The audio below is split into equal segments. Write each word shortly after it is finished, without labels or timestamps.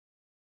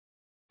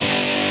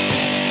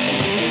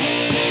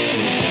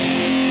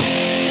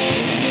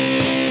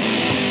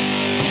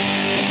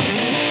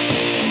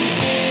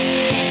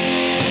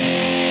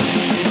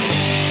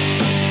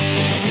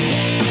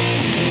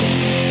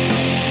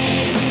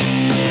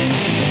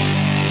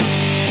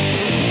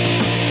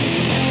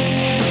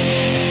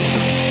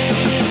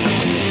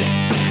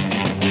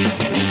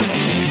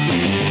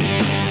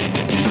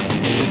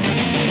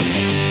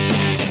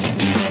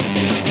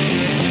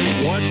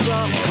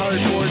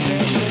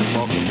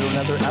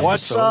another episode.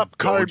 What's up,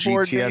 Go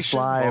Cardboard GTS Nation?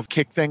 Live. We'll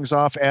kick things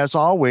off, as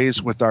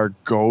always, with our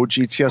Go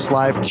GTS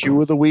Live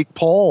Q of the Week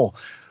poll,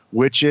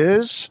 which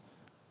is,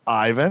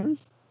 Ivan.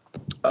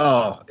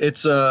 Oh,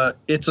 it's a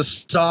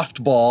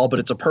softball, but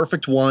it's a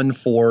perfect one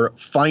for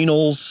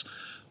finals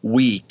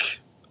week,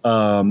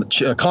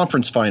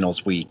 conference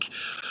finals week.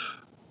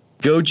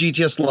 Go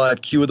GTS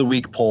Live Q of the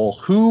Week poll.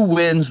 Who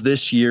wins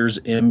this year's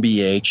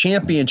NBA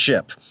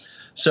championship?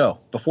 So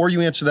before you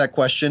answer that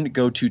question,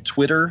 go to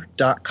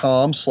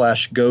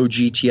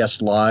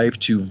twitter.com/GoGTSLive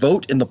to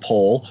vote in the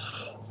poll.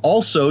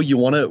 Also,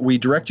 we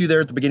direct you there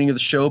at the beginning of the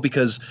show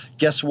because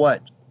guess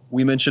what?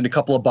 We mentioned a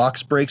couple of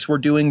box breaks we're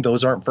doing.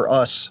 Those aren't for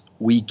us.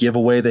 We give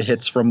away the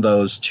hits from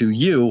those to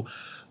you.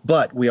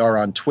 But we are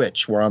on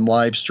Twitch, we're on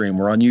live stream,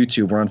 we're on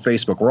YouTube, we're on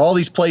Facebook, we're all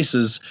these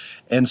places.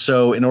 And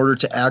so in order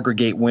to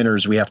aggregate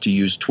winners, we have to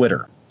use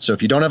Twitter. So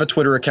if you don't have a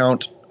Twitter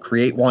account,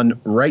 create one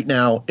right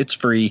now. It's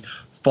free.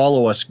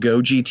 Follow us,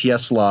 Go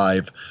GTS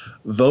Live.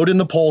 Vote in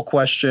the poll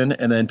question,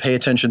 and then pay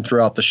attention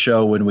throughout the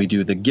show when we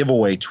do the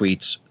giveaway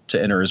tweets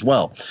to enter as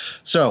well.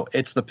 So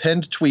it's the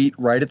pinned tweet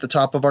right at the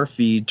top of our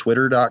feed,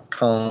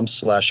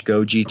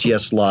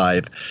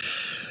 twitter.com/GoGTSLive.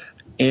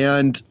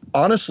 And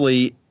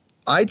honestly,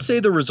 I'd say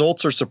the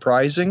results are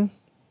surprising,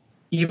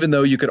 even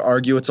though you could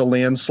argue it's a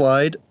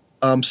landslide,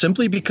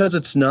 simply because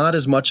it's not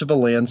as much of a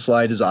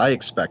landslide as I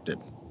expected.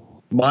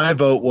 My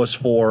vote was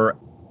for,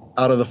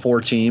 out of the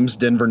four teams,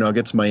 Denver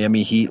Nuggets,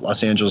 Miami Heat,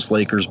 Los Angeles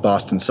Lakers,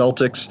 Boston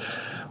Celtics.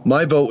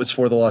 My vote was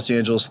for the Los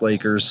Angeles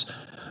Lakers.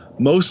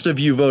 Most of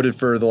you voted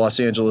for the Los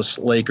Angeles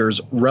Lakers,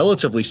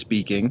 relatively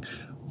speaking,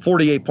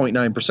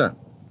 48.9%.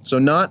 So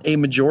not a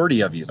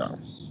majority of you, though.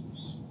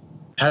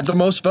 Had the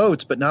most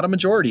votes, but not a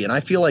majority. And I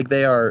feel like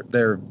they're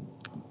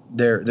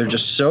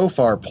just so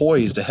far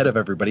poised ahead of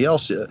everybody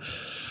else. I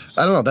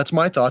don't know. That's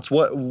my thoughts.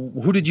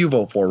 Who did you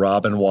vote for,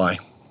 Rob, and why?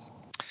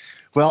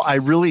 Well, I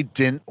really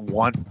didn't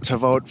want to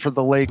vote for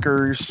the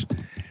Lakers,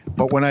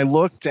 but when I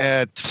looked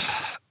at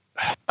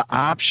the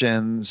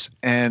options,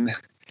 and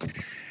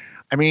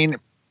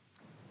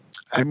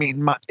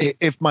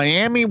if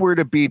Miami were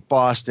to beat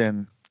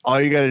Boston,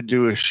 all you got to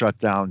do is shut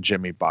down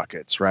Jimmy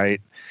Buckets,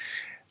 right?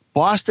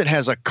 Boston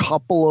has a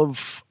couple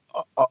of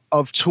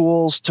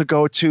tools to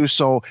go to,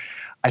 so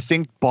I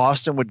think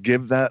Boston would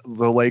give the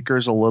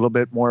Lakers a little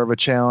bit more of a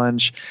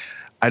challenge.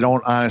 I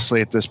don't honestly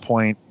at this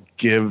point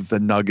give the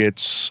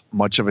Nuggets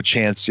much of a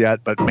chance yet,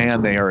 but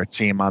man, they are a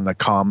team on the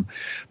come.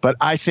 But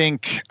I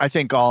think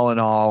all in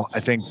all, I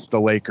think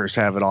the Lakers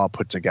have it all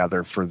put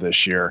together for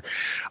this year.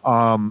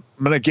 I'm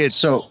gonna get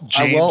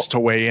James to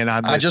weigh in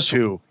on this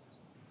too.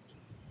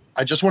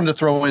 I just wanted to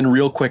throw in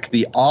real quick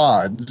the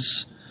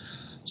odds.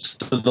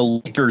 So the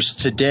Lakers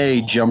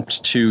today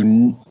jumped to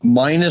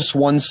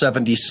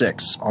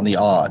 -176 on the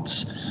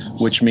odds,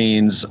 which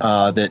means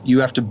that you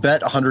have to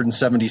bet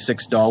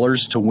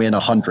 $176 to win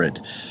 100.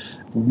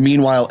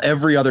 Meanwhile,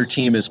 every other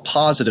team is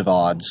positive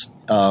odds,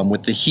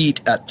 with the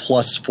Heat at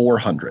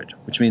 +400,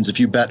 which means if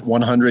you bet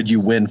 100,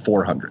 you win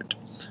 400.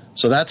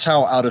 So that's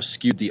how out of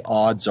skewed the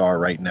odds are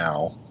right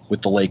now,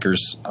 with the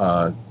Lakers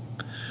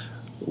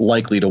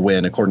likely to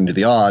win according to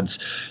the odds.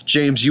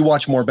 James, you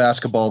watch more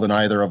basketball than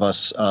either of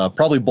us,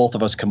 probably both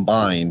of us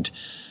combined.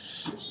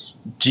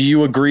 Do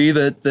you agree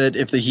that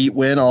if the Heat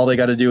win, all they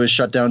got to do is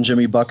shut down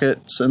Jimmy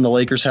Buckets and the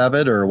Lakers have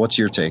it, or what's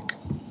your take?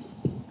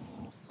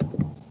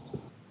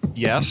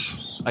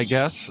 Yes, I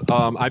guess.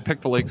 I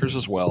picked the Lakers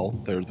as well.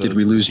 Did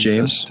we lose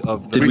James?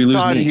 Did we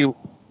lose me?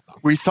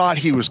 We thought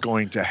he was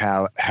going to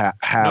have.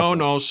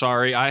 No,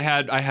 sorry. I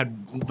had our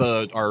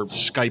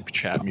Skype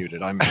chat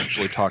muted. I'm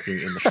actually talking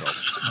in the show,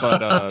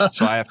 but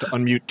so I have to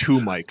unmute two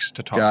mics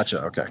to talk.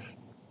 Gotcha. Okay.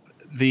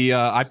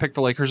 I picked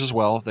the Lakers as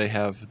well. They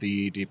have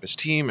the deepest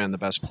team and the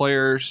best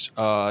players.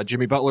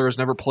 Jimmy Butler has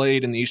never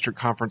played in the Eastern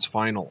Conference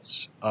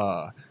Finals,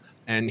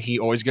 and he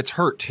always gets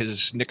hurt.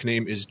 His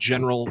nickname is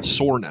General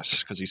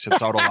Soreness because he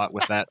sits out a lot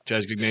with that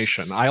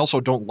designation. I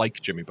also don't like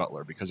Jimmy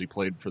Butler because he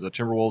played for the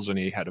Timberwolves and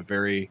he had a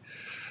very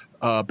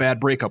bad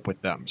breakup with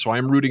them. So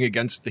I'm rooting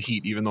against the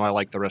Heat, even though I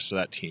like the rest of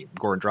that team.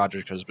 Goran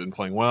Dragic has been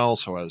playing well,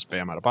 so has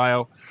Bam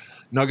Adebayo.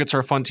 Nuggets are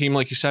a fun team,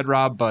 like you said,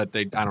 Rob, but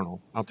I don't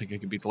know. I don't think they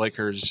can beat the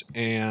Lakers.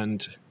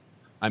 And,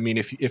 I mean,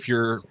 if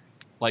you're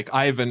like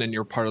Ivan and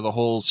you're part of the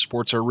whole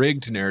sports are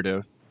rigged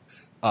narrative,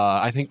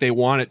 I think they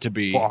want it to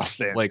be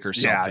Boston.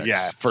 Lakers Celtics.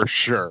 Yeah, for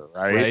sure,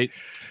 right?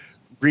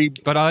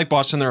 But I like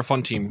Boston. They're a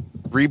fun team.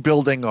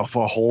 Rebuilding of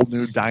a whole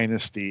new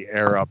dynasty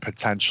era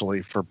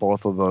potentially for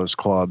both of those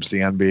clubs. The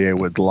NBA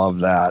would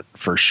love that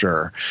for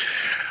sure.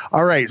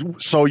 All right,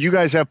 so you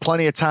guys have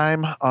plenty of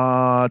time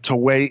to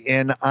weigh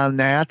in on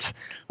that.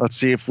 Let's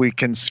see if we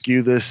can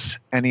skew this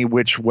any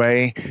which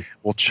way.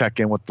 We'll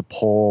check in with the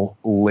poll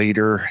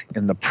later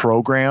in the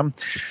program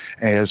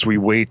as we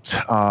wait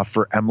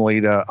for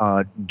Emily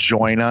to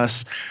join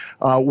us.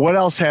 What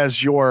else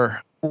has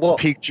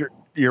piqued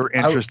your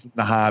interest in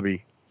the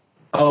hobby?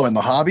 Oh, in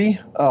the hobby?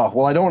 Oh,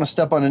 well, I don't want to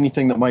step on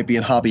anything that might be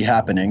in hobby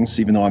happenings,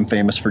 even though I'm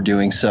famous for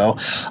doing so.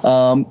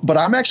 But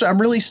I'm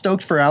really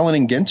stoked for Allen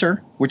and Ginter,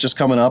 which is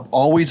coming up.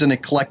 Always an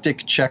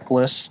eclectic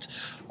checklist.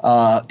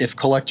 If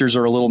collectors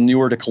are a little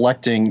newer to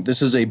collecting,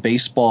 this is a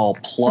Baseball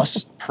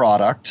Plus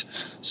product.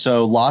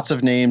 So lots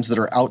of names that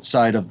are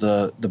outside of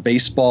the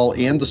baseball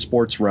and the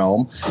sports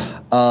realm.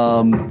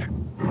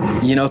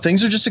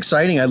 Things are just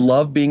exciting. I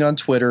love being on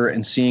Twitter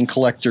and seeing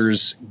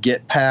collectors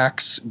get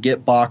packs,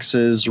 get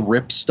boxes,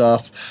 rip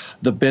stuff.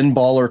 The Bin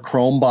Baller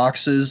Chrome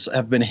boxes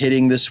have been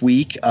hitting this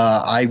week.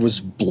 I was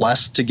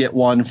blessed to get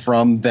one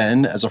from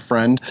Ben as a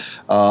friend.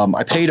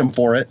 I paid him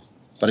for it,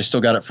 but I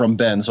still got it from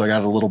Ben, so I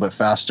got it a little bit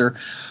faster.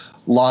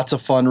 Lots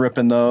of fun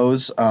ripping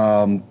those.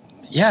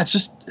 It's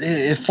just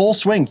full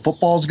swing.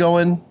 Football's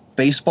going,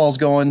 baseball's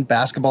going,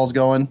 basketball's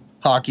going,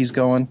 hockey's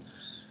going,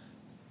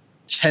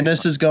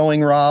 tennis is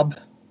going, Rob.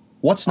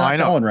 What's not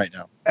going right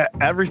now?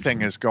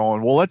 Everything is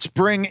going. Well, let's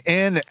bring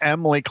in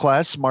Emily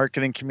Kless,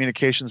 Marketing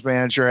Communications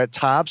Manager at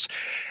Topps.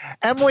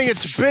 Emily,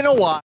 it's been a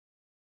while.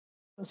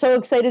 I'm so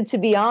excited to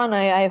be on.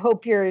 I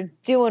hope you're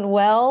doing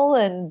well.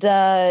 And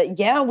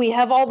we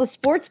have all the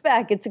sports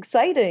back. It's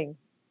exciting.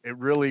 It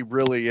really,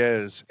 really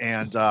is.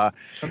 And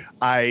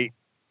I'm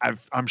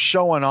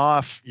showing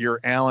off your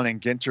Allen and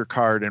Ginter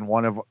card in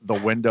one of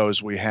the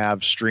windows we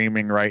have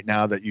streaming right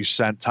now that you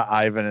sent to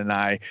Ivan and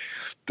I.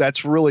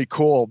 That's really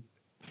cool.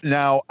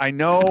 Now, I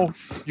know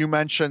you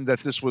mentioned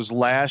that this was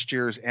last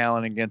year's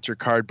Allen and Ginter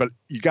card, but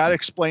you got to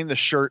explain the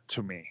shirt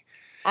to me.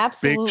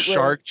 Absolutely. Big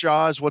shark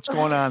jaws. What's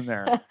going on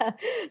there?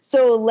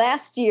 So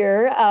last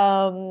year,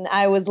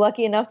 I was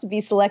lucky enough to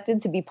be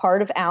selected to be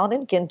part of Allen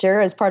and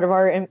Ginter as part of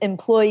our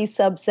employee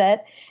subset.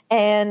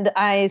 And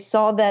I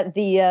saw that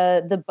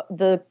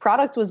the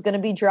product was going to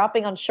be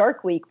dropping on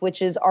Shark Week,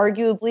 which is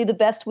arguably the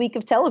best week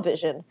of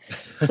television.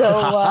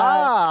 So,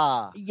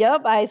 I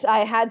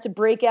had to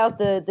break out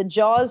the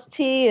Jaws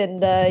tee,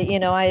 and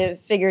I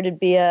figured it'd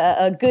be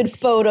a good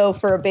photo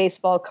for a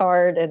baseball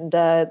card, and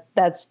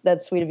that's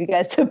sweet of you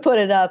guys to put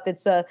it up.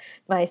 It's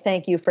my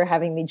thank you for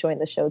having me join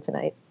the show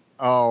tonight.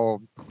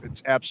 Oh,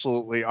 it's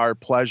absolutely our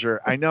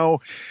pleasure. I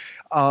know.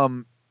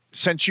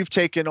 Since you've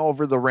taken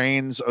over the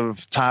reins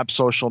of Topps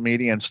social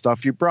media and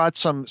stuff, you brought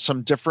some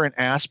different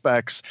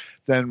aspects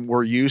than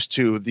we're used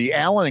to. The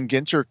Allen and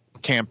Ginter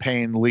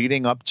campaign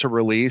leading up to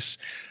release,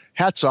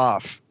 hats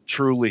off,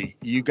 truly.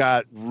 You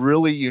got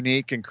really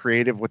unique and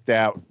creative with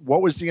that.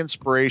 What was the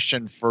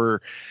inspiration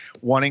for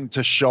wanting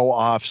to show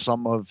off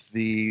some of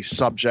the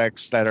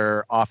subjects that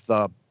are off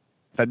the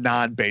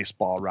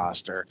non-baseball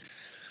roster?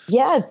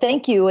 Yeah,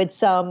 thank you.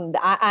 It's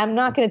I'm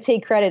not going to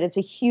take credit. It's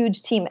a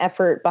huge team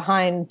effort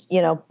behind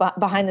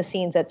the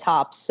scenes at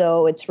Topps.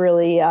 So it's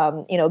really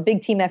a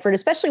big team effort,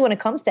 especially when it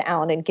comes to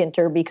Allen and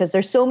Ginter, because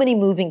there's so many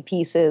moving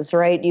pieces,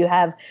 right? You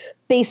have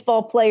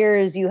baseball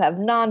players, you have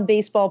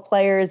non-baseball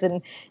players,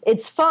 and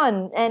it's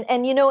fun. And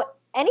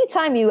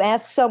anytime you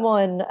ask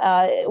someone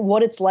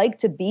what it's like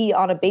to be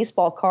on a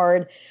baseball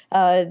card,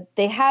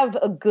 they have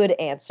a good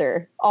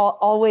answer.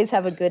 Always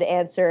have a good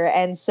answer.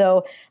 And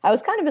so I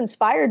was kind of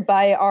inspired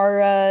by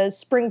our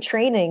spring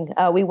training.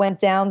 We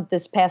went down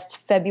this past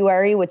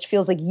February, which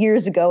feels like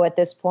years ago at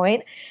this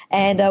point.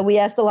 And we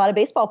asked a lot of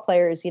baseball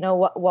players,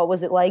 what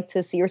was it like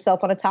to see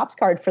yourself on a Topps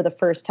card for the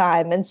first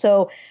time? And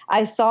so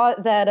I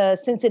thought that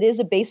since it is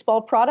a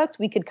baseball product,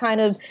 we could kind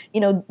of,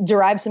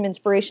 derive some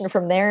inspiration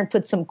from there and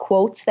put some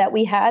quotes that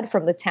we had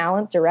from the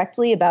talent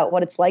directly about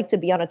what it's like to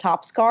be on a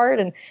Topps card.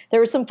 And there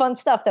was some fun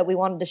stuff that we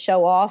wanted to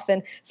show off,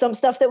 and some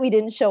stuff that we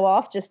didn't show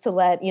off, just to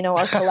let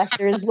our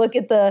collectors look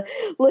at the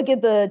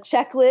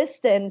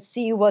checklist and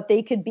see what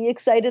they could be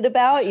excited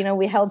about.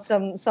 We held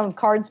some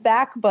cards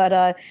back,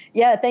 but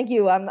thank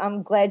you.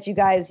 I'm glad you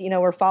guys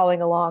were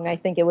following along. I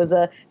think it was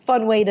a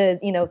fun way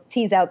to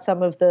tease out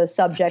some of the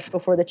subjects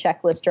before the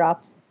checklist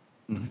dropped.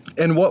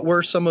 And what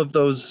were some of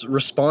those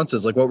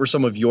responses? Like, what were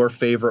some of your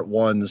favorite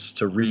ones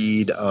to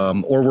read?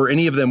 Or were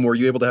any of them, were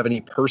you able to have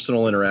any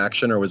personal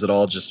interaction, or was it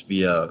all just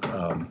via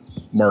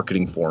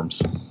marketing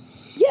forms?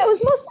 Yeah, it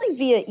was mostly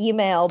via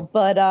email,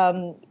 but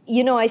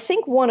I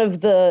think one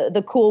of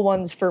the cool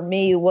ones for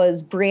me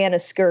was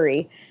Brianna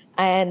Scurry.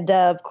 And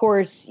of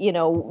course,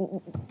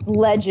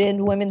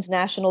 legend, women's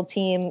national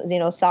team,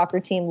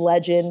 soccer team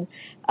legend,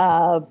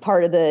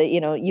 part of the,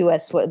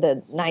 U.S.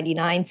 the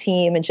 '99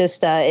 team. And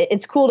just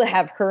it's cool to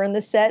have her in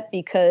the set,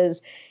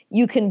 because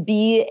you can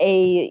be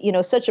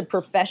such a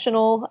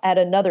professional at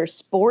another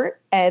sport,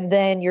 and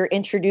then you're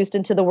introduced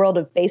into the world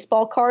of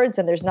baseball cards,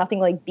 and there's nothing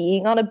like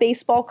being on a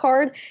baseball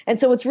card. And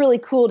so it's really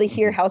cool to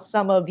hear how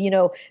some of,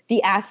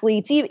 the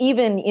athletes,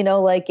 even,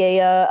 like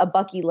a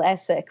Bucky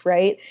Lasek,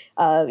 right?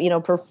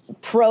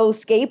 Pro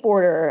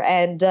skateboarder.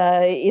 And,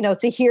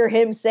 to hear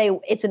him say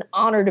it's an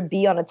honor to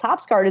be on a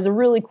Topps card is a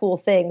really cool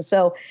thing.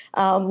 So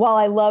while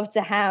I love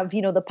to have,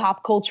 the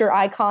pop culture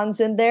icons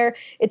in there,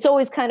 it's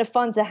always kind of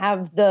fun to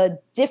have the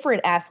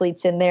different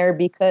athletes in there,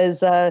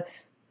 because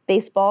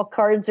baseball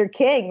cards are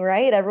king,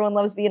 right? Everyone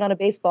loves being on a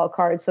baseball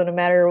card. So no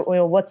matter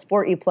what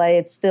sport you play,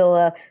 it's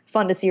still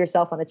fun to see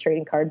yourself on a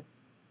trading card.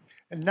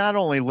 And not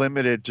only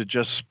limited to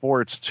just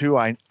sports too.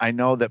 I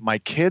know that my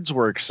kids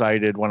were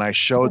excited when I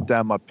showed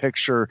them a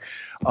picture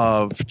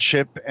of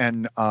Chip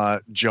and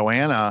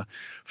Joanna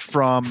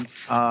from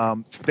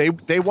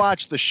they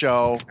watched the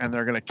show and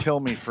they're gonna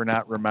kill me for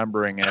not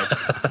remembering it.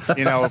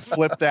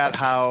 Flip That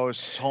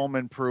House, Home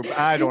Improvement.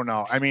 I don't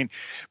know. I mean,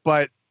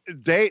 but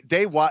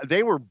they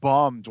were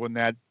bummed when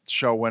that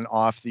show went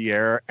off the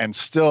air, and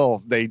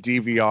still they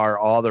DVR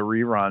all the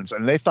reruns,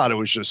 and they thought it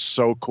was just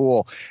so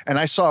cool. And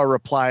I saw a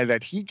reply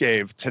that he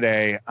gave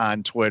today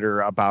on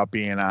Twitter about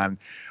being on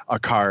a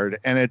card,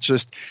 and it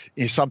just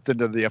is something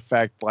to the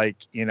effect like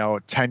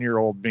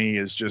 10-year-old me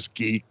is just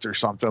geeked or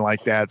something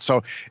like that.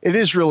 So it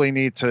is really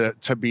neat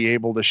to be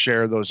able to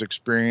share those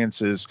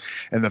experiences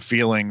and the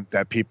feeling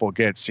that people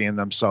get seeing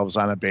themselves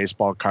on a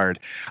baseball card.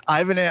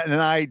 Ivan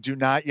and I do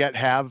not yet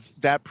have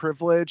that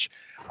privilege.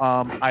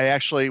 I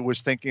actually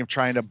was thinking of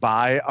trying to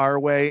buy our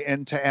way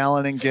into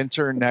Allen and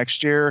Ginter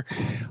next year.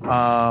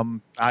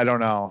 I don't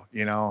know,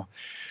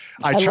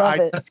 I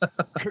tried.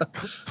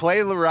 Clay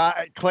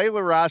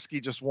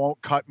Larosky just won't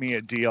cut me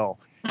a deal,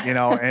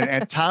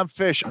 and Tom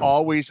Fish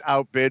always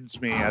outbids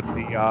me at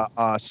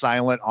the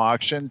silent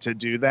auction to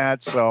do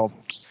that. So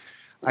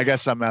I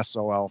guess I'm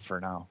SOL for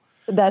now.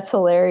 That's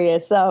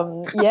hilarious.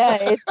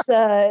 Yeah,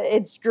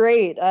 it's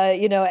great.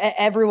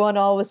 Everyone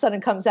all of a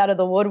sudden comes out of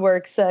the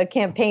woodworks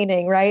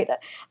campaigning, right?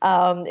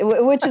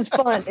 Which is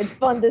fun. It's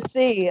fun to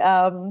see.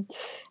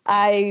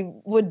 I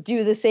would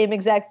do the same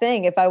exact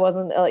thing if I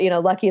wasn't,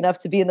 lucky enough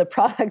to be in the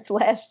product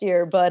last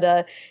year.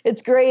 But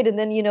it's great, and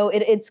then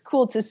it's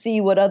cool to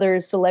see what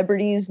other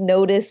celebrities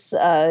notice.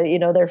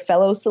 Their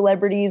fellow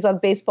celebrities on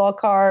baseball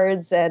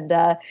cards, and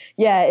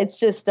it's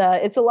just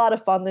it's a lot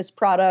of fun. This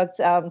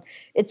product,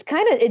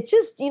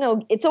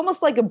 it's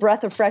almost like a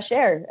breath of fresh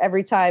air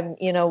every time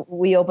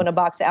we open a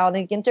box of Allen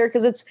and Ginter,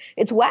 because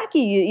it's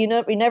wacky. You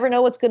never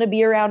know what's going to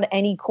be around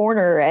any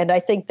corner, and I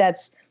think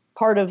that's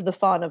part of the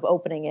fun of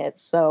opening it.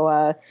 So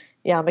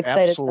I'm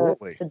excited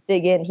to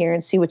dig in here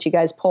and see what you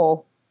guys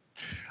pull.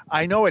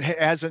 I know it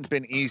hasn't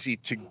been easy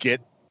to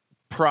get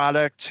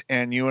product,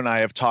 and you and I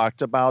have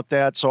talked about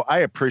that. So I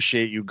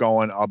appreciate you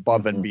going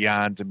above and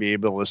beyond to be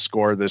able to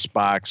score this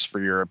box for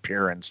your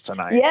appearance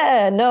tonight.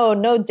 Yeah,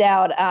 no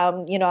doubt.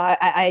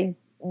 I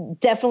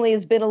definitely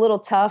has been a little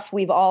tough.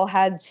 We've all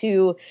had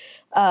to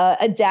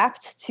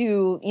adapt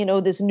to,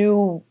 this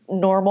new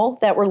normal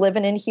that we're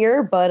living in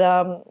here. But,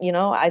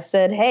 I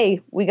said,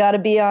 hey, we got to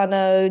be on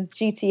a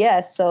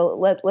GTS. So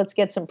let's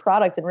get some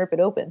product and rip it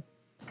open.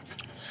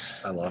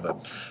 I love it.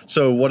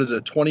 So what is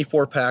it?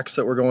 24 packs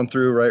that we're going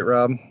through, right,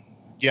 Rob?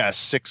 Yes.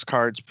 6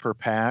 cards per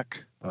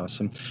pack.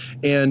 Awesome.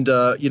 And,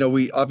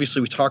 we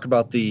talk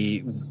about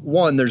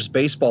there's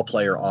baseball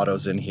player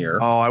autos in here.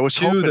 Oh, I was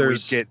hoping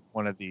we'd get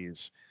one of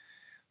these.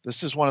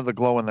 This is one of the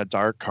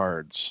glow-in-the-dark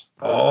cards.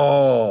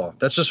 Oh,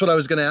 that's just what I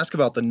was going to ask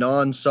about, the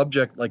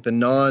non-subject, like the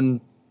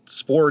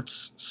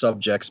non-sports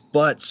subjects,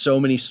 but so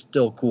many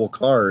still cool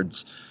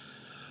cards.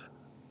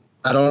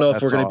 I don't know if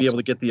we're going to be able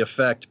to get the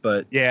effect,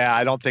 but... Yeah,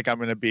 I don't think I'm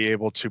going to be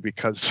able to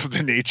because of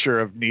the nature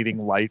of needing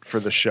light for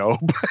the show,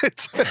 but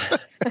it's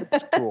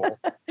cool.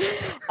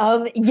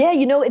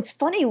 It's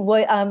funny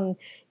what...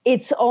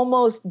 It's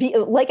almost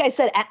like I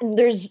said,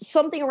 there's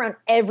something around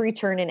every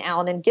turn in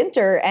Allen and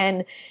Ginter.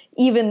 And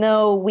even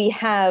though we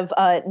have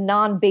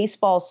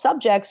non-baseball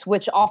subjects,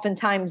 which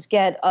oftentimes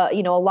get, a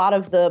lot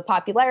of the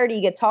popularity,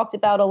 get talked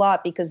about a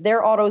lot because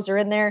their autos are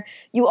in there,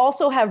 you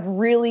also have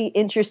really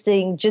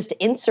interesting just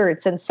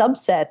inserts and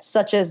subsets,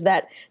 such as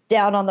that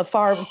Down on the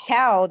Farm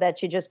cow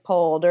that you just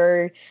pulled,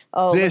 or,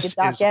 look at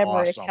Doc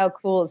Emmerich. Awesome. How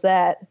cool is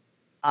that?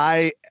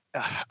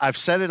 I've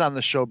said it on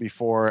the show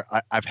before.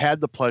 I've had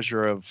the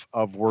pleasure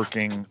of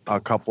working a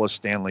couple of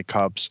Stanley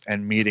Cups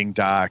and meeting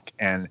Doc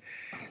and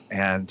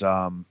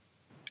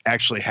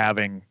actually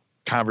having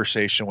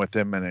conversation with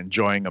him and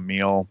enjoying a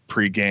meal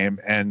pregame.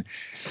 And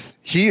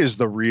he is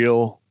the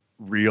real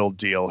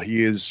deal.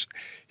 He's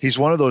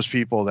one of those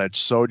people that's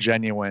so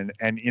genuine.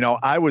 And,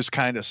 I was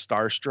kind of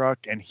starstruck,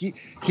 and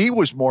he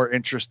was more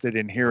interested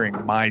in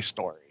hearing my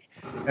story.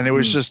 And it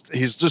was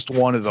he's just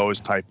one of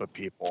those type of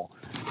people.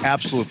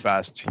 Absolute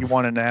best. He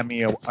won an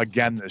Emmy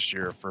again this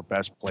year for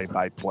best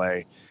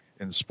play-by-play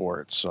in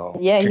sports. So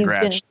yeah,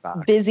 congrats, he's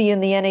been busy in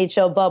the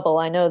NHL bubble.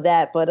 I know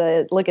that, but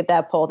look at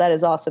that poll. That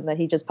is awesome that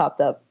he just popped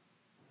up.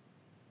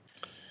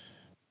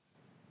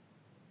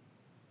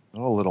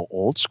 Oh, a little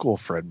old school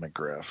Fred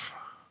McGriff.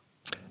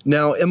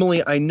 Now,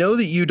 Emily, I know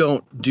that you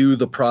don't do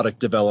the product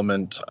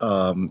development,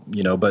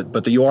 but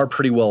that you are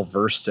pretty well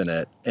versed in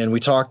it. And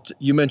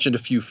you mentioned a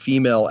few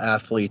female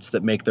athletes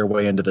that make their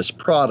way into this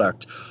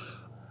product.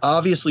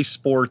 Obviously,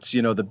 sports,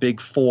 the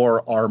big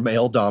four are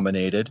male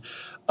dominated.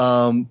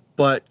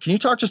 But can you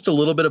talk just a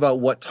little bit about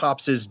what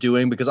Topps is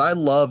doing? Because I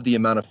love the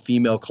amount of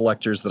female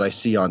collectors that I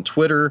see on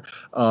Twitter.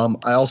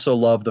 I also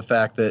love the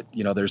fact that,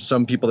 there's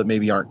some people that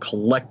maybe aren't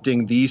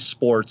collecting these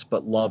sports,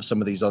 but love some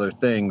of these other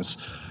things.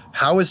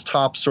 How is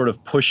Topps sort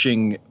of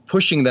pushing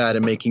that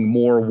and making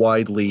more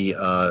widely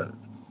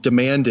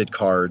demanded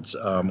cards,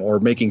 or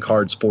making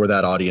cards for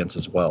that audience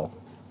as well?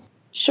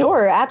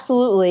 Sure,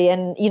 absolutely.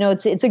 And,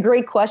 it's a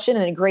great question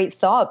and a great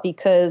thought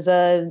because,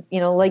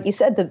 like you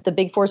said, the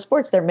big four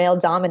sports, they're male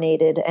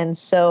dominated. And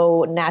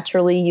so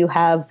naturally you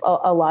have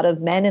a lot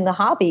of men in the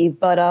hobby.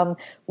 But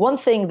one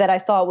thing that I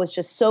thought was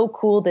just so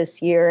cool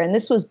this year, and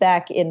this was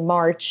back in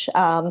March,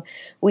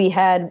 we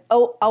had,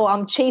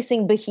 I'm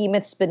chasing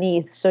behemoths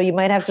beneath. So you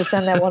might have to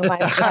send that one my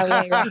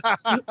way.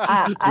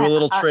 Do a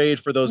little trade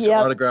for those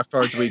autograph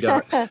cards we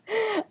got.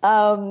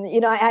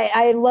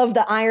 I love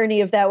the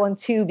irony of that one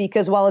too,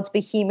 because while it's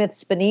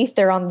behemoths beneath,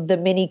 they're on the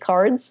mini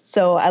cards.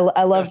 So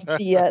I love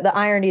the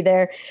irony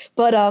there.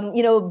 But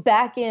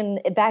back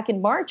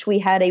in March, we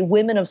had a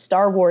Women of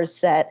Star Wars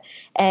set,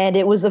 and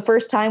it was the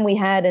first time we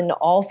had an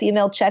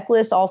all-female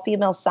checklist,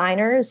 all-female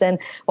signers. And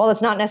while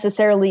it's not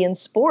necessarily in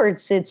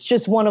sports, it's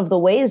just one of the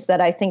ways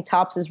that I think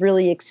Topps is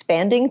really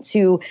expanding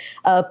to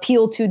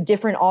appeal to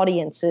different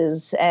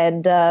audiences.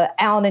 And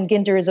Allen and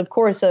Ginter is, of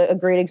course, a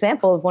great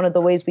example of one of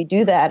the ways we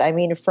do that. I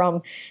mean,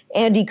 from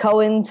Andy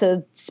Cohen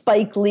to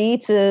Spike Lee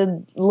to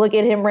look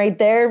at him right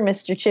there,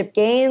 Mr. Chip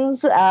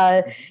Gaines.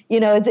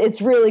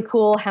 It's really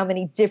cool how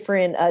many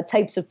different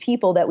types of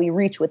people that we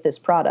reach with this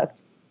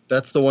product.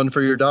 That's the one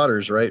for your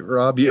daughters, right,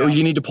 Rob?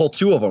 You need to pull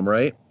two of them,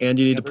 right? And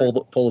you need to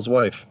pull his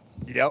wife.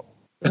 Yep.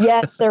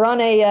 Yes, they're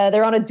on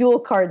a dual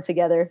card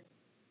together.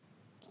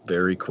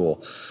 Very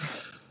cool.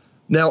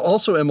 Now,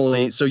 also,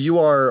 Emily, so you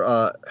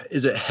are,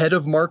 is it head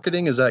of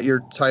marketing? Is that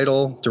your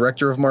title?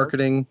 Director of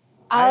marketing?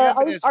 Our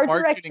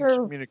marketing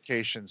director,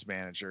 communications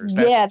manager.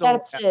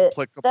 That's it.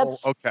 Applicable?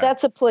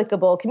 That's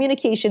applicable.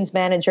 Communications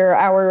manager.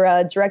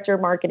 Our director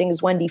of marketing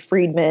is Wendy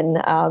Friedman,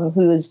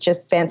 who is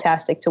just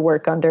fantastic to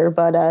work under.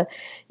 But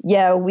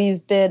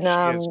we've been.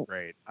 She is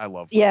great. I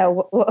love. Yeah,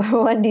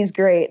 Wendy's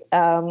great.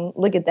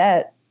 Look at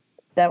that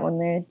one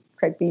there,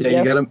 Craig B.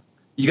 Yeah,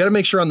 you got to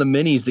make sure on the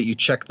minis that you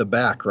check the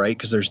back, right?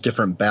 Because there's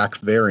different back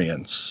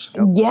variants.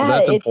 Yeah, so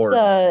that's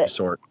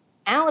important.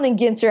 Allen and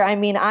Ginter, I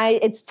mean,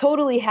 it's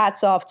totally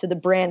hats off to the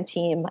brand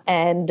team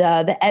and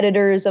the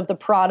editors of the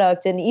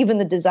product and even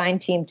the design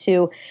team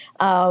too.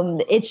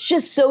 It's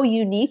just so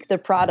unique, the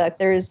product.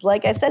 There's,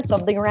 like I said,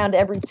 something around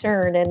every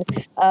turn, and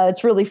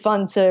it's really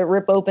fun to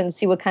rip open and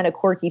see what kind of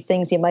quirky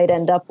things you might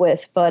end up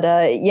with. But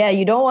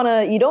you want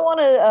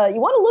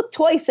to look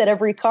twice at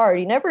every card.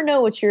 You never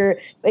know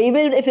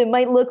even if it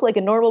might look like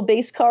a normal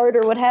base card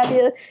or what have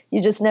you,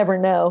 you just never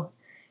know.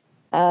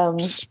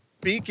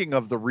 Speaking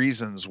of the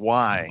reasons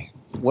why,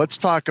 let's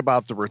talk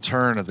about the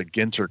return of the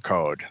Ginter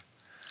code.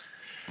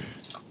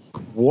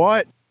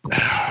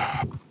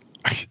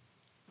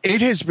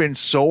 It has been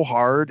so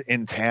hard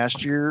in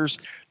past years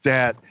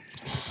that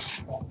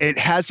it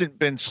hasn't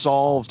been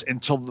solved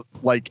until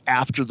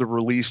after the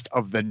release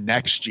of the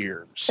next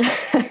years.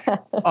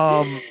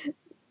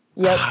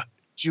 Yep.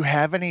 Do you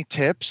have any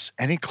tips,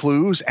 any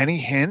clues, any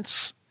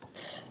hints?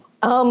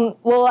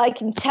 Well, I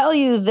can tell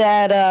you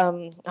that,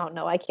 oh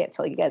no, I can't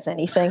tell you guys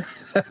anything.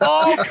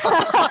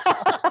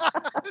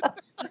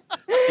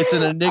 It's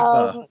an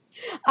enigma.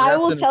 I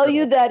will tell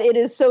you that it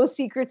is so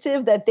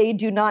secretive that they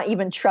do not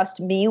even trust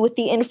me with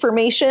the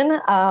information,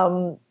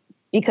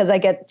 because I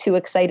get too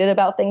excited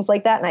about things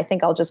like that, and I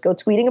think I'll just go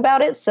tweeting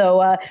about it.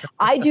 So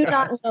I do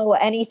not know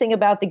anything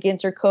about the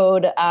Ginter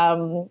code,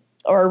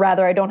 or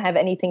rather, I don't have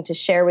anything to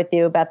share with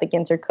you about the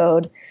Ginter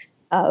code.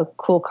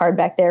 Cool card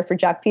back there for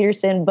Jock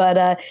Peterson. But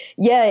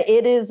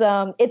it is,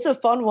 it's a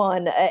fun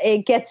one.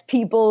 It gets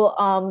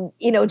people,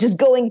 just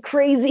going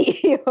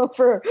crazy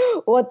for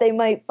what they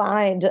might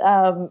find,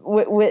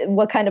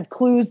 what kind of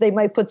clues they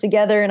might put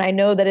together. And I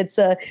know that it's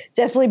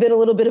definitely been a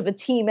little bit of a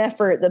team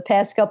effort the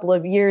past couple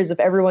of years of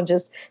everyone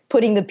just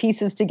putting the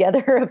pieces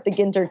together of the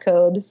Ginter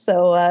code.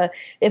 So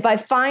if I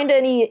find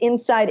any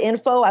inside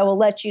info, I will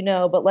let you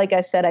know. But like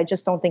I said, I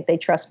just don't think they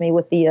trust me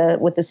with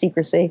the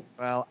secrecy.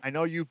 Well, I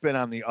know you've been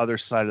on the other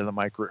side of the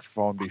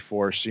microphone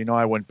before, so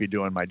I wouldn't be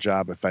doing my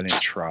job if I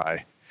didn't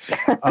try.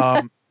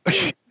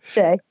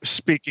 Okay.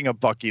 Speaking of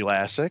Bucky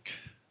Lasek,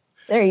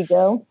 there you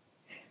go.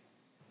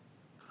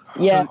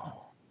 Yeah,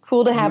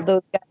 cool to have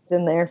those guys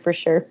in there for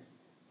sure.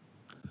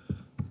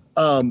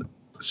 So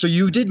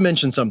you did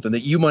mention something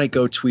that you might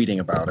go tweeting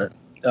about it,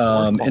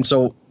 and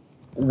so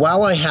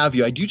while I have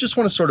you, I do just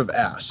want to sort of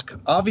ask.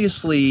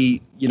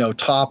 Obviously,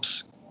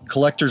 Topps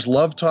collectors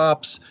love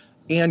Topps,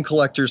 and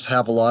collectors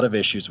have a lot of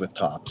issues with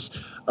Topps.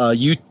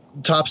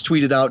 Topps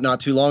tweeted out not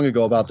too long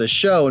ago about this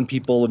show, and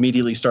people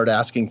immediately start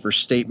asking for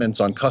statements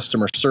on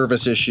customer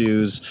service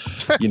issues,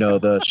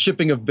 the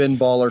shipping of bin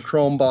ball or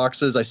chrome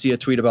boxes. I see a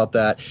tweet about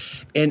that.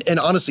 And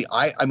honestly,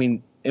 I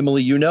mean,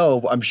 Emily,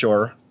 I'm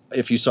sure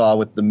if you saw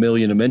with the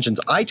million of mentions,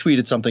 I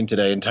tweeted something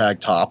today and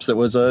tagged Topps that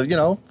was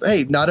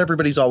hey, not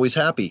everybody's always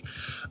happy.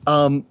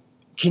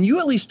 Can you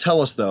at least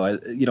tell us, though,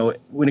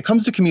 when it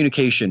comes to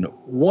communication,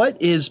 what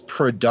is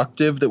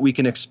productive that we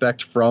can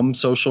expect from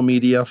social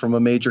media, from a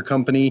major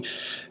company?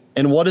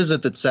 And what is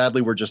it that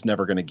sadly we're just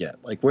never going to get?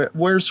 Like,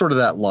 where's sort of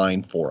that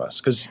line for us?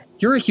 Because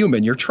you're a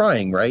human, you're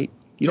trying, right?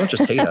 You don't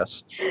just hate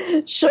us.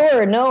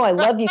 Sure. No, I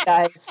love you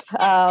guys.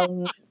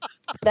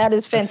 That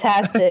is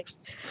fantastic.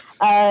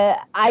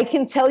 I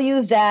can tell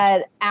you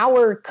that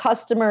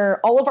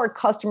all of our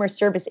customer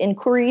service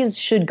inquiries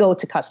should go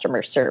to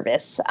customer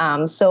service.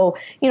 So,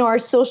 our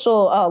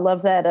social,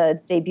 love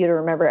that debut to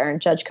remember Aaron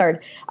Judge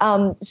card.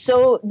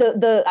 So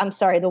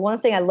the one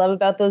thing I love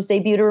about those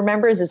debut to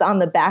remembers is on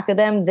the back of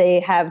them, they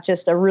have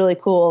just a really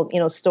cool,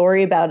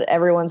 story about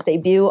everyone's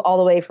debut, all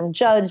the way from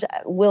Judge,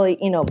 Willie,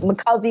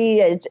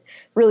 McCovey,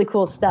 really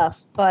cool stuff.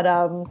 But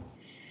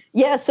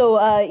yeah,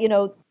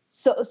 so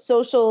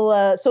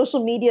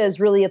social media is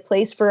really a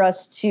place for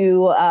us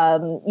to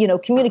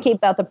communicate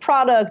about the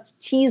product,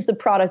 tease the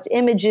product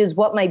images,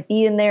 what might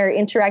be in there,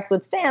 interact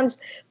with fans.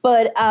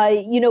 But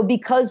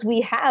because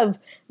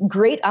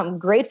I'm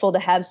grateful to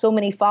have so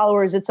many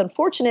followers. It's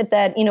unfortunate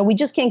that we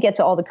just can't get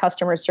to all the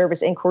customer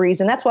service inquiries,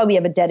 and that's why we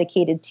have a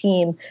dedicated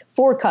team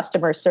for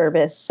customer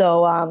service.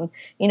 So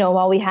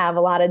while we have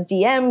a lot of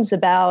DMs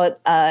about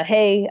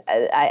hey,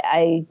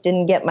 I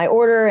didn't get my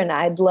order and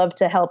I'd love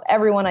to help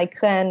everyone I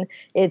can,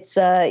 it's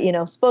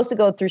supposed to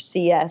go through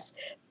CS.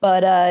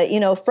 But,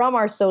 from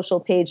our social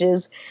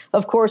pages,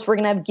 of course, we're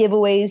going to have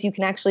giveaways. You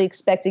can actually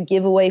expect a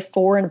giveaway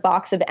for a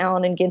box of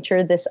Allen &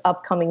 Ginter this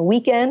upcoming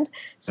weekend.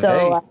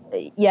 So,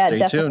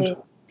 definitely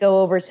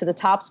go over to the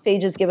Tops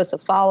pages, give us a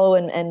follow,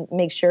 and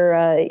make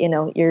sure,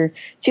 you're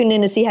tuned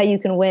in to see how you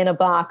can win a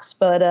box.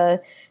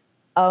 But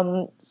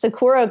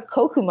Sakura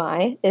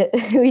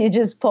Kokumai, who you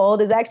just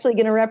pulled, is actually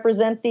going to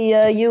represent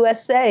the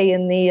USA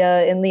in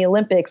the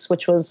Olympics,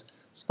 which was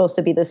supposed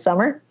to be this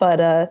summer,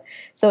 but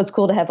so it's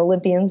cool to have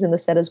Olympians in the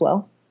set as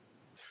well.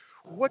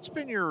 What's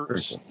been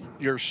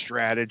your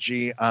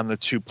strategy on the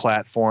two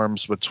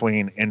platforms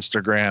between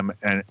Instagram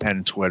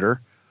and Twitter?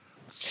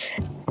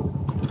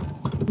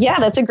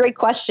 Yeah, that's a great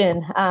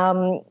question.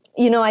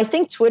 I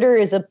think Twitter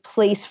is a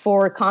place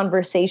for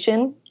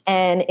conversation,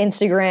 and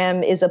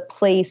Instagram is a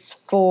place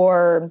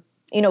for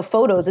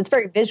photos. It's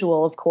very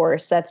visual, of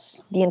course.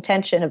 That's the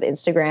intention of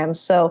Instagram.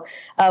 So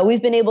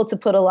we've been able to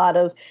put a lot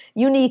of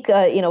unique,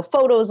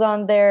 photos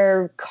on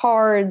there,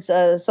 cards,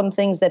 some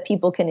things that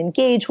people can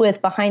engage with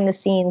behind the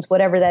scenes,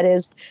 whatever that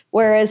is.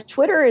 Whereas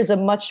Twitter is a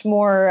much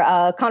more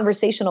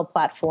conversational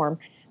platform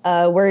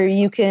where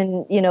you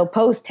can,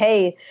 post,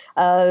 hey,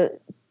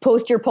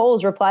 post your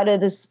polls, reply to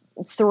this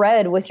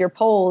thread with your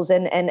polls,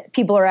 and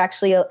people are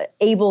actually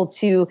able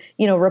to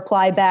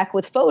reply back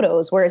with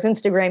photos, whereas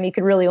Instagram you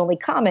can really only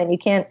comment, you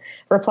can't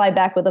reply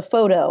back with a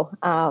photo.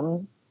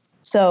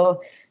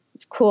 So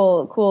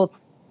cool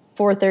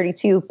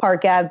 432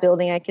 Park Ave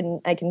building. I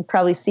can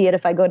probably see it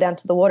if I go down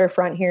to the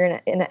waterfront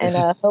here in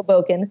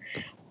Hoboken.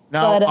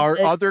 Now, are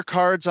other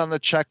cards on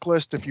the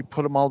checklist, if you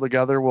put them all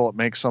together, will it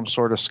make some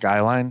sort of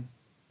skyline?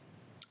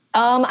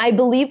 I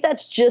believe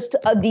that's just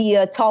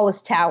the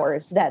tallest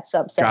towers, that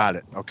subset. Got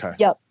it. Okay.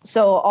 Yep.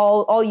 So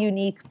all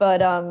unique,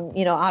 but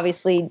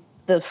obviously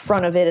the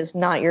front of it is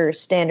not your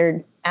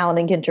standard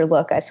Allen & Ginter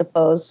look, I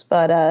suppose.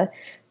 But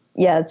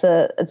yeah, it's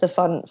a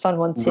fun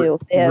one too.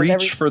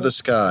 Reach for the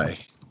sky.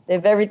 They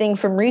have everything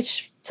from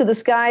reach to the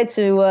sky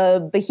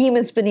to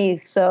behemoths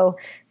beneath. So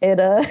it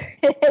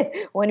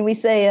when we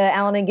say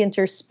Allen &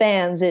 Ginter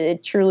spans,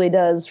 it truly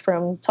does,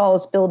 from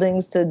tallest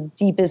buildings to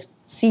deepest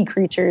sea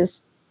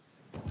creatures.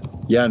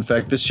 Yeah, in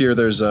fact, this year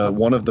there's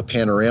one of the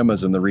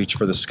panoramas in the Reach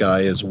for the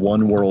Sky is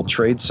One World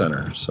Trade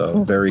Center.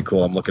 So very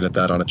cool. I'm looking at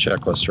that on a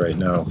checklist right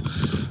now.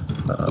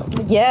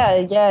 Yeah,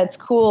 it's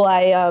cool.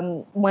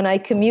 When I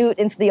commute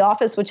into the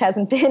office, which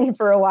hasn't been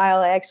for a while,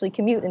 I actually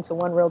commute into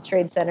One World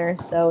Trade Center.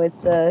 So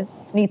it's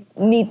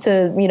neat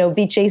to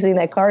be chasing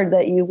that card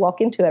that you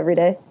walk into every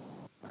day.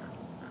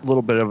 A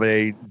little bit of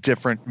a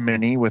different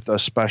mini with a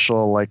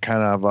special, like,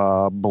 kind of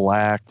a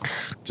black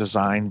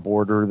design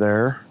border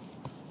there.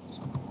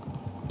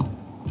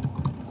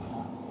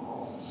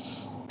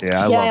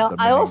 Yeah,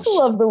 I also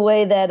love the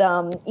way that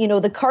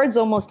the cards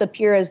almost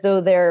appear as though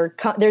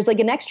there's like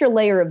an extra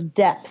layer of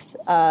depth.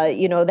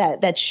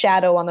 That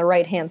shadow on the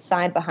right hand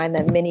side behind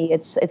that mini.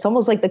 It's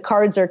almost like the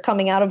cards are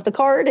coming out of the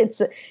card.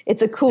 It's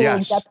a cool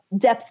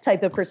depth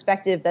type of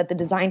perspective that the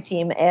design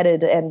team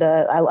added, and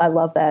I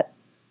love that.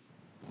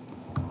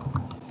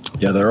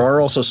 Yeah, there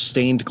are also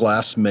stained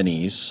glass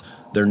minis.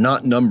 They're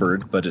not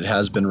numbered, but it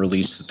has been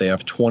released that they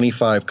have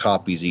 25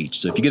 copies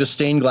each. So if you get a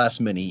stained glass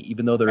mini,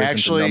 even though there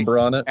isn't a number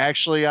on it.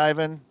 Actually,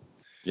 Ivan,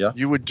 yeah,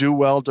 you would do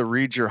well to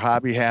read your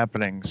hobby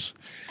happenings.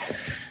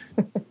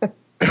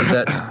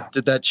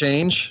 Did that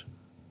change?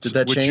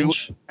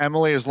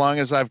 Emily, as long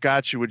as I've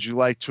got you, would you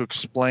like to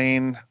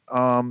explain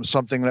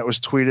something that was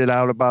tweeted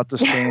out about the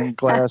stained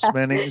glass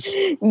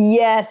minis?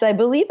 Yes, I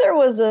believe there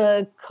was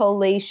a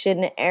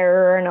collation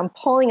error, and I'm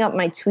pulling up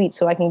my tweet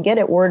so I can get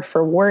it word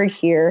for word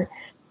here.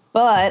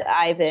 But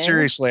Ivan,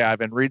 seriously,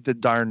 Ivan, read the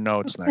darn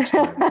notes next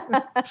time.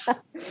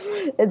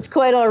 It's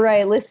quite all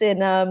right.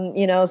 Listen,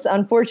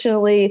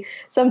 unfortunately,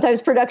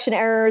 sometimes production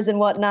errors and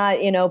whatnot,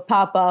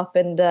 pop up,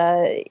 and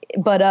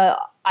but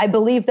I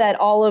believe that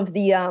all of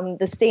the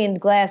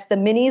stained glass, the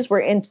minis, were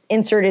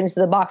inserted into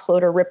the box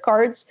loader rip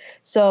cards,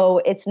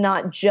 so it's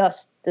not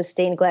just the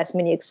stained glass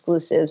mini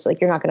exclusives. Like,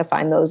 you're not going to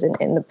find those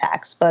in the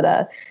packs.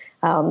 But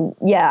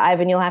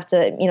Ivan, you'll have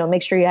to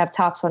make sure you have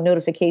Tops on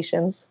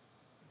notifications.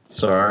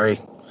 Sorry.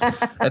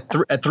 At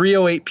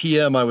 3:08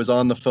 p.m., I was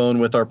on the phone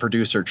with our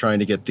producer trying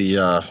to get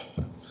the.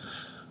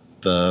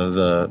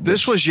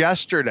 This was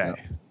yesterday.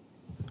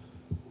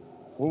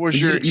 What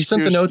was your You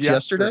sent the notes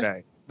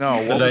yesterday?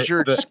 No, what was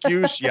your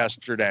excuse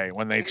yesterday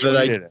when they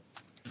tweeted it?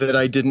 That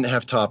I didn't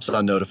have Tops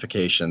on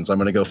notifications. I'm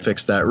going to go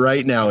fix that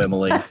right now,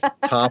 Emily.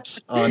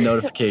 Tops on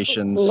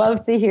notifications.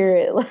 Love to hear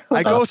it.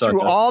 I go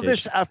through all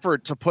this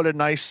effort to put a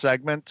nice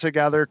segment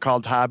together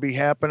called Hobby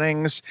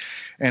Happenings,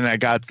 and I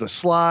got the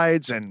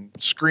slides and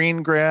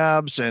screen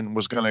grabs and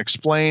was going to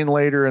explain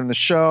later in the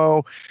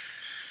show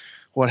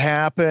what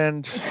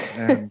happened.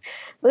 And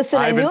listen,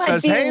 Ivan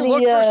says, "Hey,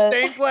 look for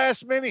stained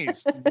glass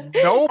minis."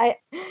 Nope.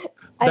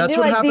 That's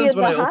what happens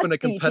when I open a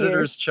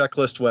competitor's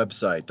checklist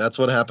website. That's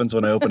what happens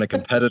when I open a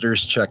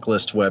competitor's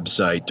checklist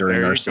website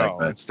during our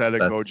segment. Instead of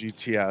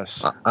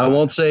GoGTS. I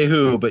won't say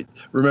who, but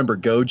remember,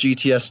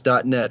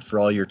 gogts.net for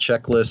all your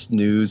checklist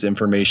news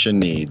information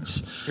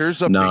needs.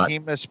 Here's a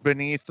behemoth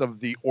beneath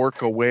of the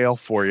orca whale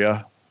for you.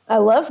 I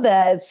love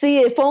that. See,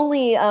 if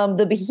only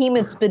the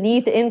Behemoths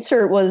Beneath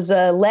insert was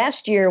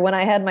last year when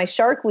I had my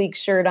Shark Week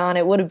shirt on,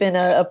 it would have been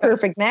a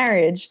perfect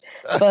marriage.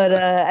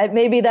 But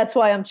maybe that's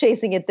why I'm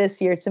chasing it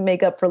this year to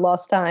make up for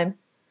lost time.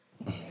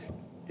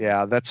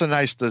 Yeah, that's a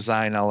nice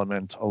design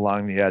element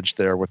along the edge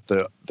there with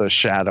the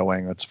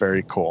shadowing. That's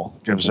very cool.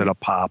 Gives it a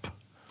pop.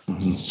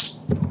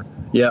 Mm-hmm.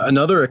 Yeah,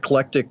 another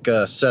eclectic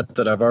set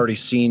that I've already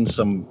seen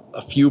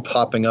a few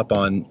popping up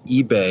on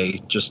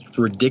eBay, just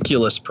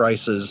ridiculous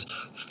prices,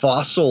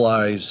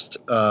 fossilized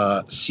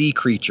sea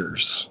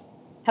creatures.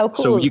 How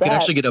cool So is you can that?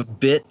 actually get a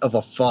bit of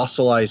a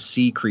fossilized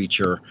sea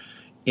creature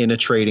in a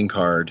trading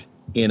card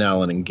in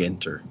Allen and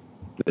Ginter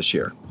this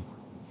year.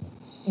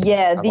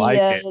 Yeah,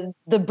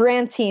 the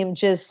brand team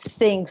just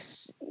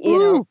thinks,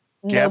 no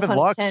Gavin pun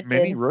Lux, intended.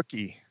 mini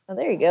rookie. Oh,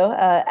 there you go.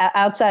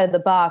 Outside of the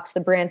box, the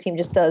brand team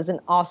just does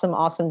an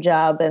awesome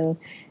job. And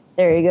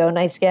there you go.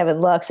 Nice Gavin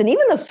Lux. And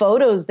even the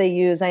photos they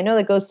use, I know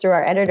that goes through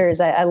our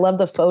editors. I love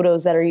the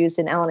photos that are used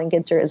in Allen and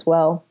Ginter as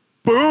well.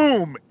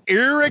 Boom!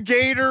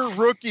 Irrigator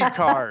rookie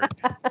card.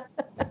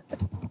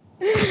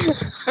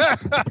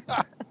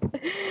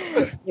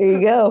 There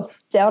you go.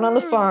 Down on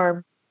the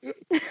farm.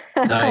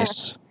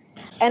 Nice.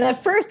 And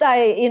at first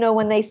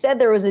when they said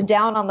there was a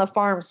down on the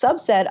farm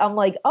subset, I'm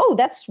like, oh,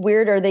 that's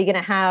weird. Are they going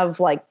to have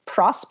like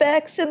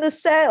prospects in the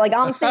set? Like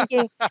I'm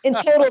thinking in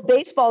total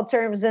baseball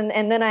terms. And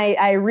then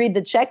I read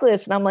the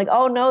checklist and I'm like,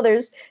 oh no,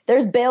 there's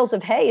bales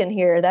of hay in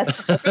here.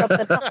 That's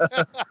something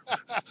else.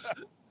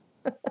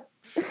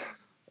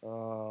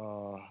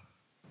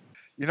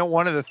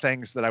 One of the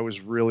things that I was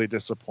really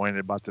disappointed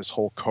about this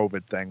whole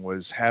COVID thing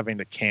was having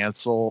to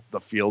cancel the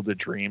Field of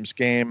Dreams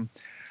game.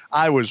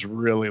 I was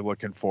really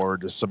looking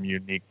forward to some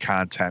unique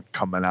content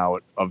coming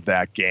out of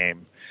that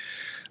game.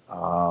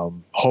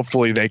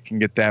 Hopefully they can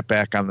get that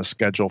back on the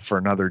schedule for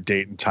another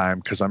date and time,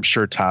 because I'm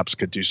sure Topps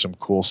could do some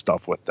cool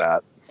stuff with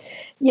that.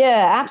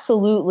 Yeah,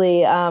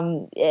 absolutely.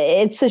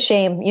 It's a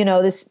shame.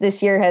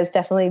 This year has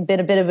definitely been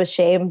a bit of a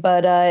shame,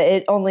 but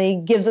it only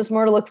gives us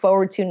more to look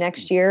forward to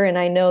next year. And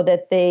I know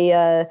that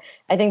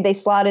I think they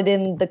slotted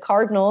in the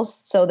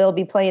Cardinals, so they'll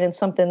be playing in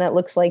something that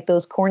looks like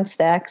those corn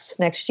stacks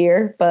next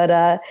year.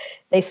 But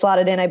they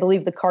slotted in, I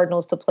believe, the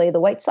Cardinals to play the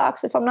White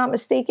Sox, if I'm not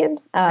mistaken.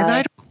 And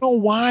I don't know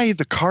why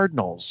the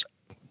Cardinals,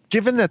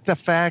 given that the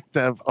fact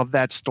of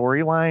that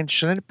storyline,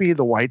 shouldn't it be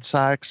the White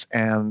Sox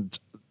and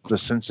the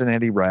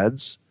Cincinnati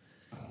Reds?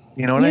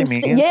 You know what I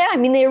mean? Yeah, I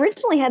mean, they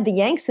originally had the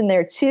Yanks in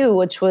there too,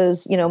 which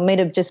was, may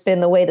have just been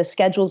the way the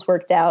schedules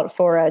worked out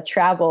for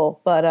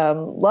travel. But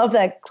love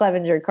that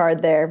Clevenger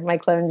card there,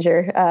 Mike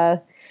Clevenger.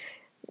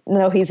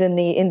 No, he's in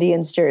the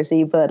Indians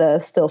jersey, but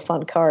still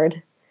fun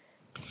card.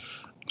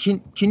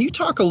 Can you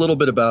talk a little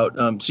bit about,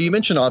 so you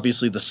mentioned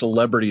obviously the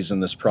celebrities in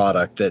this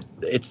product, that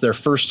it's their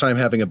first time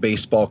having a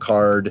baseball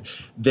card.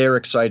 They're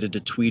excited to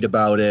tweet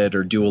about it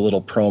or do a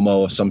little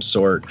promo of some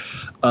sort.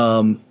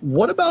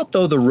 What about,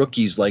 though, the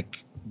rookies like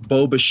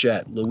Bo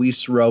Bichette,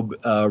 Luis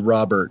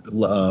Robert,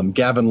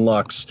 Gavin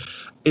Lux?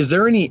 Is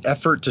there any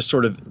effort to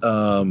sort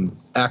of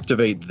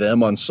activate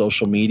them on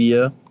social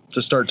media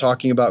to start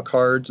talking about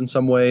cards in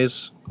some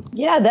ways?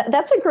 Yeah,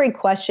 that's a great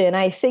question.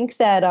 I think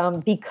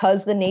that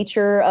because the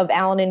nature of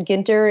Allen and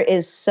Ginter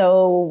is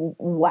so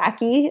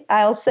wacky,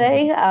 I'll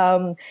say,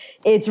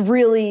 it's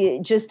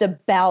really just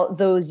about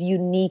those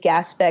unique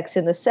aspects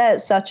in the set,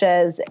 such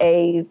as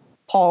a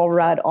Paul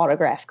Rudd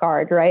autograph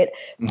card, right?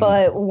 Mm-hmm.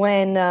 But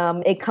when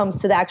it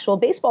comes to the actual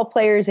baseball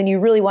players and you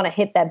really want to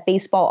hit that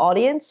baseball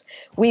audience,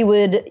 we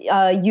would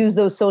use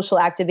those social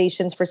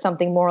activations for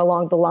something more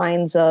along the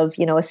lines of,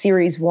 a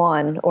Series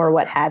 1 or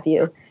what have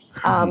you.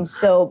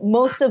 So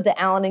most of the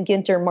Allen and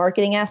Ginter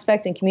marketing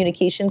aspect and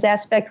communications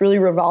aspect really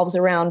revolves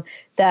around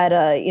that,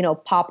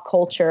 pop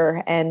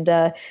culture. And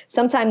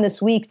sometime this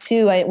week,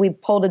 too, we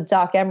pulled a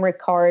Doc Emmerich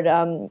card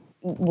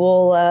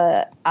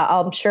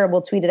I'm sure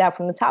we'll tweet it out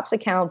from the Tops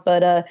account,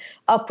 but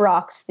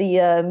Uprocks,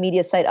 the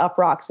media site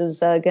Uprocks, is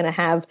going to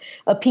have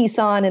a piece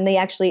on, and they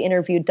actually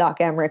interviewed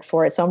Doc Emmerich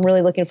for it. So I'm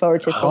really looking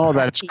forward to seeing. Oh,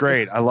 that's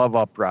great. I love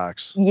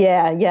Uprocks.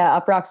 Yeah,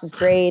 Uprocks is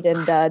great.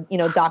 And,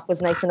 Doc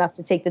was nice enough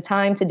to take the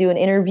time to do an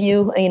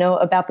interview,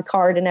 about the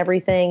card and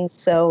everything.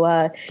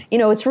 So,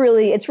 it's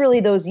really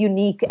those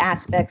unique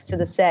aspects to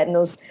the set and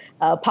those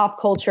pop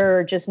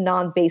culture, just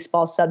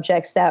non-baseball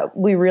subjects that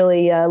we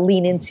really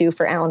lean into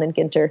for Allen and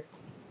Ginter.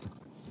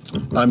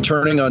 I'm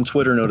turning on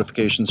Twitter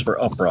notifications for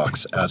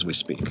Uprocks as we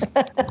speak.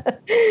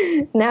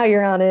 Now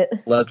you're on it.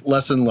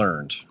 Lesson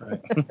learned.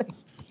 Right?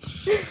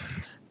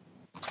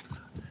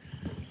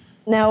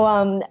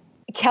 Now,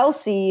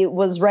 Kelsey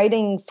was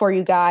writing for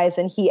you guys,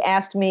 and he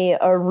asked me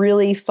a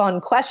really fun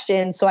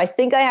question. So I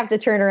think I have to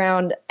turn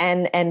around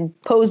and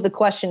pose the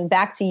question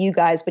back to you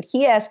guys. But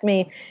he asked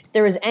me if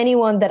there was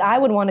anyone that I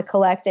would want to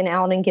collect in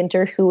Allen and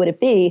Ginter, who would it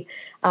be?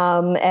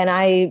 And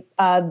I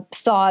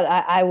thought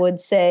I would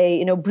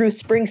say,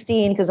 Bruce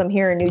Springsteen, because I'm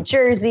here in New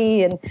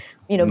Jersey, and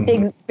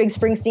big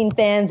Springsteen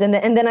fans. And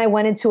then I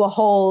went into a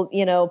whole,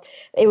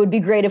 it would be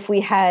great if we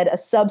had a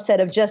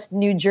subset of just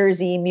New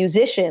Jersey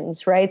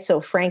musicians, right? So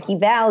Frankie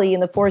Valli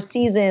in the Four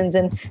Seasons,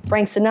 and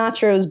Frank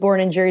Sinatra was born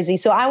in Jersey.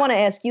 So I want to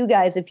ask you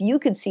guys, if you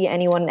could see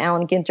anyone in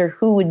Allen Ginter,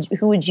 who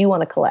would you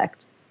want to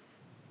collect?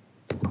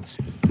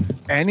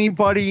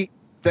 Anybody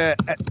that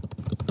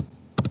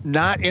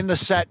not in the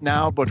set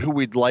now, but who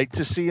we'd like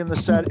to see in the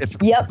set, if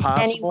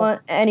possible.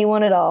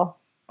 Anyone at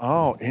all.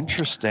 Oh,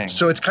 interesting.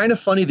 So it's kind of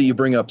funny that you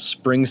bring up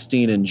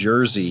Springsteen in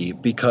Jersey,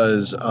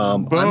 because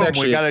Boom,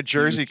 we got a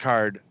Jersey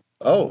card.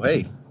 Oh,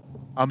 hey.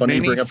 A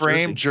mini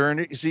frame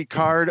Jersey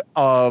card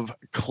of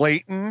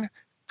Clayton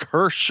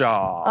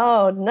Kershaw.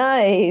 Oh,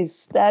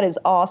 nice. That is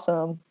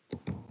awesome.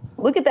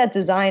 Look at that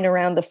design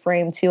around the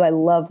frame, too. I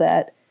love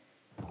that.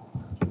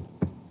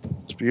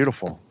 It's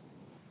beautiful.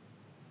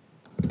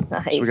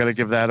 Nice. So we got to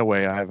give that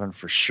away, Ivan,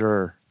 for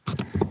sure.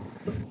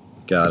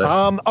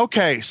 Got it.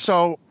 Okay,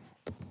 so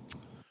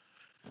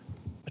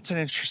that's an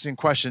interesting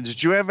question.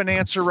 Did you have an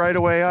answer right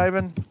away,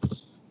 Ivan?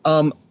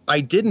 I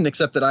didn't,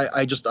 except that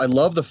I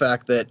love the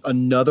fact that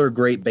another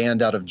great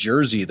band out of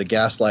Jersey, the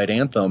Gaslight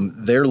Anthem,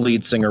 their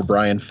lead singer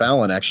Brian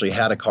Fallon actually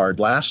had a card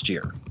last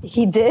year.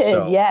 He did,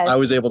 so yes. I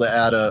was able to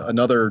add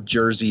another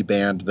Jersey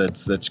band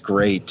that's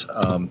great.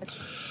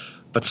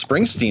 But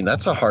Springsteen,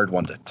 that's a hard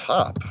one to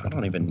top.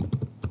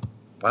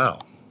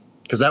 Wow,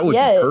 because that would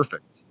be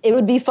perfect. It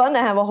would be fun to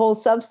have a whole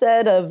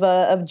subset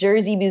of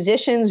Jersey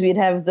musicians. We'd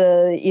have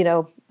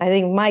I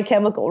think My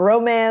Chemical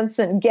Romance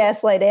and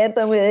Gaslight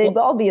Anthem. They'd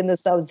all be in the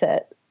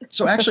subset.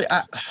 So actually,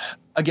 I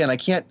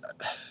can't.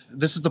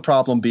 This is the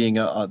problem being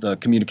the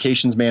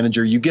communications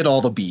manager. You get all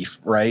the beef,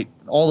 right?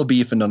 All the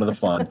beef and none of the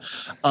fun.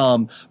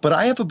 But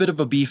I have a bit of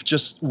a beef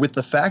just with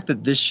the fact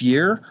that this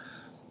year,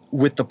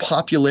 with the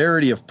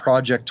popularity of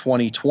Project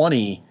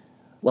 2020,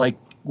 like,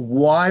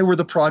 why were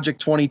the Project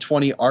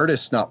 2020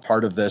 artists not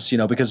part of this?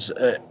 Because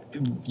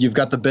you've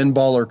got the Ben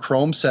Baller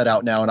Chrome set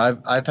out now, and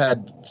I've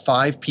had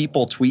 5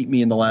 people tweet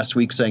me in the last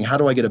week saying, "How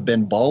do I get a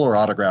Ben Baller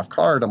autograph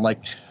card?" I'm like,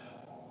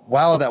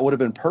 wow, that would have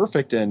been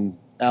perfect in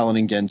Allen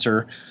and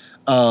Ginter.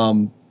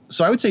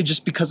 So I would say,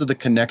 just because of the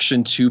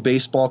connection to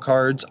baseball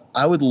cards,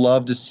 I would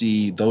love to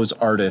see those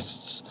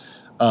artists.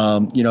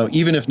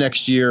 Even if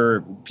next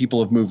year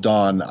people have moved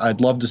on,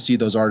 I'd love to see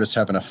those artists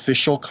have an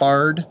official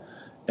card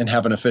and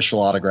have an official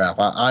autograph.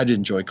 I'd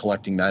enjoy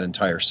collecting that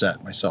entire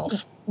set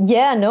myself.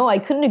 Yeah, no, I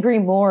couldn't agree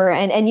more.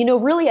 And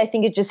really, I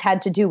think it just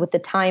had to do with the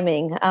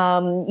timing.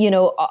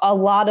 A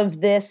lot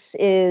of this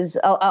is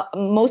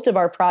most of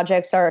our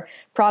products,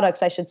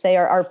 I should say,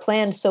 are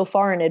planned so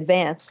far in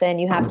advance,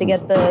 and you have to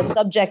get the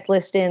subject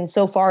list in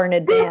so far in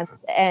advance.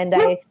 And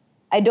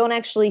I don't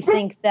actually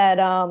think that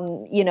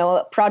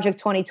Project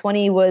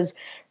 2020 was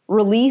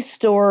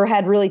released or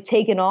had really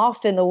taken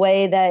off in the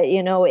way that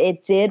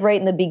it did right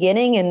in the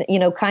beginning.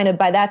 And kind of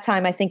by that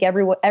time, I think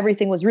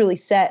everything was really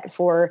set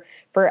for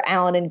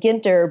Allen and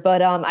Ginter.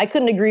 But I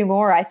couldn't agree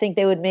more. I think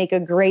they would make a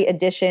great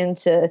addition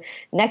to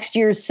next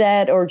year's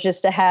set, or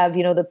just to have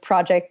the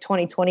Project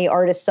 2020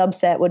 artist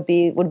subset would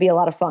be a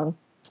lot of fun.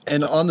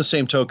 And on the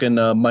same token,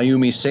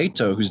 Mayumi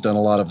Sato, who's done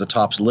a lot of the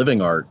Topps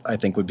living art, I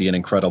think would be an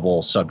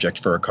incredible subject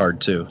for a card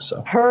too.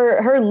 So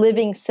her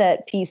living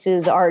set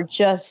pieces are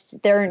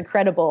they're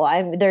incredible.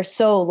 They're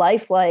so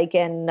lifelike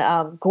and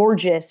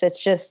gorgeous.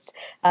 It's just,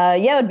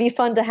 it would be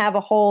fun to have a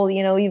whole,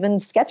 even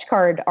sketch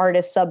card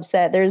artist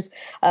subset. There's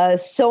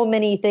so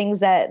many things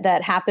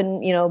that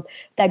happen,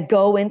 that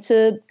go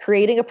into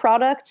creating a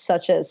product,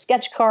 such as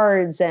sketch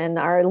cards and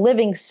our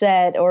living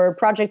set or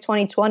Project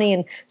 2020,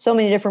 and so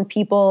many different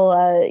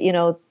people,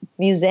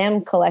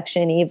 museum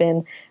collection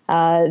even,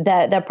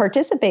 that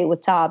participate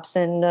with Topps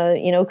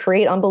and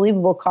create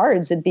unbelievable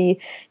cards. It'd be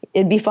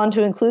fun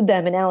to include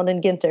them in Allen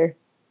and Ginter.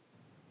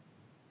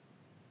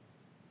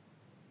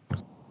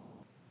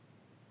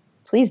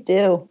 Please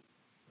do.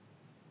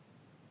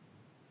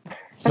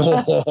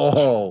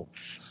 Oh.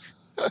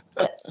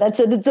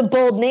 It's a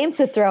bold name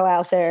to throw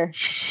out there.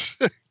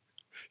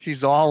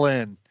 He's all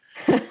in.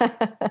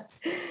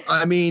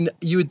 I mean,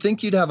 you would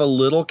think you'd have a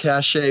little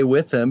cachet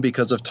with him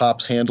because of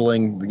Topps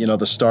handling,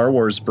 the Star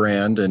Wars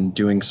brand and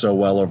doing so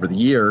well over the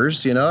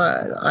years.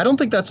 I don't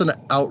think that's an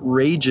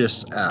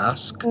outrageous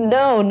ask.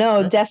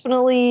 No,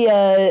 definitely.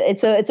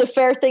 It's a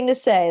fair thing to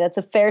say. That's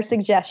a fair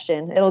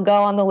suggestion. It'll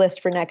go on the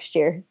list for next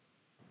year.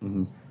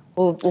 Mm-hmm.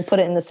 We'll put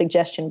it in the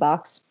suggestion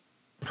box.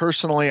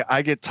 Personally,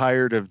 I get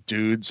tired of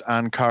dudes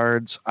on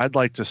cards. I'd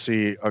like to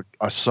see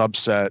a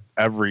subset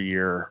every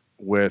year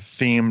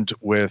themed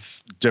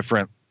with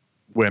different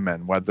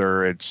women,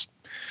 whether it's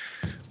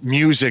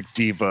music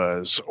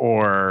divas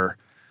or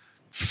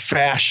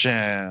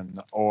fashion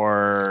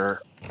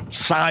or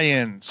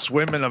science,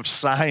 women of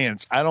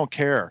science. I don't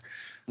care.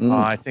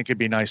 I think it'd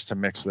be nice to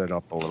mix that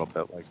up a little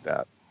bit like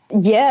that.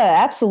 Yeah,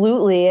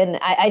 absolutely. And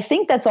I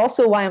think that's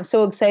also why I'm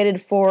so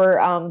excited for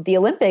the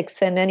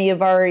Olympics and any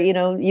of our,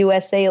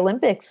 USA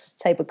Olympics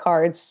type of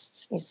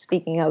cards.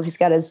 Speaking of, he's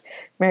got his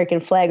American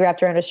flag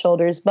wrapped around his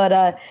shoulders.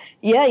 But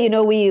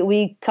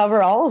we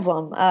cover all of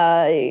them.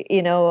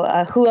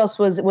 Who else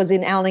was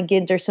in Allen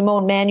Ginter?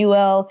 Simone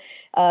Manuel,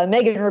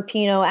 Megan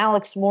Rapinoe,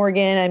 Alex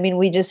Morgan. I mean,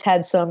 we just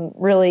had some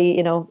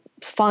really,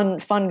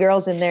 fun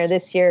girls in there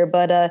this year,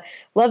 but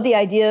love the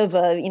idea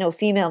of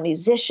female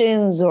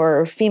musicians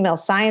or female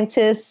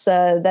scientists.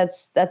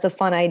 That's a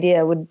fun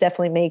idea. Would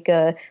definitely make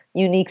a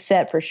unique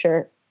set for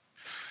sure.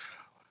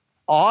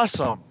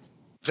 Awesome.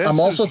 This I'm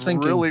also is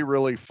thinking really,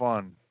 really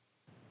fun.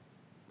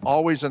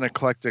 Always an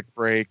eclectic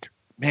break.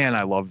 Man,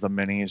 I love the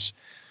minis.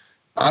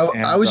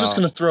 I was just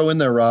going to throw in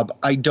there, Rob.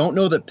 I don't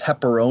know that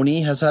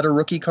Pepperoni has had a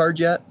rookie card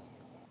yet.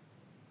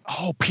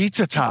 Oh,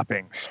 pizza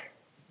toppings.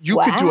 You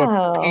could do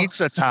a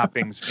pizza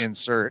toppings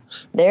insert.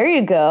 There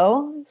you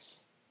go.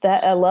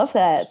 I love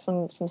that.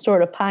 Some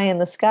sort of pie in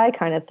the sky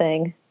kind of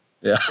thing.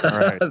 Yeah. All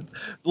right.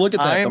 Look at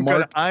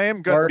that. I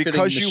am going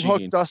because you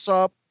hooked us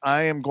up.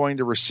 I am going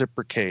to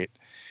reciprocate,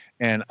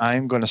 and I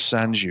am going to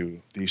send you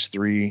these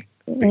 3.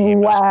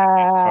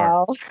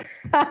 Wow.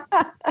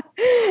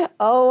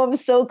 Oh, I'm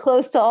so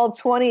close to all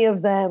 20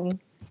 of them.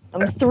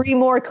 I'm 3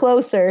 more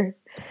closer.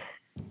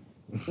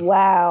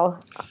 Wow.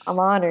 I'm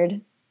honored.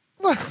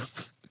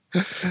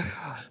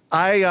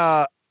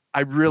 I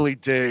really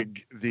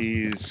dig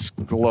these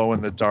glow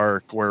in the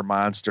dark where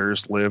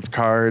monsters live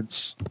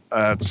cards.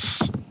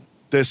 That's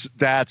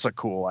a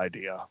cool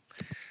idea.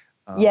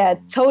 Yeah,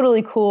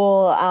 totally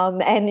cool.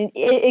 And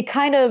it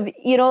kind of,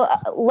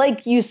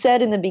 like you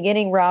said in the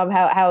beginning, Rob,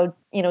 how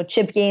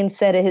Chip Gaines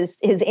said his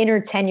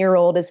inner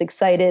 10-year-old is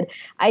excited.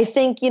 I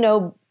think,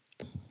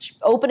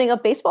 opening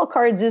up baseball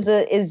cards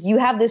is you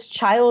have this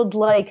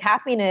childlike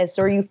happiness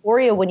or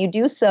euphoria when you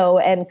do so,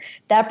 and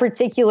that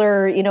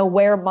particular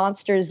where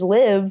monsters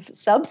live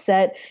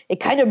subset, it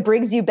kind of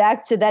brings you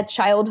back to that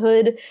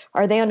childhood.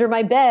 Are they under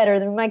my bed? Are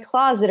they in my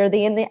closet? Are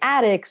they in the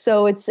attic?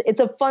 So it's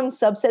a fun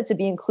subset to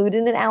be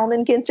included in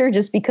Allen & Ginter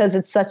just because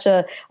it's such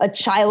a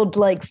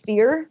childlike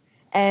fear.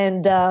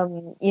 And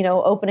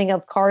opening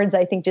up cards,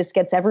 I think, just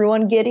gets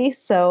everyone giddy.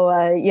 So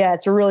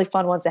it's a really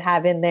fun one to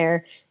have in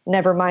there.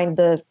 Never mind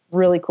the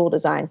really cool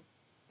design.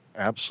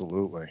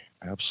 Absolutely.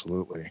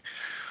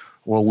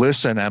 Well,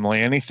 listen,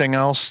 Emily, anything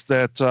else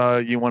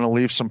that you want to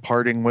leave some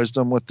parting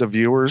wisdom with the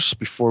viewers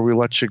before we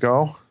let you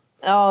go?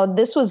 Oh,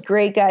 this was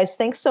great, guys.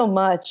 Thanks so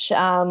much.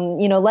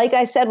 Like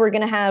I said, we're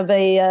going to have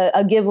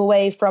a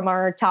giveaway from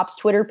our Topps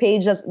Twitter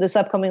page this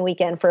upcoming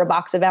weekend for a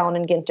box of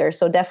Allen & Ginter.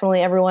 So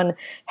definitely everyone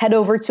head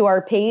over to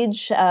our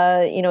page.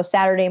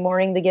 Saturday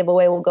morning, the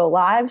giveaway will go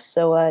live.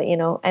 So,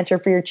 enter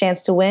for your chance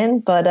to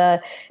win.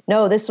 But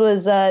no, this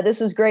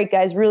is great,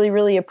 guys. Really,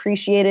 really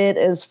appreciate it.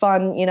 It was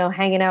fun,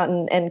 hanging out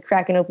and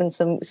cracking open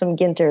some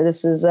Ginter.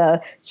 This is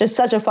it's just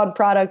such a fun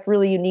product,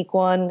 really unique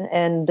one.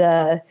 And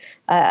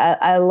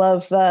I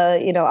love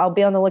I'll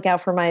be on the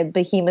lookout for my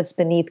Behemoths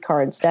Beneath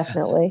cards,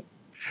 definitely.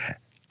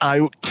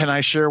 Can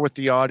I share with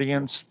the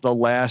audience the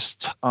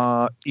last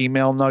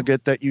email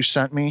nugget that you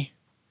sent me?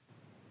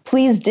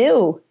 Please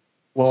do.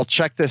 Well,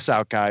 check this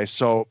out, guys.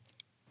 So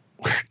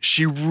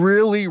she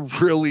really,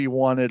 really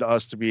wanted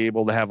us to be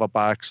able to have a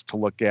box to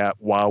look at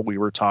while we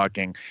were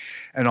talking.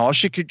 And all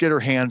she could get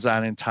her hands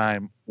on in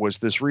time was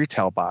this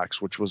retail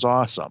box, which was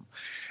awesome.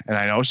 And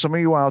I know some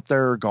of you out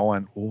there are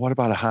going, well, what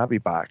about a hobby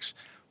box?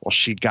 Well,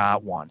 she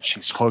got one.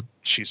 She's hooked.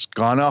 She's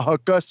gonna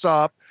hook us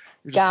up.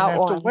 You're just gonna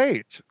have to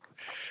wait.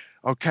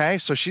 Okay,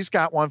 so she's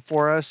got one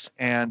for us,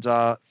 and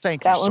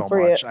thank you so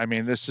much. I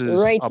mean, this is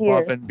right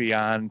above and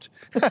beyond.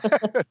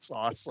 It's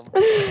awesome.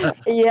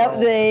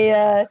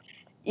 Yep,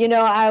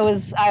 I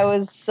was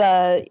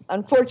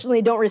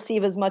unfortunately don't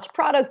receive as much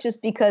product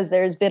just because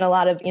there's been a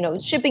lot of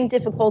shipping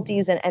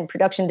difficulties and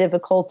production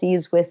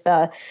difficulties with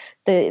the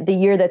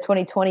year that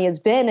 2020 has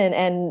been.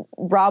 And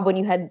Rob, when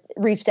you had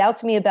reached out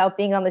to me about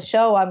being on the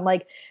show, I'm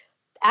like,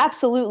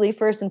 absolutely,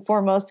 first and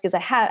foremost, because I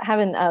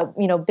haven't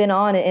been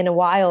on in a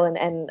while,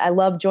 and I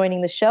love joining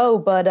the show.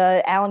 But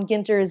Allen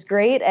Ginter is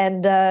great,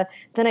 and then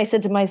I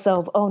said to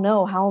myself, "Oh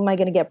no, how am I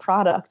going to get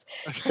product?"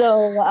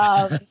 So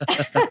I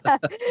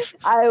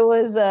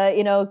was,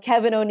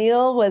 Kevin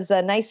O'Neill was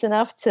nice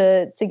enough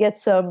to get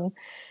some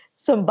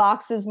some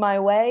boxes my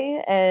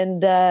way.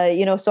 And,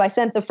 so I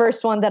sent the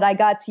first one that I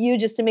got to you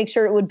just to make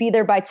sure it would be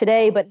there by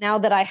today. But now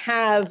that I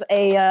have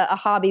a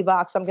hobby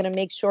box, I'm going to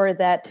make sure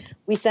that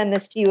we send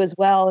this to you as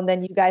well. And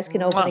then you guys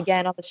can open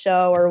again on the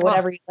show or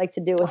whatever you'd like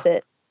to do with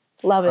it.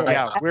 Love it.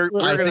 Yeah, I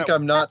think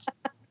I'm not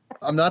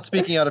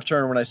speaking out of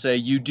turn when I say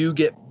you do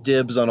get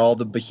dibs on all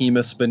the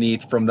behemoths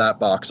beneath from that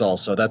box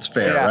also. That's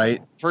fair,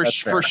 right? For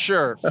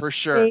sure.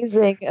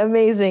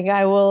 Amazing.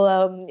 I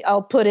will,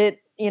 I'll put it,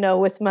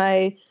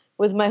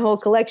 with my whole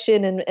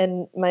collection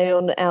and my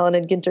own Allen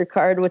and Ginter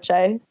card, which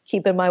I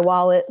keep in my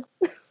wallet.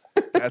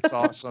 That's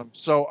awesome.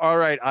 So, all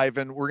right,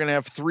 Ivan, we're going to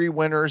have 3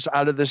 winners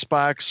out of this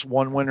box.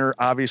 One winner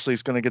obviously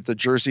is going to get the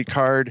jersey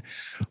card.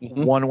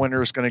 Mm-hmm. One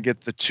winner is going to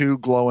get the 2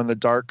 glow in the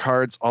dark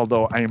cards.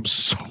 Although I am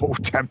so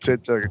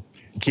tempted to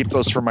keep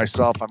those for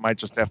myself. I might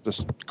just have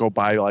to go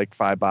buy like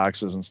 5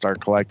 boxes and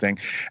start collecting.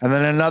 And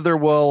then another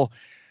will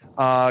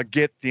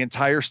get the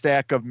entire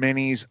stack of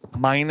minis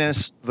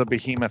minus the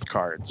behemoth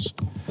cards.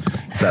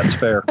 That's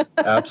fair.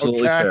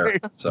 Absolutely fair.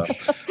 So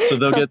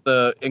they'll get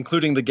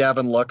including the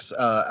Gavin Lux,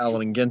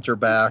 Allen and Ginter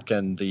back,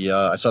 and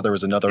I saw there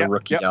was another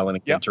rookie Allen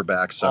and Ginter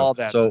back. So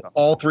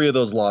all 3 of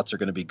those lots are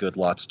going to be good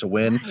lots to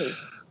win.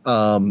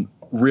 Nice.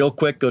 Real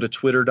quick, go to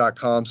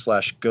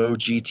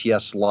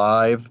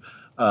twitter.com/GoGTSLive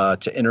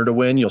to enter to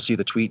win. You'll see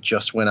the tweet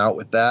just went out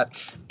with that.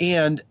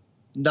 And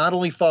not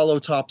only follow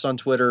Topps on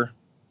Twitter,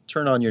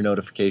 turn on your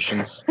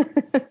notifications.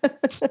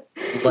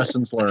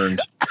 Lessons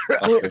learned.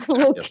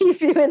 We'll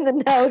keep you in the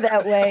know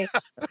that way.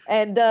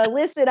 And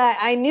listen,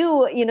 I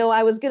knew,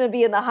 I was going to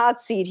be in the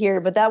hot seat here,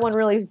 but that one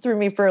really threw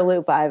me for a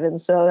loop, Ivan.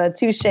 So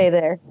touche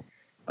there.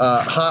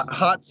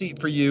 Hot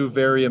seat for you.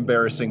 Very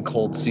embarrassing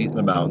cold seat in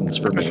the mountains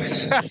for me.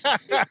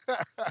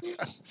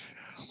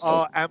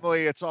 Oh,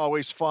 Emily, it's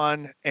always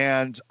fun.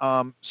 And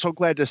so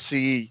glad to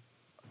see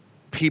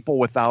people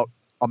without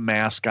a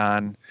mask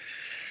on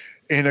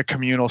in a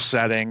communal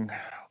setting,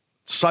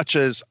 such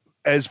as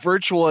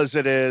virtual as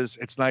it is.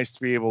 It's nice to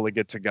be able to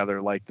get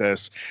together like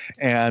this.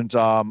 And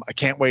I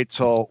can't wait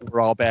till we're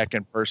all back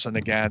in person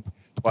again.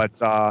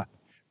 But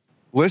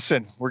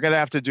listen, we're going to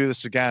have to do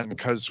this again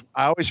because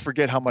I always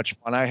forget how much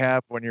fun I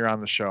have when you're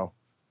on the show.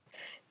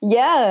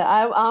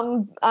 Yeah,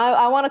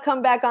 I want to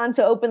come back on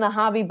to open the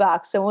hobby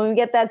box. So when we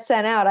get that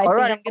sent out, I think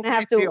I'm going to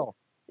have to. Deal.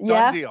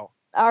 Done deal.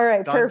 All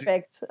right,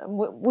 perfect. I'm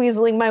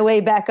weaseling my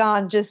way back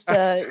on just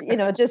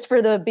just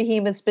for the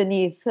behemoths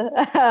beneath.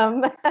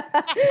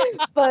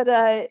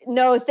 But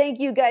no, thank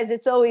you guys.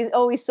 It's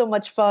always so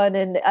much fun,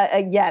 and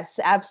yes,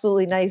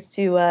 absolutely nice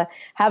to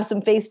have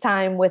some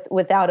FaceTime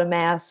without a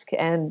mask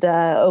and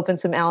open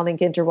some Allen and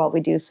Ginter while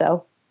we do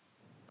so.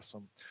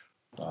 Awesome.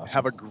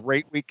 Have a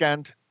great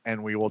weekend,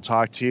 and we will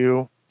talk to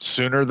you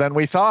sooner than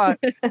we thought.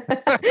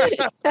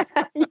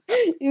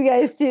 You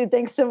guys too.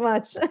 Thanks so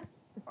much.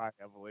 Bye,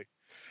 Emily.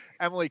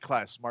 Emily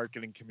Kless,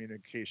 Marketing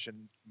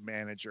Communication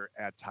Manager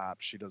at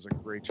Topps. She does a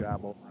great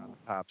job over on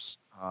Topps.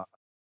 Her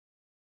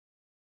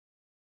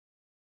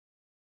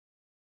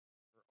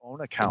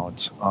own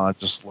account,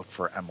 just look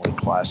for Emily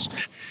Kless.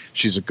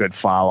 She's a good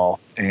follow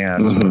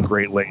and a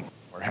great lady.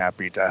 We're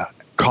happy to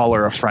call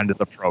her a friend of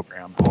the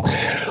program.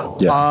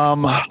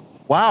 Yeah.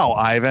 Wow,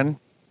 Ivan,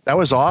 that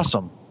was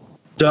awesome.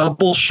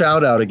 Double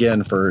shout out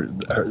again for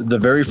the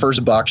very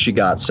first box she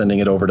got, sending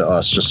it over to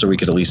us just so we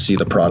could at least see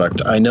the product.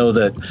 I know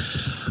that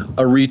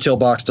a retail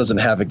box doesn't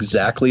have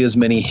exactly as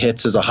many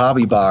hits as a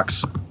hobby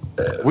box.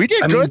 We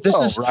did good,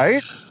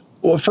 right?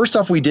 Well, first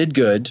off, we did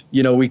good.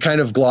 We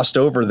kind of glossed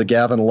over the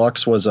Gavin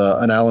Lux was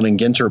an Allen and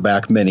Ginter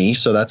back mini,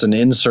 so that's an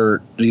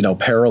insert,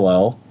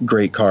 parallel.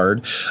 Great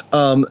card.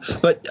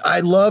 But I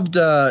loved.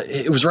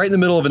 It was right in the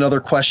middle of another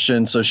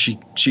question, so she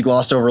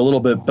glossed over a little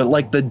bit. But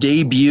like the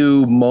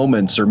debut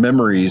moments or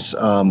memories,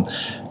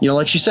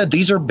 like she said,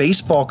 these are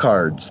baseball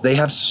cards. They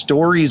have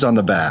stories on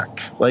the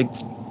back. Like,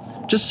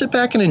 just sit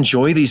back and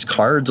enjoy these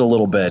cards a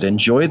little bit.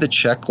 Enjoy the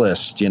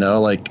checklist.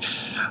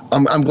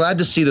 I'm glad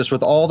to see this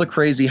with all the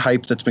crazy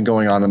hype that's been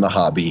going on in the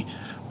hobby.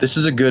 This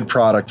is a good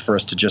product for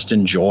us to just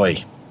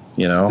enjoy,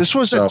 This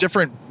was a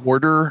different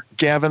border,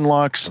 Gavin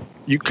Lux.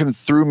 You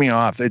threw me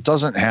off. It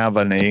doesn't have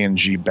an A and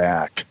G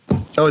back.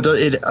 Oh,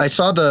 I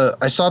saw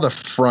the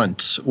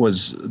front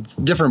was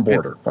different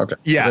border. Okay.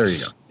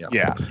 Yes. There you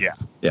go.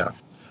 Yeah.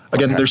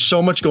 Again, there's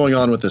so much going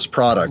on with this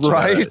product.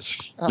 Right.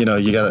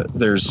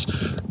 There's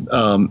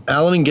Allen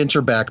and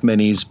Ginter back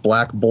minis,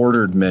 black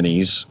bordered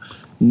minis,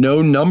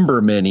 no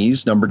number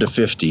minis, numbered to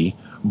 50.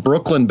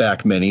 Brooklyn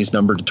back minis,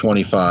 numbered to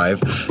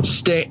 25. I'm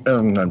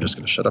just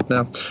going to shut up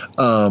now.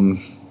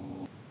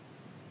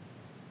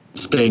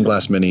 Stained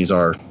glass minis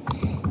are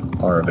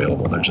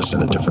available. They're just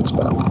in a different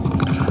spot.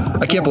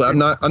 I can't believe I'm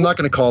not going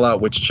to call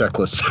out which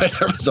checklist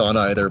site I was on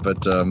either,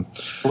 but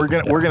we're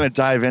gonna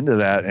dive into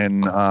that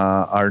in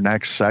our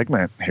next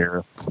segment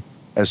here,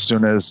 as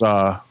soon as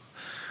I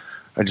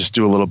just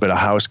do a little bit of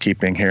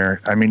housekeeping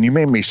here. I mean, you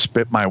made me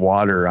spit my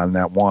water on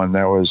that one.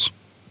 That was.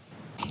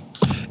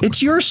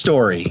 It's your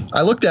story.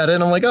 I looked at it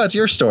and I'm like, oh, it's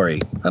your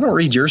story. I don't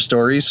read your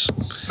stories.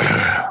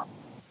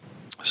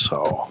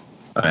 So.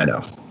 I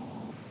know.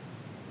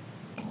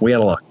 We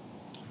had a lot.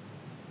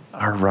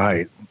 All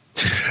right.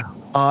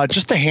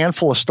 Just a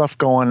handful of stuff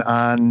going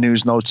on,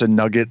 news, notes, and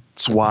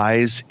nuggets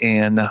wise,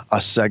 in a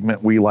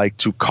segment we like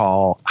to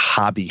call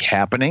Hobby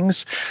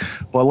Happenings.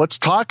 Well, let's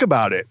talk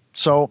about it.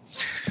 So,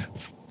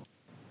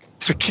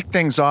 to kick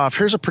things off,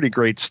 here's a pretty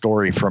great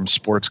story from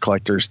Sports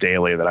Collectors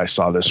Daily that I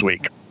saw this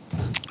week.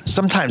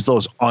 Sometimes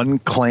those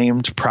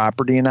unclaimed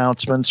property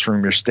announcements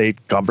from your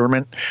state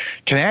government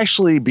can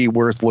actually be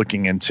worth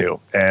looking into,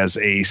 as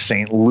a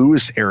St.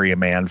 Louis area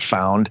man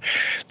found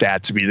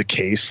that to be the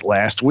case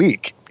last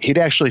week. He'd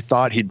actually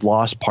thought he'd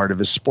lost part of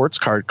his sports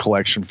card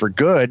collection for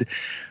good,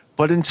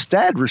 but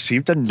instead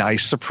received a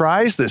nice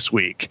surprise this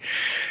week.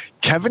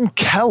 Kevin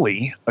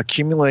Kelly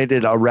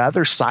accumulated a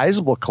rather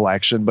sizable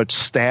collection, but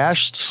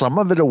stashed some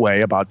of it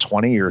away about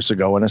 20 years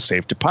ago in a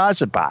safe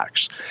deposit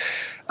box.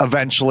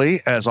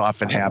 Eventually, as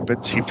often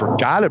happens, he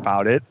forgot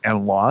about it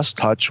and lost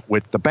touch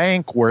with the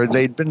bank where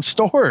they'd been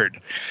stored.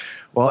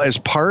 Well, as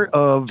part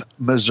of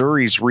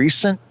Missouri's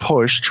recent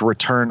push to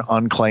return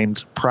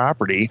unclaimed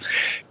property,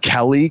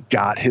 Kelly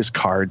got his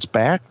cards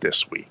back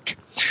this week.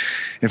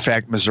 In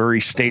fact,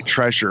 Missouri State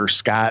Treasurer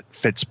Scott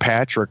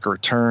Fitzpatrick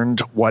returned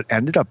what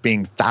ended up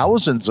being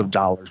thousands of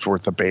dollars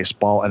worth of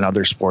baseball and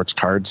other sports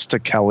cards to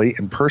Kelly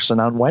in person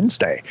on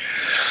Wednesday.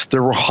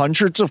 There were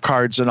hundreds of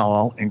cards in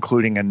all,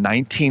 including a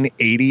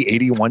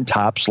 1980-81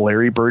 Topps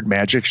Larry Bird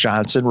Magic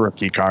Johnson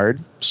rookie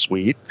card.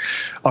 Sweet.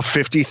 A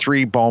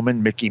 53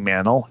 Bowman Mickey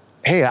Mantle.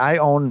 Hey, I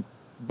own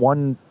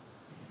 1.000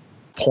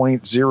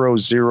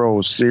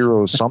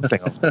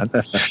 something of that.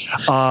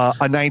 A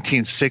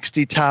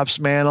 1960 Topps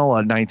Mantle, a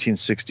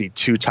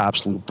 1962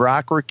 Topps Lou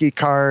Brock rookie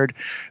card,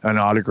 an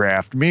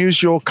autographed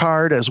Musial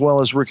card, as well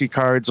as rookie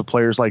cards of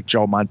players like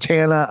Joe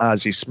Montana,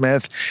 Ozzie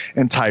Smith,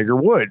 and Tiger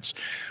Woods,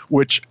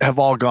 which have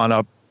all gone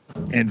up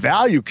in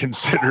value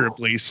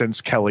considerably since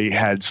Kelly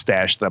had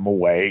stashed them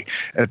away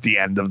at the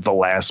end of the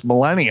last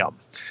millennium.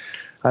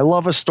 I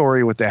love a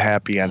story with a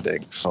happy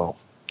ending, so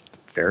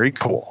very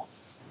cool.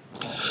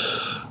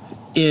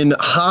 In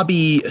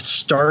hobby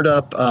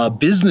startup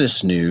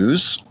business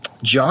news,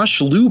 Josh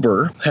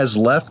Luber has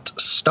left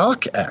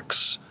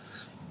StockX.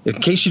 In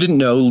case you didn't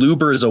know,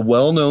 Luber is a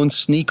well-known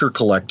sneaker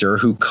collector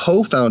who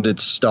co-founded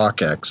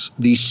StockX,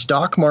 the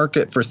stock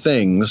market for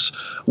things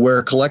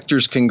where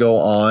collectors can go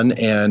on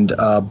and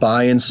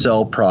buy and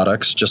sell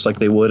products just like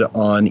they would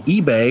on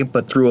eBay,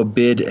 but through a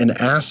bid and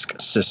ask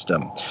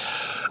system.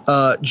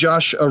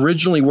 Josh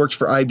originally worked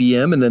for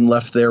IBM and then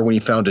left there when he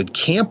founded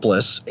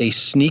Campless, a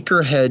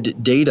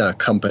sneakerhead data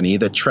company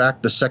that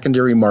tracked the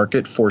secondary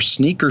market for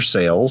sneaker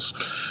sales.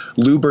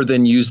 Luber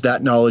then used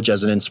that knowledge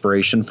as an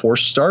inspiration for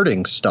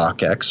starting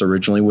StockX,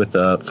 originally with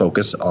a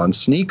focus on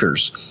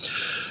sneakers.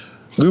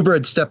 Luber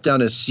had stepped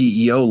down as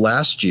CEO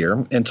last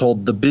year and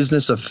told the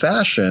Business of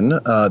Fashion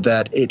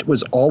that it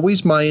was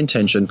always my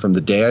intention from the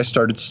day I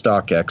started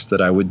StockX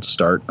that I would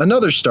start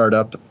another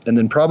startup and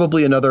then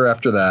probably another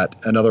after that,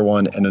 another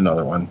one and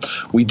another one.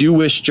 We do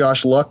wish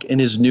Josh luck in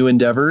his new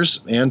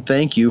endeavors and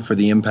thank you for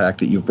the impact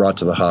that you've brought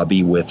to the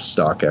hobby with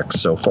StockX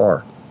so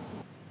far.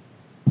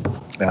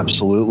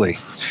 Absolutely.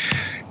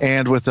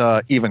 And with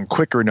an even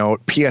quicker note,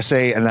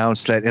 PSA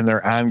announced that in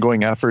their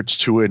ongoing efforts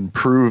to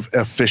improve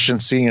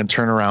efficiency and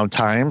turnaround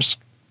times,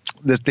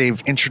 that they've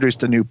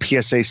introduced a new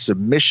PSA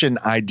submission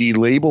ID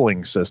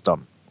labeling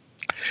system.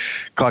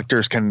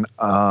 Collectors can,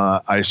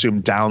 I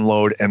assume,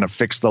 download and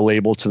affix the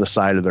label to the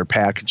side of their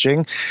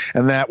packaging.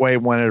 And that way,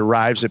 when it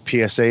arrives at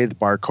PSA, the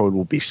barcode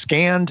will be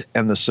scanned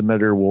and the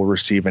submitter will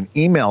receive an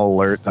email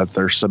alert that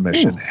their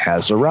submission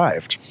has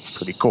arrived.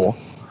 Pretty cool.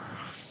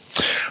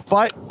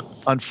 But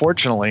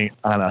unfortunately,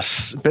 on a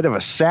bit of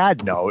a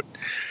sad note,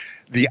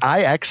 the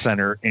IX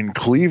Center in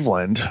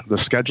Cleveland, the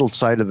scheduled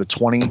site of the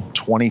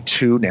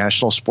 2022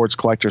 National Sports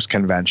Collectors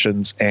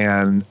Conventions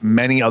and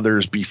many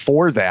others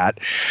before that,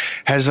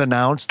 has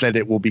announced that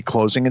it will be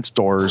closing its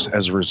doors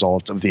as a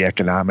result of the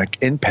economic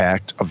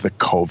impact of the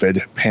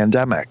COVID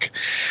pandemic.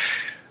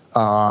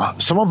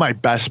 Some of my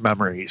best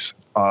memories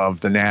of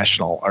the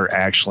National are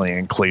actually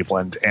in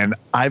Cleveland. And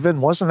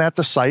Ivan, wasn't that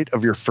the site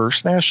of your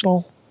first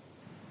National?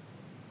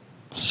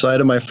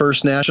 Site of my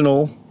first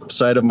National,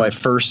 site of my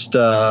first,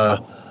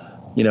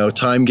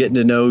 time getting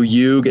to know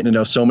you, getting to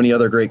know so many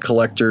other great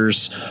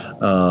collectors,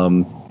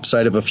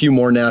 site of a few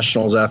more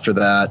Nationals after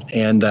that,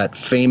 and that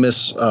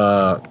famous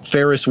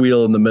Ferris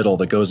wheel in the middle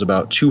that goes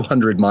about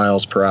 200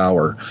 miles per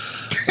hour.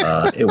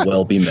 It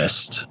will be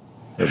missed.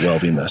 It will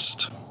be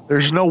missed.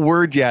 There's no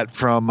word yet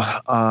from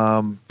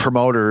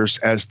promoters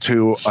as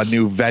to a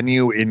new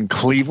venue in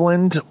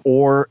Cleveland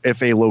or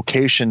if a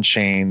location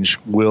change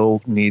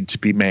will need to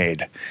be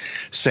made.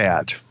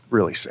 Sad,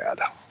 really sad.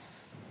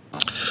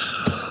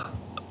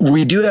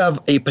 We do have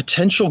a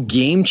potential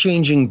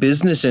game-changing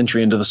business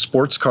entry into the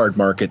sports card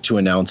market to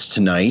announce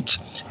tonight.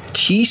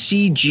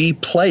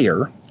 TCG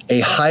Player, a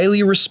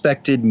highly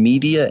respected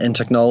media and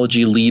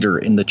technology leader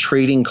in the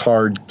trading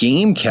card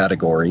game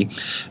category,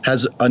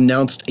 has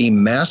announced a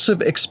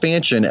massive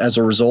expansion as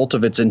a result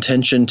of its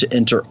intention to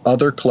enter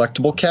other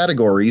collectible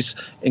categories,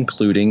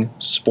 including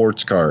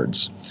sports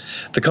cards.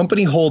 The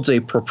company holds a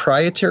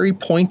proprietary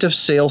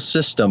point-of-sale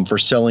system for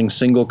selling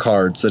single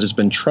cards that has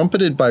been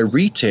trumpeted by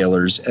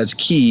retailers as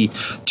key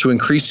to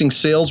increasing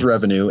sales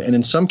revenue and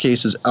in some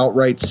cases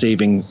outright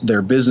saving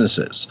their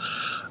businesses.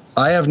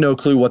 I have no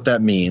clue what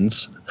that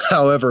means.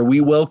 However,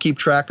 we will keep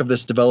track of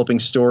this developing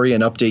story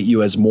and update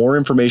you as more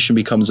information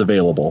becomes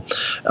available,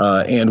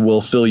 and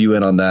we'll fill you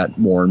in on that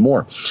more and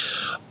more.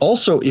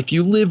 Also, if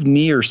you live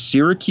near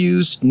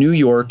Syracuse, New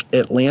York,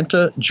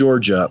 Atlanta,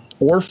 Georgia,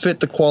 or fit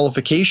the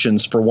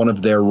qualifications for one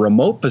of their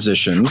remote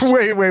positions...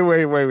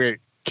 Wait.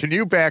 Can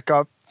you back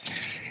up?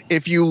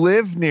 If you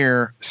live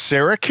near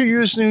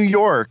Syracuse, New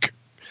York,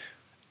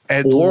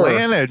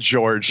 Atlanta,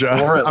 Georgia.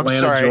 Or Atlanta, I'm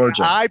sorry,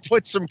 Georgia. I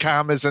put some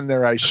commas in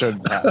there I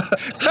shouldn't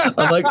have.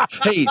 I'm like,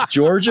 hey,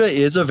 Georgia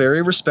is a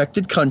very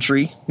respected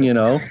country, you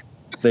know.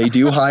 They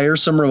do hire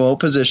some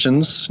remote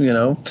positions, you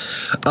know.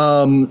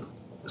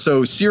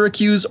 So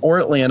Syracuse or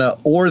Atlanta,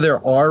 or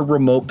there are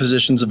remote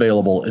positions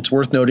available. It's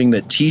worth noting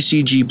that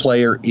TCG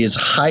Player is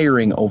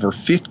hiring over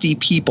 50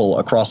 people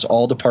across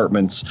all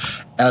departments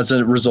as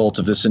a result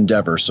of this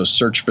endeavor. So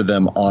search for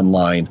them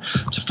online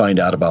to find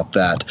out about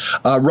that.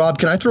 Rob,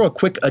 can I throw a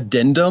quick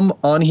addendum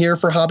on here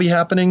for Hobby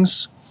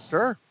Happenings?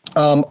 Sure.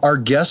 Our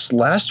guest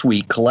last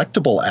week,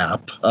 Collectible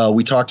App,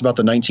 we talked about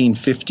the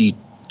 1953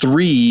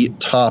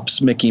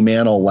 Topps Mickey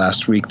Mantle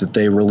last week that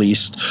they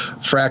released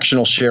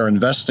fractional share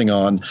investing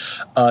on.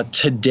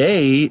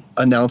 Today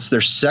announced their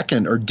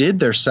second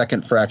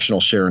fractional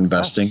share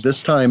investing. Yes.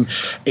 This time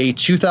a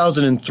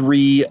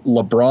 2003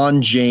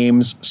 LeBron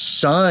James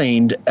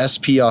signed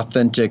SP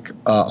Authentic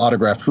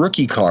autographed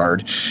rookie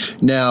card.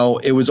 Now,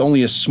 it was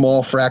only a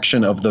small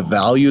fraction of the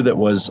value that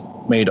was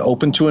made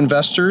open to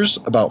investors,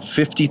 about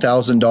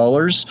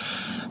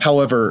 $50,000.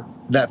 However,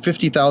 that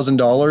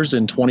 $50,000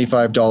 in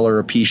 $25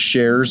 a piece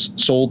shares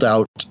sold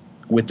out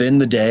within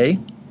the day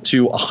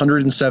to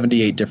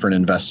 178 different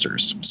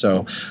investors.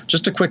 So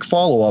just a quick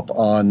follow-up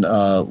on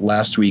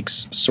last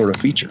week's sort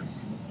of feature.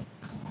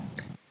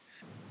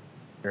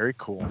 Very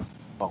cool.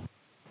 Well,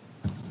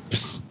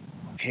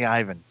 hey,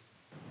 Ivan,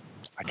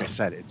 like I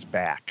said, it's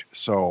back.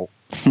 So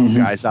you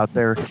guys out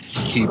there,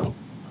 keep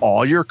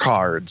all your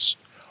cards,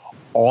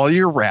 all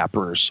your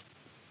wrappers,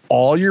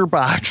 all your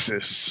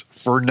boxes,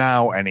 for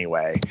now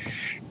anyway,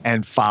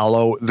 and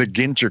follow the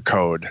Ginter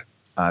Code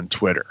on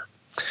Twitter.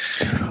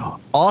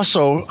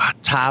 Also,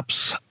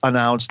 Topps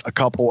announced a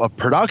couple of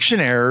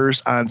production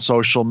errors on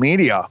social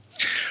media.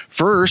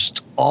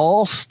 First,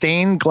 all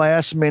stained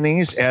glass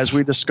minis, as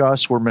we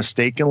discussed, were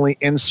mistakenly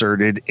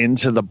inserted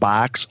into the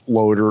box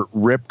loader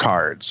rip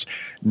cards,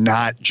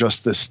 not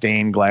just the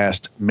stained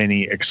glass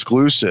mini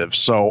exclusive.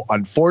 So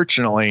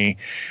unfortunately,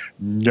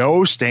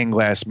 no stained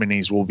glass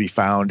minis will be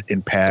found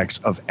in packs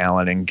of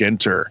Allen and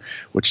Ginter,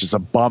 which is a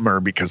bummer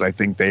because I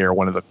think they are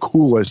one of the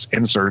coolest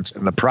inserts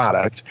in the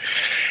product.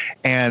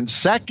 And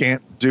second,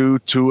 due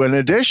to an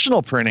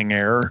additional printing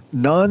error,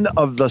 none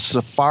of the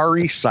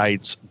Safari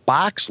site's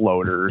box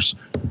loaders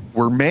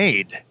were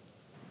made,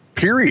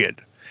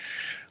 period.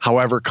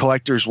 However,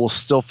 collectors will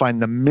still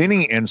find the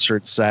mini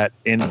insert set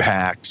in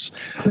packs.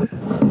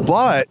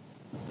 But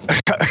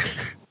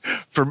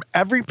from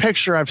every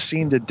picture I've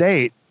seen to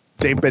date,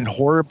 they've been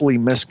horribly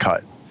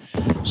miscut.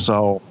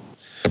 So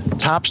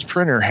Topps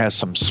printer has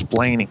some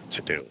splaining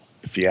to do,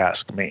 if you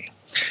ask me.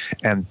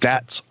 And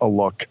that's a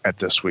look at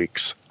this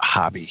week's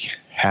Hobby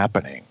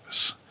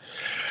Happenings.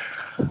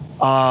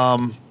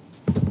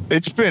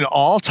 It's been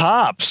all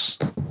Topps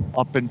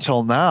up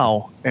until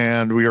now,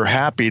 and we are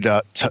happy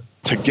to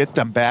get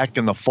them back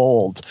in the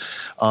fold.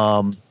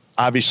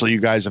 Obviously, you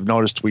guys have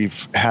noticed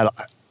we've had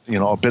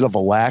a bit of a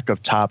lack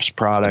of Topps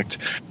product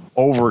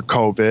over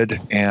COVID,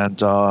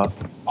 and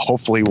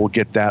hopefully we'll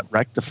get that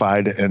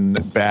rectified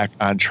and back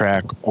on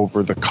track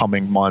over the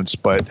coming months.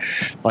 But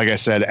like I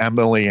said,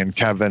 Emily and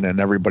Kevin and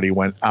everybody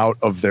went out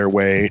of their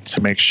way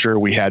to make sure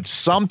we had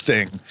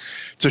something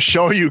to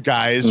show you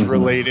guys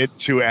related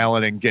to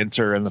Allen and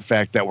Ginter, and the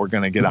fact that we're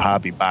going to get a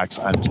hobby box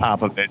on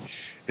top of it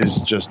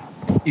is just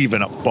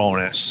even a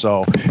bonus.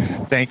 So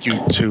thank you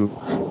to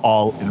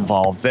all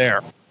involved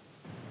there.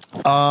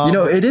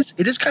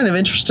 It is kind of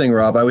interesting,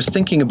 Rob. I was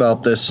thinking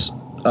about this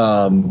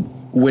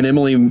when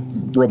Emily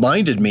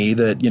reminded me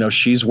that,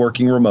 she's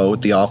working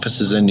remote. The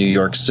office is in New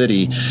York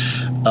City.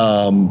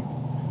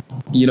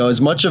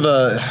 As much of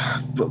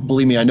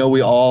believe me, I know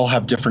we all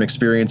have different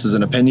experiences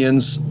and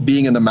opinions.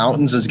 Being in the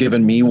mountains has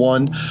given me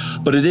one,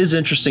 but it is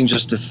interesting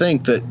just to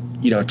think that,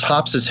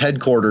 Topps'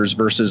 headquarters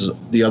versus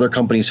the other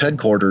company's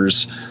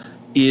headquarters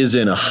is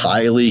in a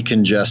highly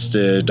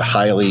congested,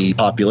 highly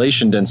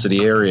population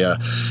density area.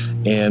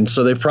 And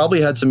so they've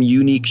probably had some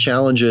unique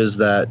challenges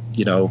that,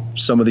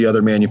 some of the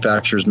other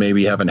manufacturers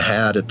maybe haven't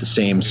had at the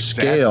same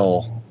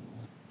scale,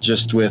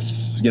 just with,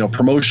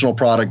 promotional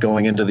product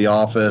going into the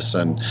office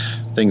and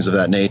things of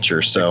that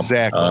nature. So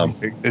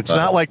exactly. It's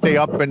not like they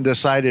up and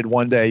decided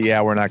one day,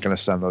 yeah, we're not going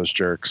to send those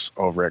jerks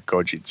over at Go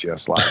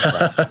GTS Live.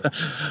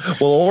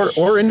 Right? Well,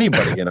 or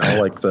anybody,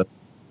 like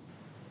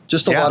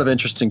just a lot of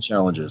interesting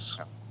challenges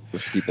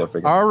which people are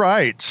figuring. All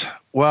right.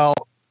 Well,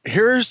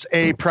 here's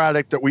a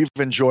product that we've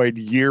enjoyed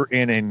year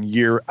in and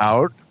year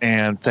out,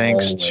 and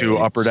thanks to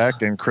Upper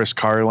Deck and Chris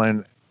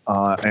Carlin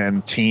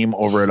and team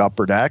over at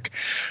Upper Deck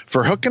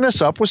for hooking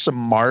us up with some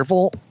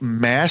Marvel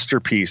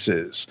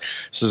masterpieces.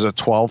 This is a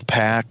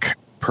 12-pack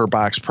per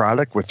box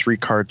product with 3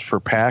 cards per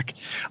pack.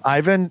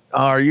 Ivan,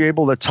 are you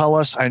able to tell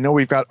us? I know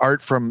we've got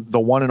art from the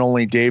one and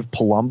only Dave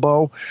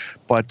Palumbo,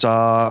 but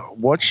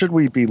what should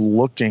we be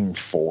looking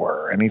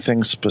for?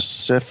 Anything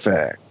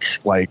specific,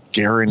 like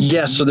guaranteed?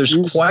 Yeah, so there's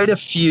quite a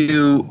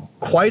few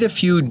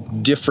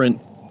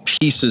different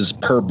pieces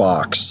per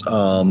box.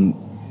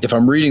 If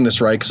I'm reading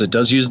this right, because it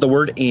does use the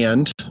word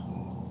 "and,"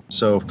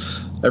 so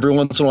every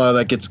once in a while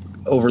that gets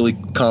overly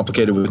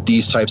complicated with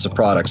these types of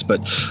products. But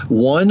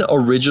 1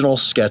 original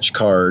sketch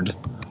card,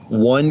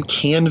 1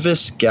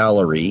 canvas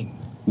gallery,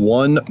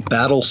 1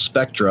 battle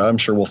spectra. I'm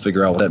sure we'll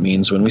figure out what that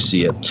means when we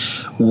see it.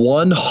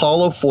 1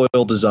 hollow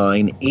foil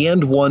design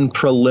and 1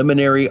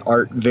 preliminary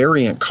art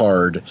variant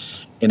card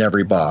in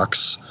every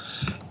box.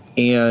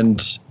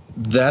 And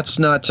that's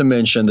not to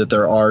mention that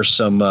there are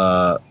some.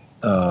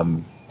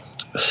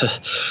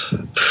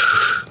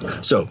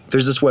 So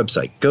there's this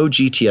website,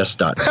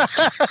 gogts.net.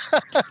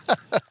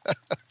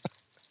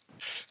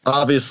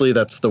 Obviously,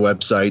 that's the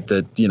website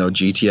that,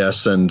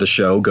 GTS and the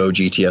show,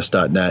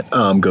 gogts.net,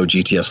 Go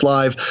GTS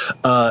Live.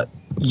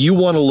 You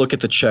want to look at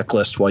the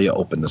checklist while you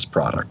open this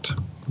product,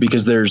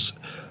 because there's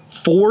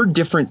 4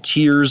 different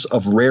tiers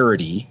of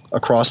rarity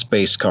across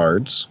base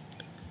cards.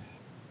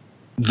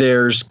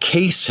 There's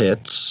case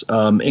hits,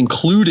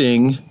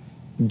 including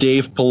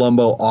Dave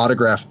Palumbo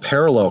autograph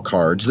parallel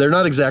cards. They're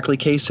not exactly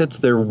case hits.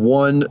 They're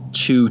 1,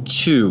 2,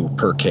 2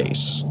 per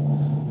case.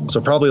 So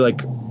probably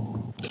like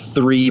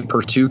 3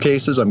 per 2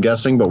 cases, I'm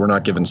guessing, but we're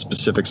not given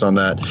specifics on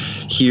that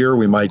here.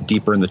 We might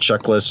deeper in the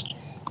checklist.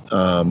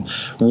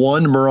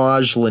 1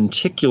 Mirage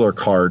lenticular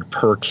card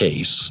per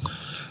case,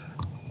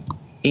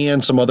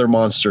 and some other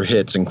monster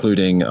hits,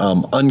 including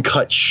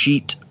uncut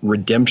sheet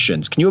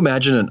redemptions. Can you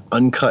imagine an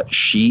uncut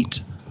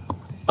sheet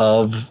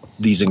of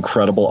these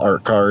incredible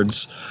art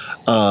cards?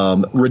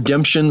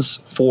 Redemptions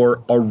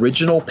for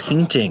original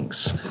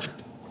paintings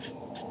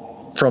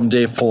from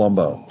Dave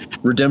Palumbo.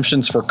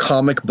 Redemptions for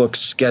comic book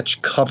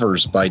sketch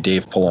covers by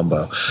Dave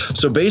Palumbo.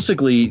 So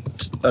basically,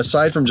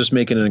 aside from just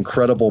making an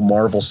incredible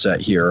Marvel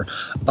set here,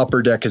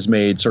 Upper Deck has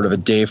made sort of a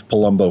Dave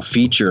Palumbo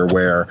feature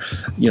where,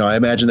 I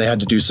imagine they had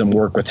to do some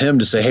work with him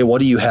to say, hey, what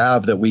do you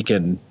have that we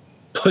can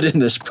put in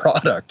this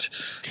product?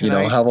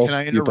 How else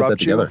do you put that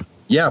together?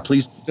 Yeah,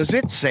 please. Does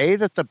it say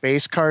that the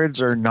base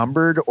cards are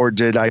numbered, or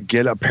did I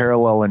get a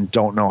parallel and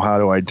don't know how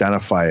to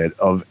identify it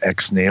of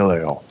Ex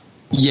Nihilo?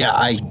 Yeah,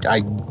 I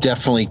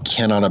definitely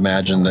cannot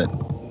imagine that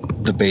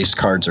the base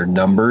cards are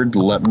numbered. Is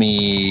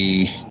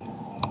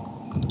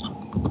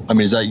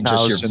that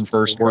just your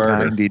first card?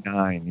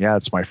 499. Yeah,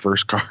 it's my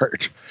first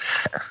card.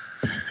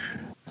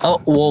 Oh,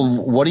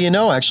 well, what do you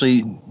know?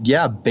 Actually,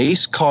 yeah,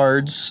 base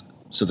cards.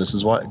 So this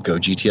is what,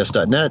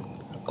 gogts.net.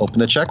 Open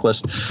the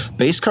checklist.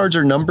 Base cards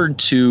are numbered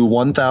to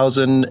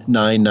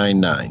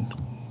 1,999.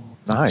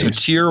 Nice. So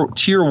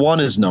tier 1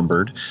 is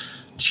numbered.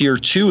 Tier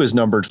 2 is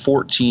numbered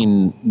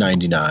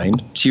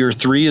 1,499. Tier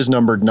 3 is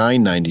numbered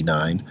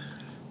 999.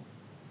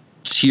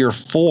 Tier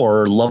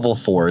 4, level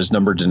 4, is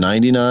numbered to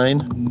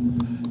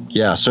 99.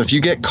 Yeah, so if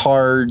you get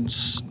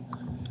cards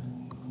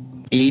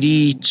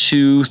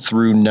 82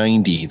 through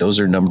 90, those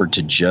are numbered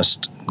to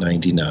just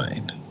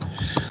 99.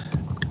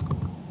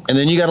 And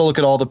then you got to look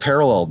at all the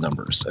parallel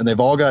numbers, and they've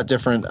all got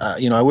different.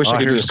 I wish I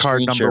could do a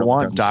card screen number share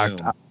 1,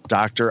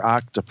 Dr.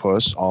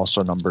 Octopus,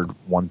 also numbered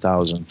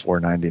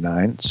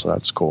 1,499. So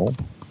that's cool.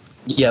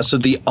 Yeah, so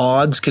the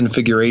odds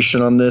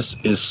configuration on this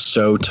is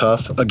so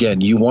tough.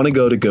 Again, you want to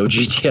go to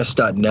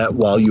gogts.net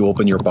while you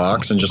open your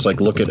box and just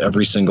look at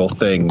every single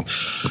thing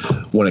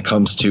when it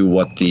comes to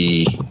what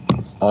the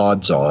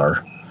odds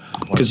are,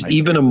 because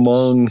even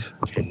among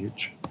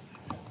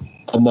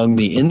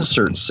the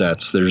insert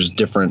sets, there's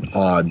different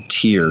odd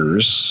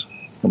tiers.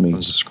 Let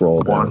me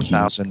scroll down.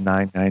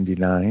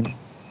 1,999.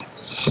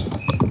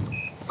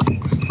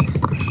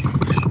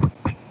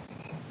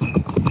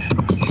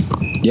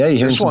 Yeah, you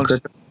hearing some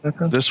crypto?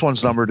 This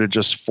one's numbered to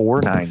just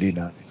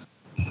 $4.99.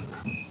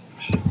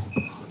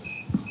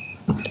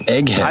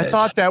 Egghead. I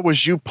thought that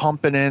was you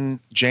pumping in,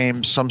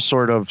 James, some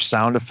sort of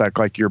sound effect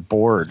like you're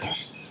bored.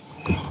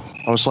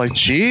 I was like,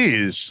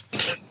 geez.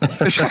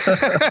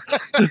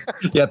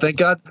 Yeah, thank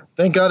God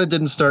it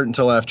didn't start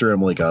until after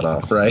Emily got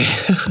off, right?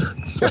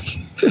 It's like,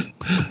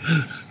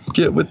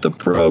 get with the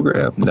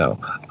program. No.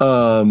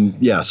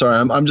 Yeah, sorry,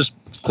 I'm just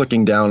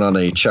clicking down on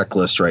a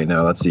checklist right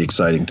now. That's the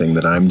exciting thing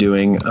that I'm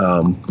doing.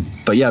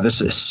 But yeah, this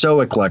is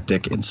so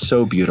eclectic and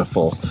so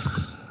beautiful.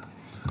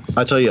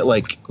 I tell you,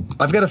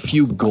 I've got a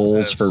few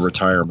goals for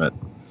retirement.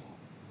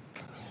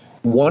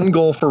 One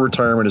goal for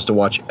retirement is to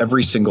watch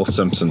every single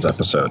Simpsons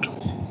episode.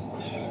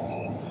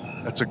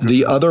 That's a good.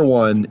 The other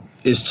one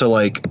is to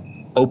like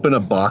open a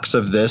box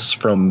of this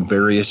from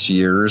various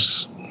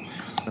years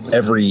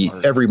every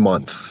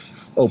month.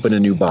 Open a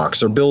new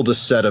box or build a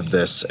set of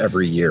this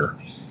every year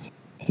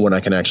when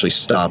I can actually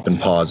stop and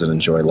pause and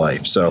enjoy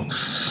life. So,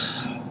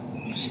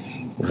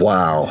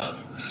 wow.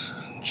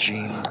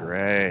 Jean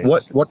Grey.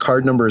 What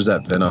card number is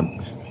that,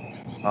 Venom?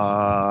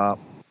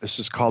 This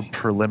is called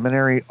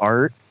Preliminary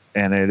Art,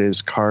 and it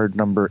is card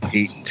number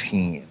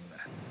 18.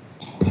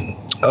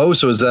 Oh,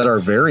 so is that our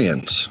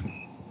variant?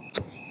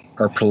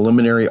 Our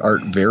Preliminary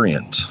Art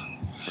variant.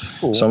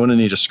 Cool. So I'm going to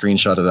need a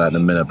screenshot of that in a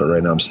minute, but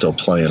right now I'm still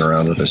playing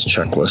around with this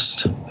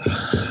checklist.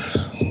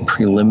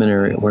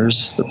 Preliminary,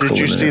 where's the preliminary?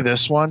 Did you see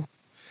this one?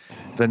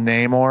 The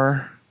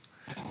Namor.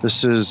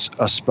 This is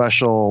a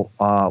special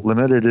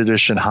limited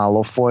edition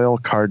holo foil,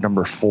 card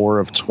number 4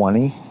 of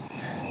 20.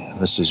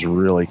 This is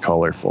really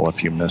colorful.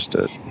 If you missed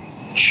it,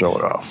 show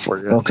it off for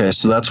you. Okay,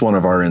 so that's one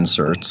of our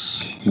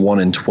inserts. 1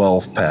 in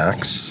 12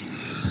 packs.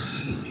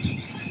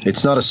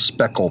 It's not a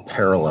speckle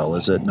parallel,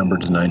 is it?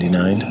 Numbered to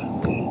 99?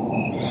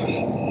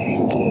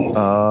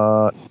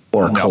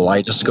 Or a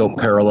kaleidoscope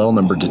parallel,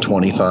 numbered to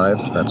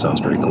 25. That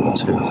sounds pretty cool,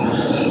 too.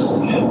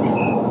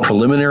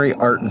 Preliminary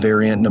Art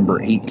variant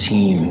number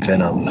 18,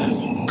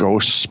 Venom.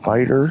 Ghost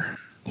Spider.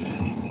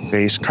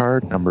 Base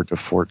card, numbered to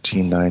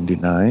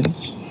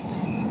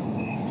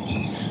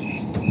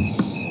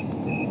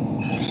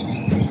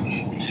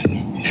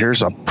 14.99.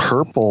 Here's a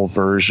purple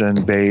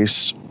version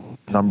base,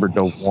 numbered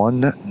to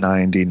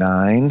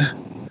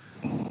 199.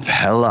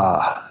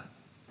 Hella.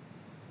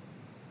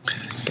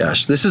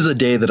 Gosh, this is a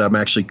day that I'm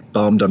actually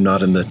bummed I'm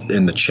not in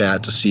the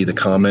chat to see the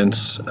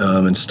comments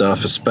and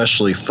stuff,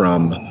 especially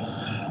from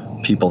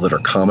people that are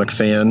comic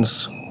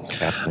fans.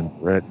 Captain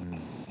Britain.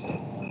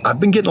 I've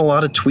been getting a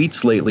lot of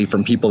tweets lately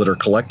from people that are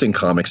collecting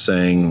comics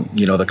saying,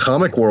 you know, the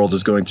comic world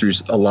is going through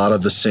a lot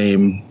of the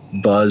same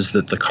buzz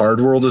that the card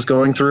world is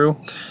going through.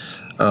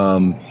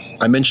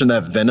 I mentioned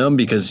that Venom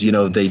because, you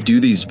know, they do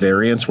these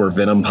variants where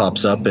Venom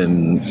pops up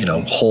in, you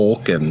know,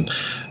 Hulk and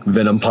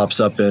Venom pops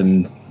up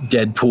in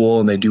Deadpool,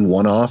 and they do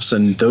one-offs,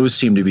 and those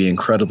seem to be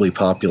incredibly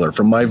popular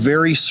from my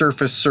very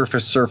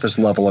surface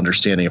level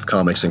understanding of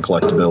comics and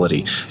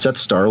collectability. Is that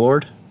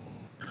Star-Lord?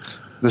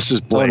 This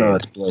is Blade. Oh, no,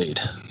 it's Blade.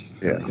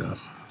 Yeah.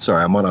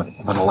 Sorry, I'm on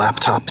a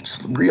laptop.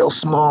 It's real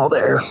small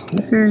there.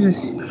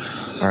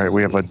 All right,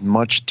 we have a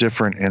much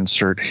different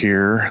insert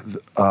here.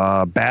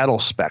 Battle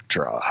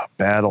Spectra.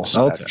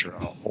 Okay.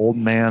 Old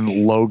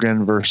Man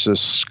Logan versus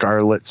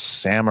Scarlet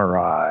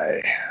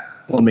Samurai.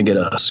 Let me get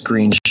a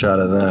screenshot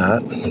of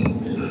that.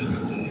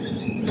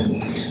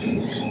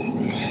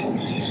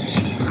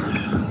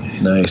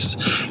 Nice.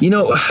 You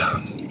know,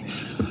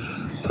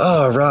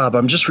 oh, Rob,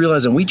 I'm just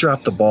realizing we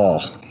dropped the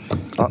ball.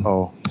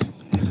 Uh-oh.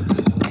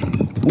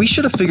 We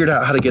should have figured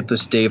out how to get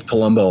this Dave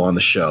Palumbo on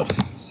the show.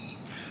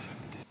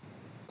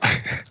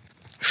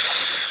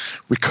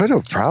 We could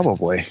have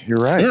probably. You're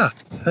right. Yeah.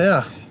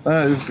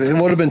 It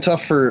would have been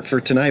tough for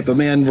tonight, but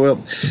man, well,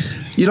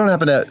 you don't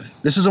happen to.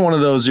 This isn't one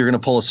of those you're going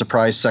to pull a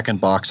surprise second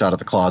box out of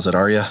the closet,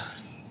 are you?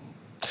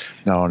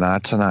 No,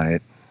 not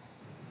tonight.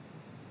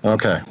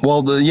 Okay.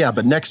 Well,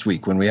 but next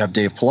week when we have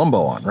Dave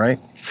Palumbo on, right?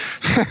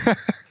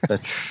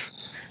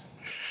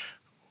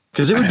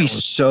 Because it would be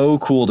so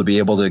cool to be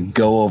able to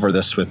go over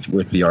this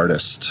with the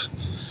artist.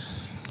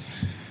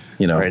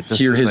 You know, right,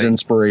 hear his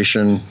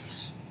inspiration.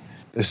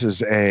 This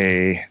is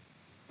a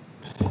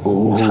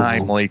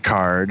timely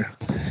card.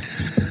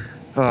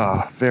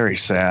 Oh, very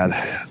sad.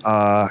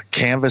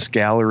 Canvas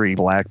Gallery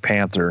Black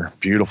Panther.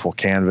 Beautiful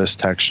canvas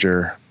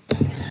texture.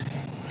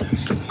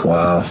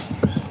 Wow.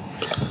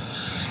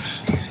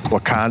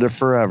 Wakanda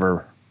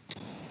Forever.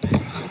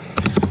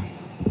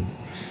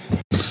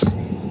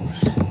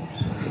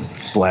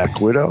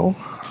 Black Widow.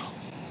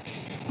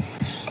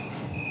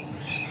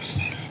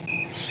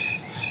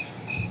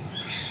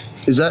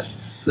 Is that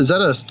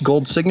a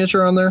gold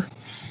signature on there?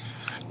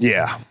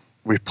 Yeah,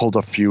 we pulled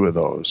a few of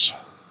those.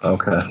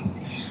 Okay.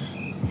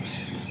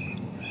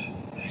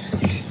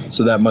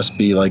 So that must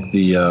be like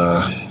the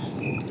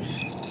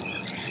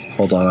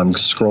hold on, I'm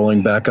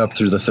scrolling back up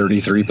through the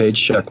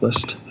 33-page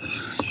checklist.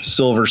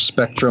 Silver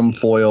Spectrum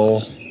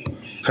foil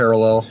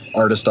parallel,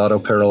 artist auto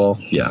parallel.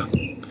 Yeah.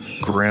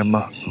 Grim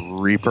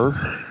Reaper.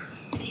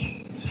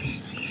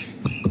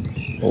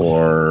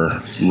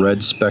 Or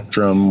Red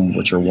Spectrum,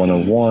 which are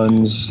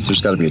 101s.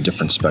 There's got to be a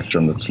different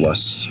Spectrum that's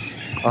less.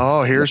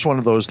 Oh, here's one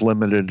of those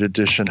limited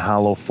edition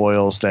holo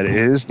foils that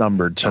is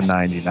numbered to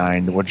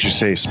 99. What'd you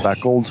say,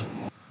 speckled?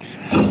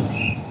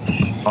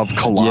 Of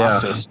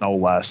Colossus, no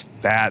less.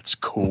 That's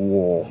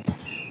cool.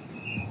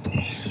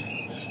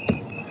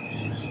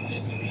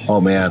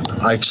 Oh, man.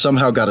 I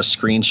somehow got a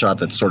screenshot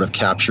that sort of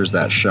captures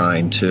that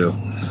shine, too.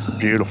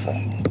 Beautiful.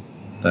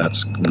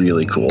 That's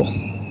really cool.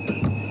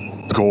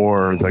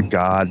 Gore the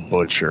God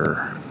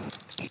Butcher.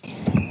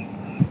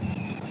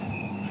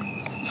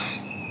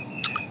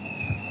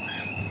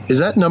 Is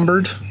that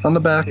numbered on the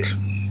back?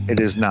 It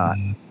is not.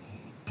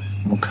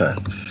 Okay.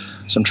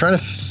 So I'm trying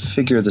to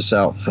figure this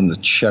out from the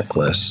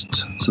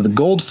checklist. So the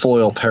gold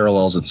foil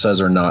parallels, it says,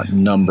 are not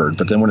numbered.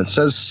 But then when it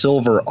says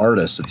silver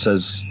artist, it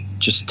says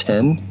just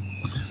 10.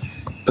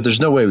 But there's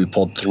no way we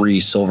pulled 3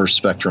 silver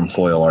spectrum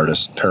foil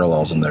artist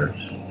parallels in there.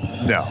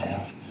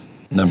 No.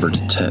 Numbered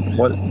to 10.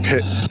 What?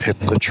 Pip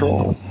the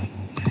Troll.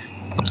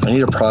 I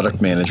need a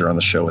product manager on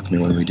the show with me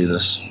when we do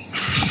this.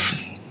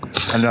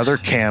 Another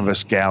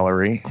canvas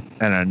gallery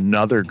and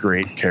another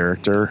great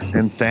character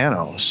in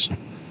Thanos.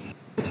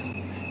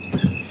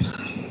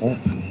 Oh.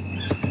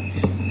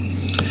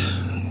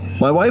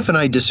 My wife and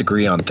I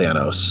disagree on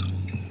Thanos.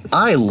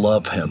 I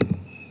love him,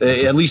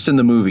 at least in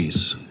the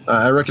movies.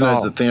 I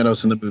recognize that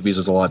Thanos in the movies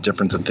is a lot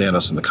different than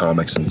Thanos in the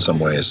comics in some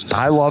ways.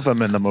 I love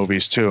him in the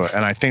movies too,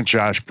 and I think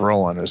Josh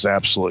Brolin is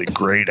absolutely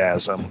great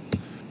as him.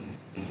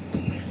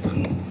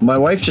 My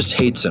wife just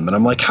hates him, and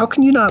I'm like, how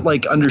can you not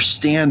like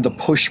understand the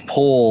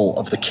push-pull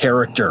of the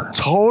character?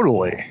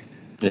 Totally.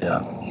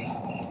 Yeah.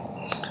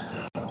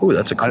 Ooh,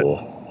 that's a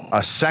cool.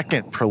 A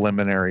second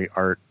preliminary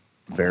art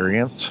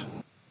variant.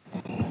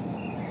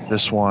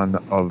 This one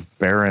of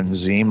Baron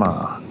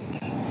Zemo.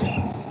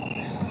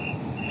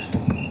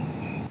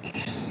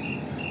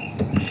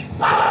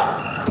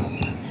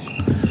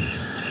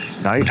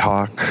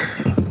 Nighthawk.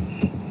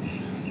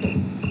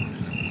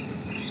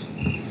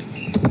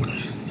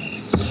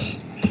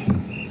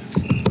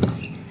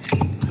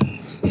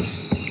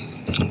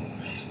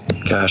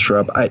 Gosh,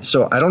 Rob,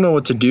 so I don't know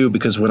what to do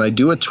because when I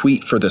do a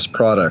tweet for this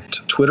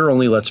product, Twitter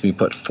only lets me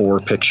put 4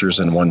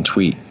 pictures in one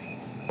tweet.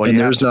 Well, and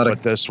there's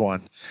not this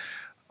one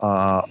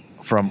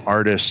from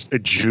artist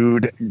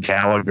Jude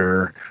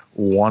Gallagher,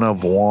 1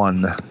 of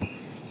 1.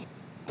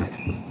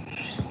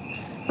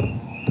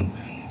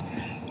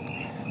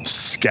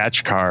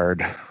 Sketch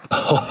card.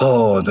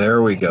 Oh,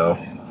 there we go.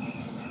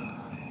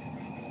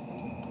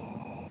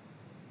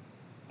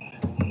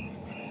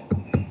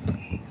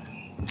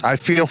 I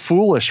feel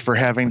foolish for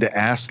having to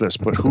ask this,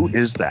 but who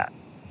is that?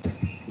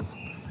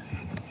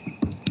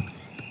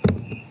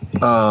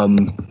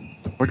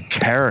 What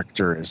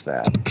character is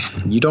that?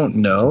 You don't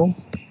know?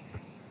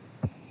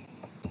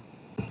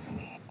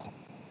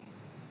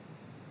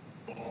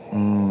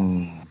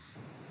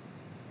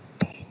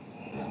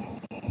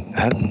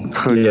 That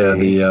could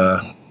be.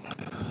 I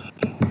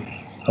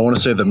want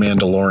to say the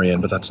Mandalorian,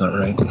 but that's not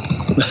right.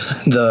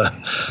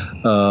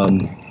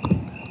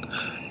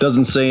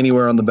 Doesn't say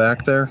anywhere on the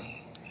back there.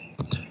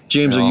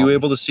 James, Are you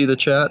able to see the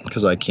chat?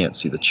 Because I can't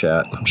see the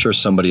chat. I'm sure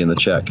somebody in the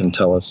chat can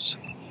tell us.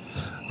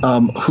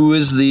 Who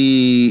is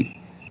the...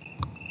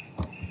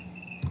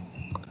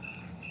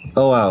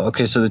 Oh, wow.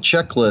 Okay, so the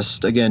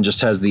checklist, again, just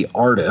has the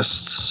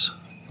artists.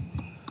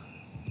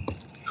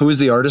 Who is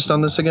the artist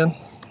on this again?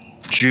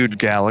 Jude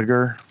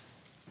Gallagher.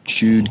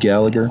 Jude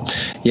Gallagher.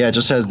 Yeah, it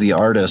just has the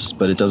artist,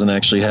 but it doesn't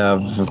actually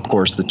have, of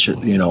course,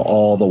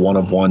 all the 1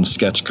 of 1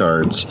 sketch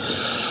cards.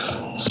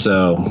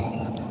 So...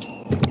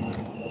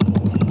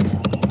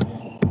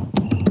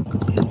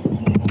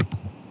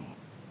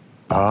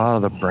 Ah,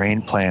 the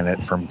Brain Planet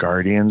from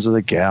Guardians of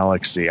the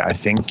Galaxy. I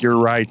think you're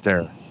right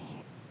there.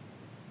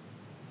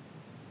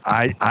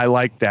 I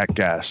like that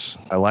guess.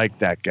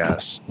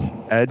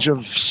 Edge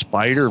of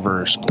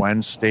Spider-Verse,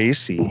 Gwen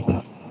Stacy.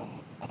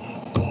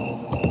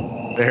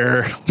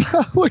 There.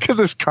 Look at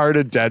this card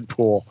of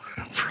Deadpool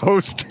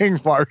roasting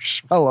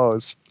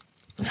marshmallows.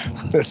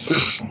 This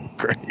is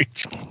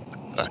great.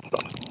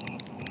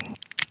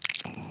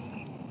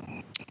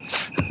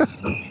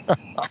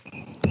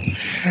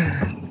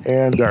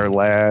 And our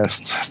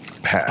last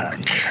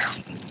pack.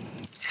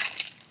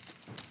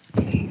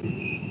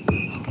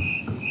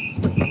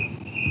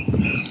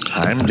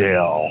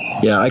 Heimdall.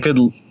 Yeah, I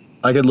could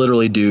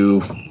literally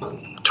do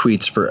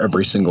tweets for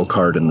every single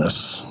card in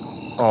this.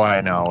 Oh,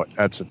 I know.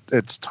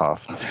 It's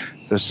tough.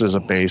 This is a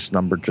base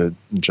number to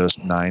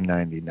just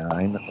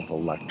 $9.99 of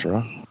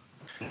Elektra.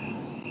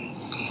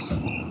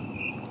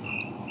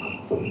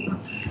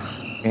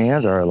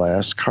 And our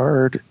last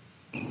card,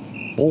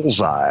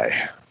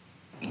 Bullseye.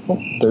 Oh,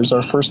 there's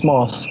our first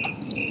moth.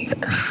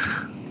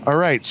 All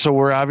right, so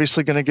we're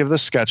obviously going to give the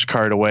sketch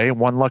card away.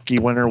 One lucky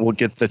winner will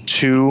get the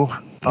 2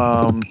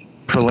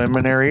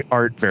 preliminary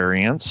art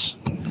variants.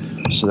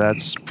 So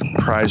that's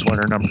prize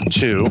winner number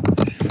 2.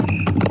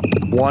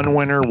 One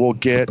winner will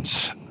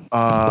get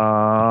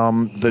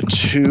the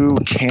 2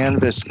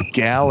 canvas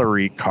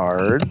gallery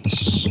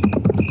cards.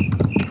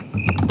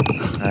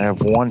 I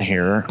have one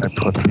here. I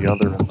put the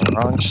other in the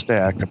wrong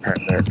stack.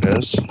 Apparently, there it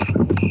is.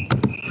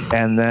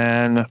 And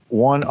then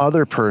one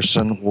other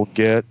person will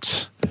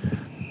get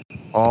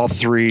all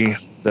 3,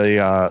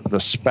 the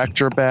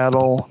Spectre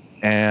Battle,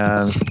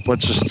 and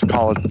let's just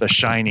call it the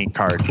Shiny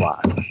card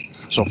lot.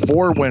 So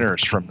 4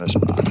 winners from this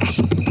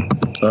box.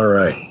 All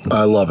right.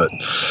 I love it.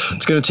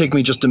 It's going to take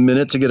me just a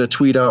minute to get a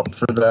tweet out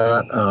for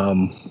that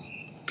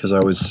because I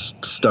was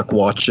stuck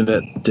watching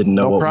it. Didn't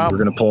know what we were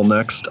going to pull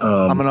next.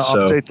 I'm going to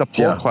update the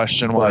poll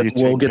question while you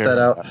take We'll get that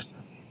out.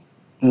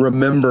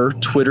 Remember,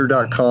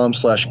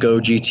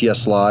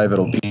 twitter.com/GoGTSLive.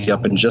 It'll be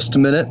up in just a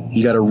minute.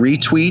 You got to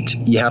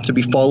retweet. You have to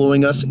be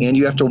following us, and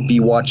you have to be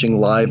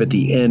watching live at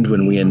the end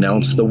when we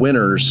announce the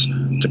winners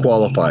to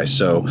qualify.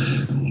 So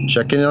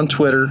check in on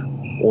Twitter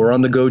or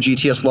on the Go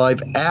GTS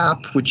Live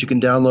app, which you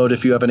can download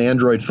if you have an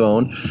Android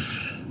phone,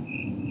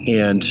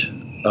 and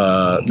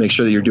make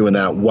sure that you're doing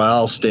that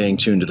while staying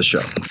tuned to the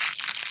show.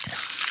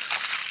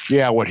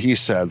 Yeah, what he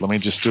said. Let me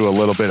just do a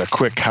little bit of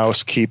quick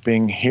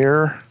housekeeping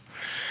here.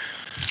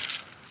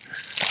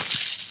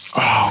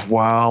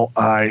 While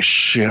I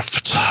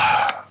shift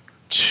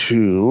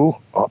to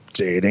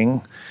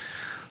updating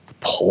the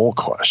poll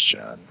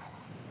question.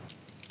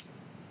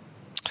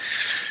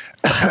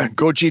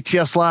 Go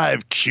GTS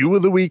Live, Q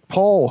of the Week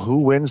poll. Who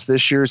wins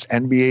this year's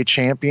NBA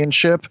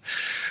championship?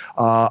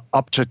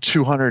 Up to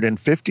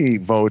 250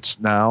 votes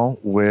now,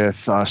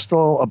 with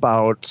still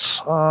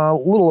about a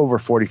little over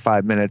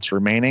 45 minutes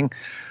remaining.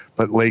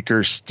 But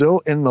Lakers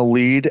still in the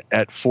lead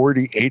at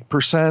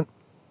 48%.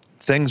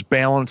 Things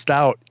balanced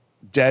out,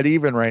 dead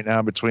even right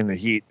now between the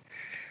Heat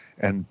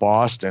and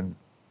Boston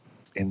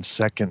in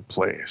second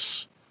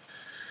place.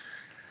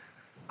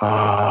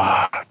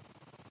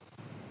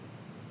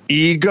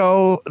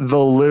 Ego, the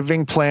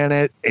Living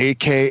Planet,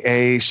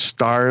 aka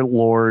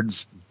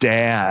Star-Lord's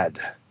dad.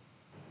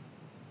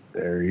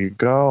 There you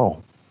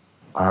go.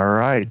 All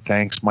right.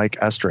 Thanks, Mike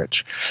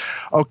Estrich.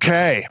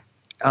 Okay.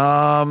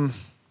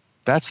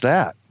 That's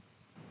that.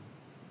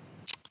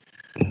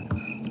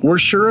 We're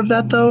sure of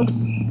that, though?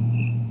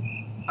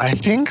 I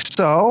think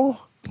so.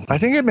 I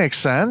think it makes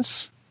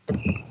sense.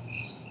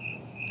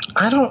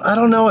 I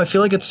don't know. I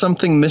feel like it's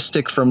something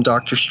mystic from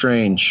Doctor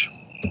Strange.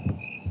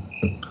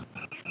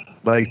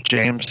 Like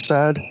James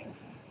said.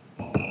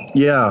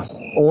 Yeah.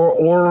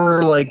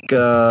 Or like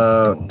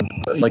the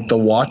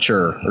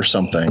Watcher or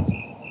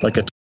something. Like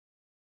a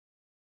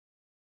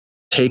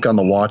take on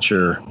the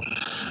Watcher.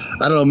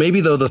 I don't know. Maybe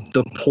though the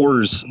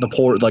pores,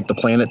 like the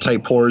planet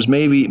type pores.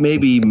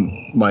 Maybe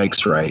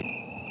Mike's right.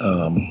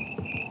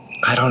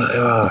 I don't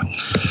know.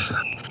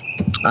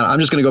 I'm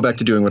just going to go back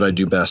to doing what I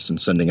do best and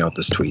sending out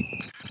this tweet.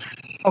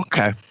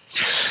 Okay.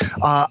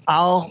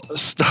 I'll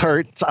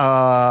start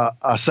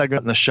a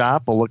segment in the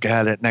shop. We'll look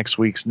ahead at next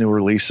week's new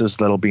releases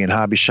that'll be in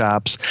hobby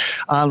shops,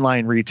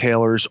 online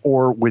retailers,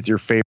 or with your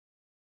favorite.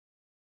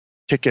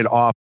 Kick it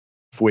off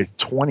with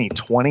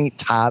 2020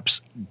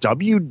 Topps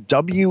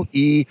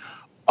WWE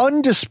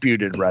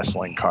Undisputed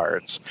Wrestling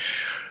cards,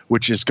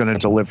 which is going to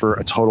deliver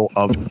a total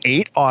of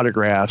 8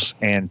 autographs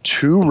and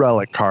 2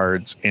 relic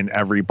cards in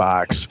every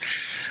box.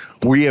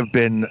 We have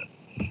been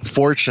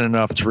fortunate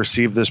enough to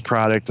receive this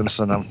product, and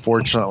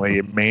unfortunately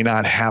it may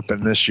not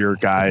happen this year,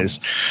 guys,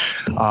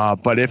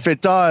 but if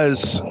it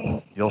does,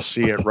 you'll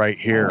see it right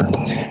here.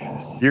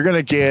 You're going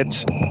to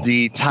get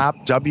the top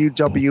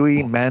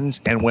WWE men's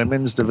and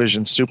women's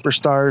division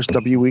superstars,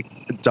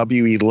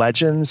 WWE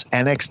legends,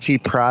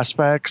 NXT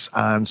prospects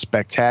on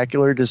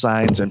spectacular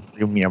designs and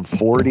premium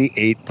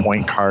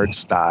 48-point card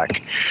stock.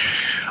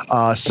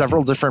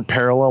 Several different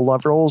parallel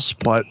levels,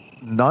 but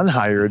none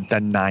higher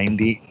than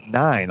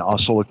 99.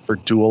 Also look for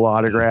dual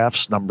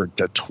autographs numbered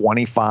to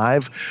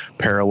 25,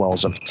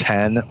 parallels of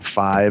 10,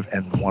 5,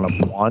 and 1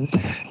 of 1,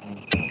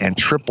 and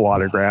triple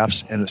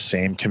autographs in the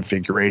same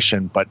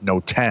configuration, but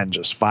no 10,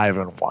 just 5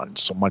 and 1,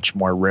 so much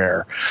more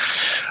rare.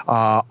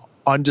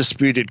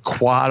 Undisputed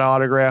quad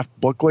autograph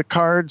booklet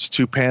cards,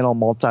 2-panel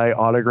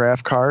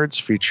multi-autograph cards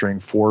featuring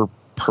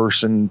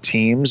 4-person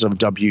teams of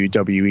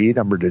WWE,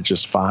 numbered to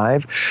just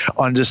 5.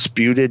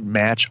 Undisputed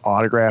match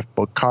autograph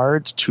book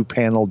cards,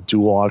 2-panel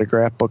dual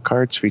autograph book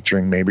cards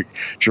featuring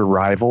major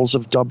rivals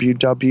of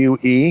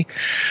WWE.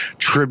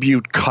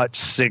 Tribute cut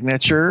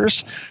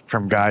signatures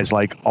from guys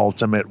like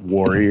Ultimate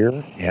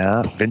Warrior.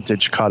 Yeah,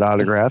 vintage cut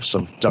autographs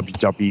of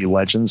WWE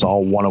legends,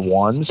 all 1 of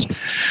 1s.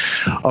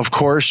 Of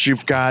course,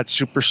 you've got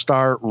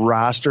superstar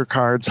roster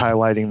cards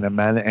highlighting the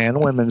men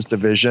and women's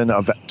division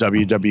of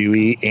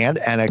WWE and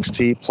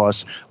NXT,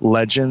 plus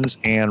legends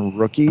and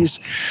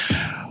rookies.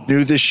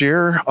 New this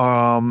year,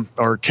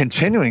 or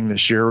continuing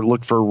this year,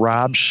 look for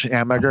Rob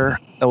Schamberger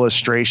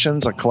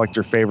illustrations, a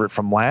collector favorite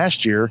from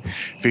last year,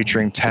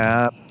 featuring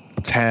 10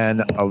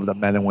 of the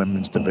men and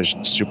women's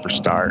division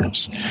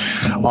superstars.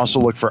 Also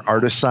look for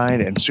artist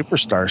signed and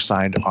superstar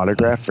signed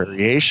autograph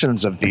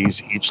variations of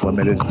these, each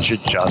limited to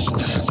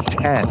just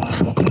 10.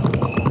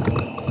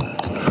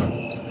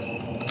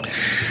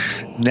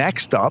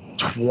 Next up,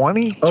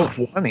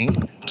 2020.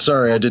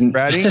 Sorry, I didn't.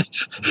 Ready?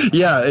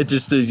 Yeah, it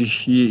just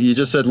you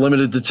just said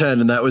limited to 10,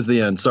 and that was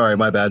the end. Sorry,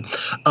 my bad.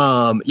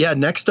 Yeah,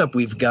 next up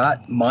we've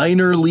got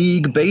minor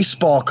league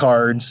baseball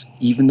cards.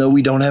 Even though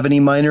we don't have any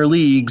minor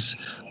leagues,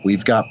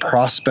 we've got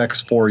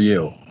prospects for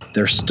you.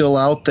 They're still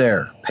out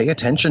there. Pay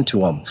attention to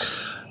them.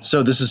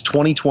 So this is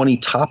 2020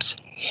 Topps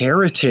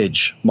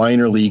Heritage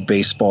minor league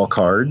baseball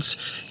cards.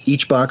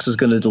 Each box is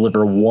going to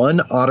deliver 1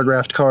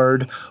 autographed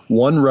card,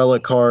 1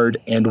 relic card,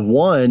 and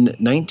 1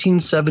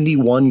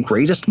 1971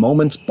 Greatest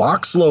Moments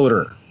box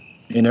loader.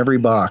 in every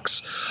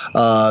box.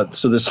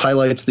 So this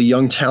highlights the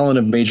young talent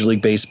of Major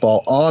League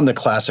Baseball on the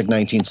classic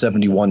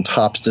 1971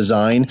 Topps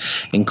design,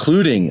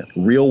 including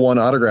Real One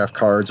autograph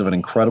cards of an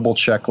incredible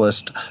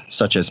checklist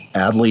such as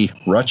Adley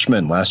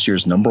Rutschman, last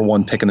year's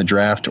 #1 pick in the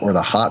draft, or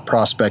the hot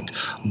prospect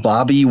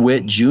Bobby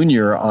Witt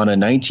Jr. on a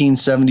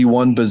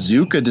 1971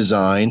 Bazooka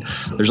design.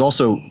 There's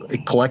also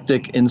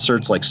eclectic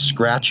inserts like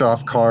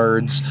scratch-off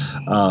cards.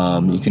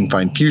 You can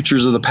find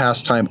Futures of the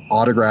Pastime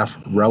autograph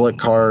relic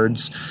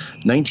cards,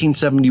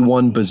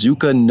 1971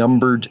 Bazooka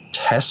numbered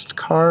test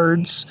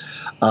cards,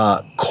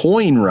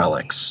 coin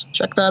relics.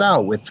 Check that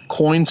out, with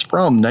coins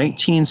from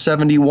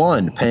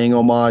 1971, paying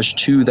homage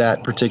to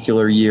that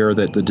particular year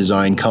that the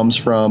design comes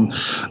from.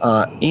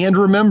 And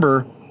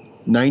remember,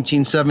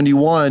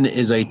 1971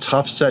 is a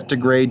tough set to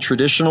grade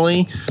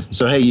traditionally.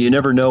 So, hey, you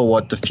never know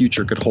what the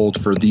future could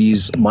hold for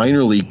these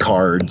minor league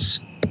cards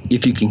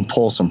if you can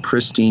pull some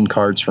pristine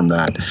cards from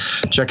that.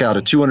 Check out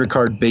a 200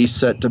 card base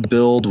set to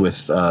build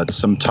with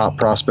some top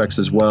prospects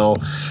as well,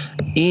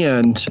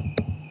 and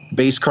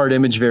base card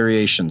image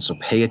variations. So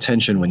pay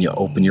attention when you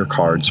open your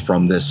cards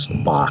from this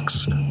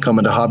box.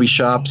 Coming to hobby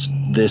shops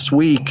this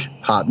week,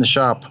 hot in the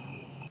shop.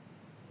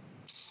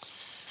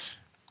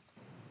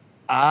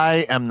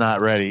 I am not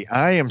ready.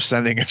 I am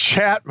sending a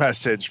chat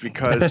message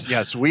because,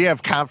 yes, we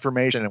have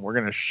confirmation, and we're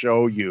going to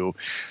show you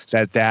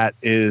that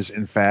is,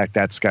 in fact,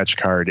 that sketch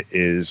card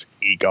is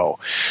Ego.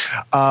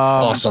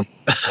 Awesome.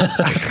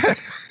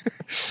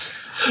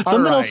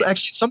 Something else,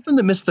 actually, something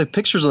that missed the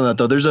pictures on that,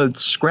 though. There's a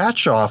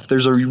scratch off.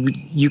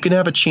 You can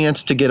have a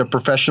chance to get a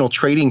professional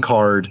trading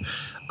card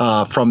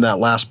from that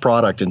last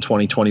product in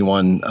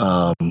 2021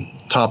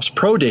 Topps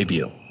Pro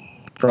debut.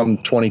 From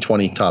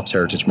 2020 Topps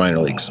Heritage Minor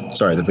Leagues.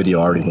 Sorry, the video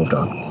already moved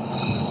on.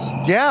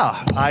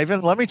 Yeah, Ivan,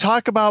 let me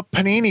talk about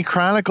Panini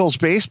Chronicles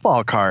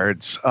baseball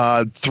cards.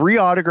 3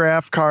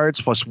 autograph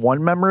cards plus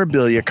 1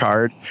 memorabilia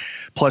card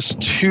plus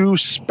 2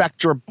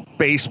 Spectra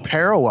base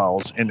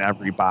parallels in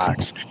every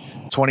box.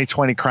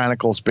 2020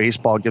 Chronicles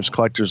baseball gives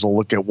collectors a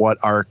look at what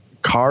our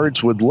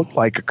cards would look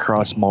like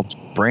across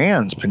multiple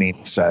brands,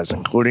 Panini says,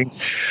 including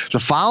the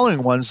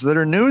following ones that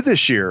are new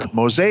this year: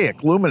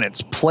 Mosaic,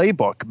 Luminance,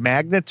 Playbook,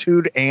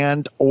 Magnitude,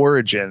 and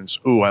Origins.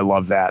 Ooh, I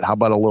love that. How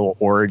about a little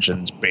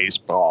Origins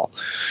baseball?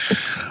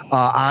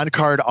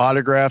 On-card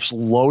autographs,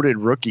 loaded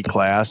rookie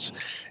class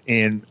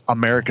in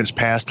America's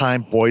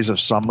Pastime, Boys of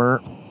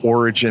Summer,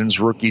 Origins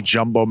rookie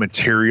jumbo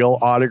material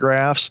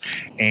autographs,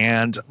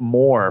 and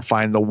more.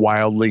 Find the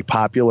wildly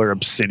popular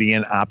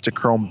Obsidian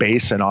Optichrome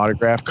base and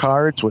autograph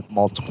cards with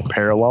multiple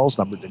parallels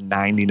numbered to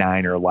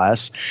 99 or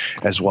less,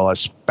 as well as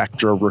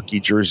Spectra rookie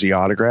jersey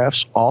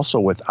autographs, also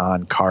with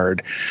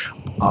on-card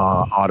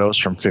autos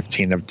from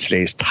 15 of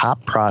today's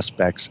top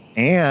prospects,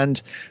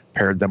 and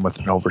paired them with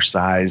an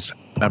oversized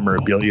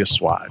memorabilia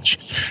swatch.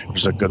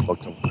 There's a good look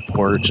at what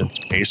Origins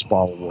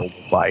baseball will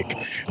look like.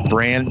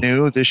 Brand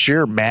new this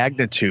year,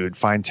 Magnitude.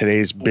 Find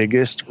today's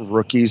biggest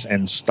rookies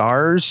and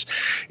stars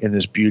in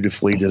this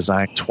beautifully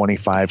designed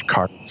 25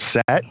 card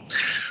set.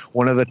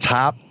 One of the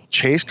top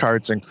chase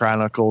cards in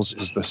Chronicles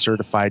is the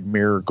certified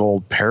mirror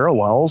gold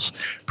parallels,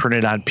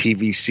 printed on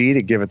PVC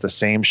to give it the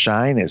same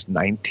shine as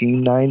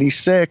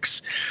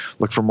 1996.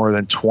 Look for more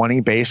than 20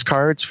 base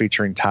cards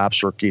featuring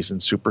Topps rookies and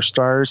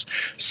superstars.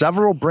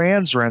 Several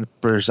brands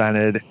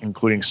represented,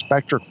 including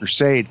Spectra,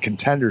 Crusade,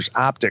 Contenders,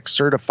 Optics,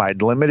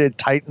 Certified, Limited,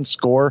 Titan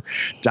Score,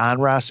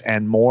 Donruss,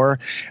 and more.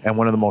 And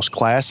one of the most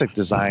classic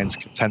designs,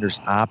 Contenders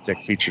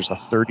Optic, features a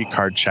 30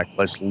 card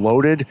checklist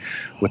loaded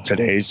with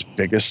today's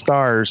biggest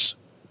stars,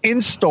 in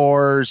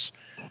stores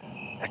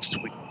next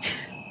week.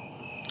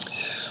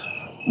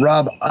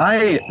 Rob,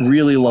 I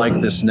really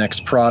like this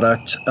next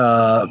product,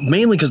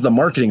 mainly because the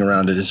marketing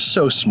around it is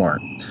so smart.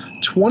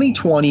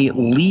 2020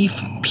 Leaf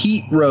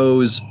Pete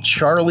Rose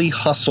Charlie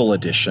Hustle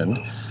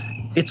Edition.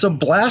 It's a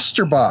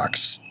blaster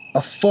box,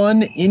 a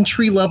fun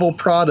entry-level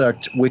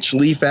product which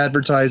Leaf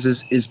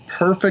advertises is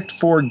perfect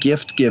for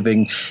gift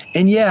giving.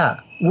 And yeah,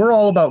 we're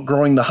all about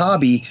growing the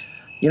hobby.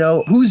 You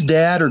know, whose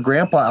dad or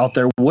grandpa out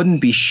there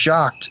wouldn't be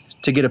shocked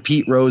to get a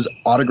Pete Rose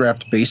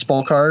autographed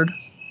baseball card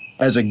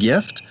as a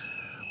gift?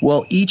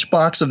 Well, each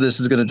box of this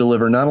is going to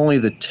deliver not only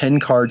the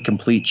 10-card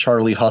complete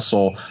Charlie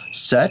Hustle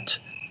set,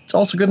 it's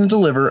also going to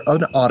deliver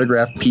an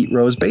autographed Pete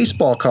Rose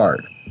baseball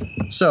card.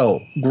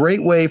 So,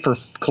 great way for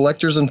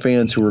collectors and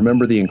fans who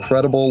remember the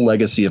incredible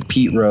legacy of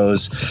Pete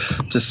Rose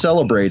to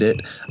celebrate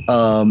it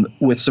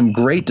with some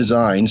great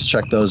designs.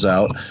 Check those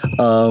out.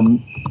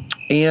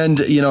 And,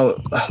 you know,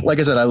 like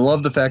I said, I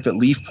love the fact that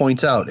Leaf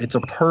points out it's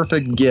a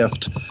perfect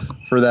gift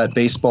for that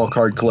baseball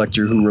card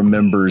collector who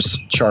remembers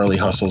Charlie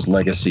Hustle's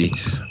legacy.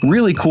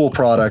 Really cool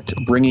product,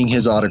 bringing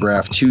his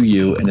autograph to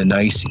you in a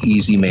nice,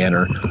 easy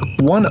manner.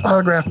 1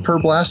 autograph per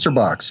blaster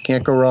box.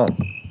 Can't go wrong.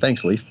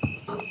 Thanks, Leaf.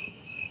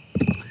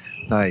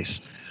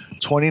 Nice.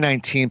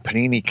 2019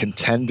 Panini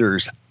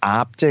Contenders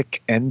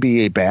Optic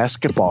NBA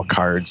basketball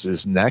cards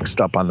is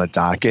next up on the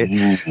docket,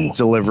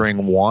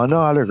 delivering 1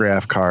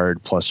 autograph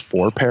card plus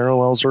 4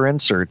 parallels or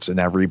inserts in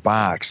every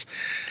box.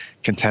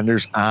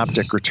 Contenders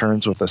Optic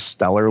returns with a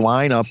stellar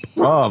lineup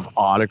of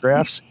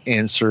autographs,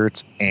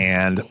 inserts,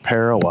 and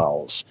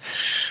parallels.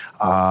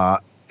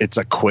 It's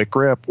a quick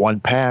rip, 1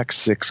 pack,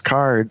 6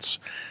 cards,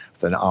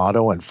 with an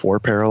auto and 4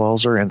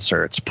 parallels or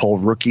inserts. Pull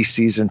rookie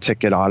season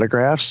ticket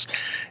autographs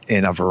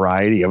in a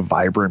variety of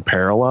vibrant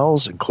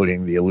parallels,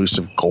 including the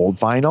elusive gold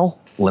vinyl,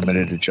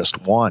 limited to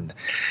just 1.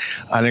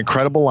 An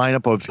incredible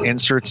lineup of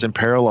inserts and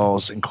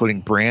parallels, including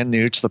brand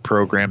new to the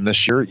program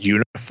this year,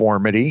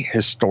 Uniformity,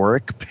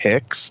 Historic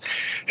Picks,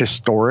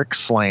 Historic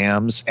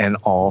Slams, and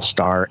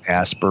All-Star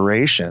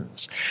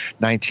Aspirations.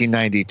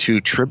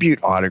 1992 tribute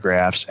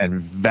autographs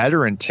and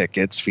veteran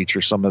tickets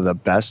feature some of the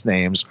best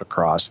names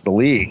across the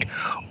league,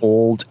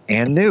 old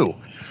and new,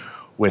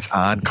 with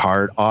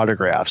on-card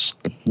autographs.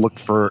 Look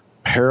for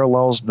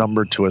parallels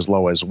numbered to as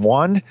low as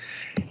 1,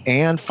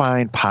 and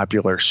find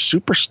popular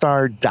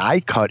superstar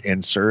die cut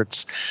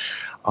inserts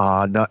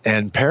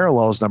and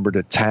parallels numbered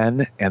to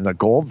 10, and the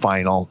gold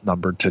vinyl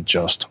numbered to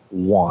just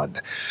 1.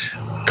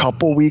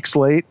 Couple weeks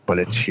late, but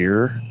it's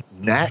here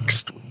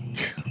next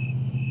week.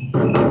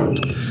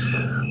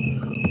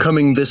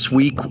 Coming this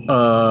week,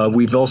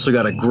 we've also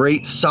got a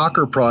great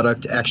soccer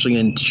product, actually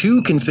in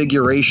 2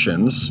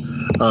 configurations.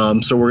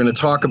 So we're going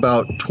to talk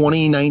about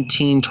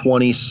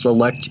 2019-20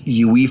 select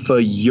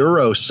UEFA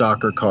Euro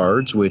soccer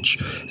cards,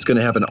 which is going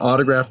to have an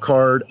autograph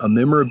card, a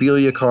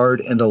memorabilia card,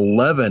 and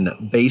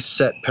 11 base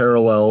set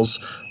parallels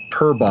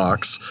per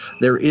box.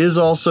 There is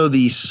also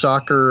the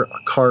soccer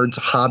cards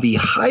hobby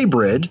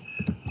hybrid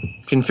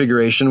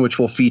configuration, which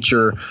will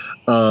feature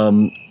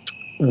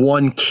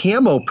 1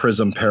 camo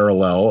prism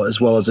parallel,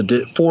 as well as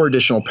 4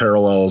 additional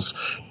parallels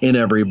in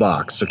every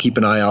box. So keep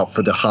an eye out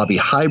for the hobby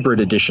hybrid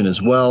edition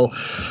as well.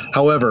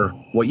 However,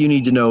 what you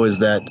need to know is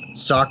that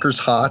soccer's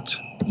hot,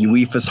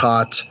 UEFA's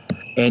hot,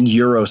 and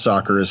Euro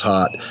soccer is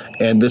hot.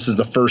 And this is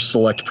the first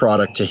select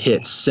product to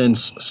hit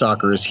since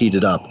soccer is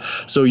heated up.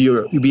 So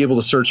you'll be able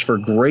to search for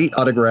great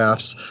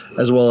autographs,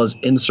 as well as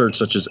inserts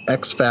such as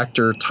X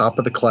Factor, Top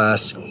of the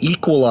Class,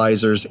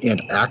 Equalizers,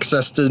 and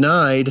Access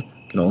Denied.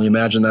 Can only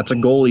imagine that's a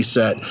goalie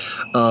set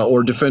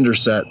or defender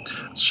set.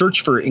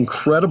 Search for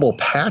incredible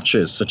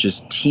patches such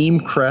as team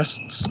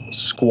crests,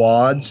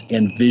 squads,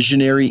 and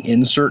visionary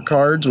insert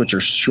cards, which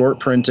are short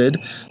printed.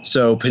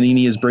 So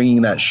Panini is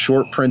bringing that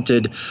short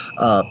printed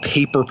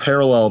paper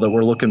parallel that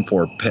we're looking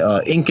for,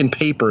 ink and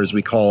paper as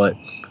we call it,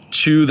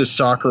 to the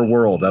soccer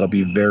world. That'll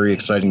be very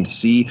exciting to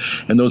see,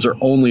 and those are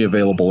only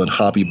available in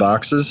hobby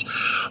boxes.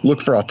 Look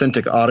for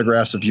authentic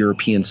autographs of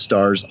European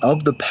stars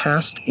of the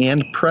past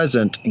and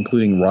present,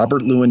 including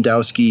Robert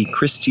Lewandowski,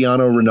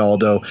 Cristiano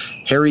Ronaldo,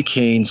 Harry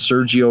Kane,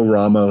 Sergio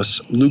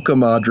Ramos, Luka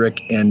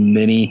Modric, and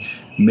many,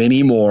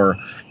 many more.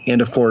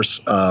 And of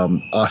course,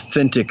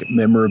 authentic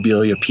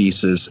memorabilia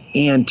pieces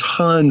and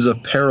tons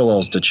of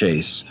parallels to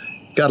chase.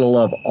 Gotta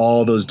love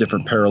all those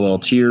different parallel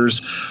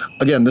tiers.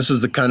 Again, this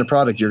is the kind of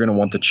product you're going to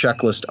want the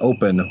checklist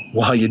open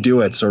while you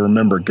do it. So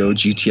remember, go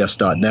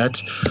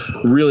GTS.net.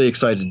 Really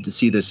excited to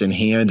see this in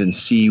hand and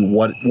see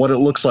what it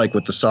looks like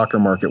with the soccer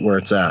market where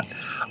it's at.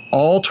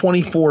 All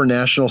 24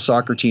 national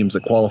soccer teams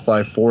that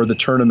qualify for the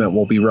tournament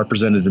will be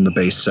represented in the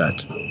base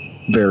set.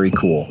 Very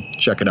cool.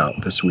 Check it out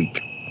this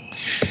week.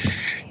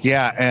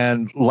 Yeah,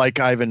 and like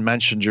Ivan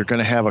mentioned, you're going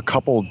to have a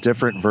couple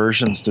different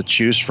versions to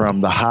choose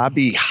from. The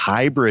hobby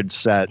hybrid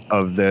set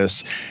of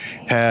this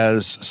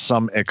has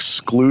some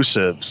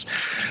exclusives.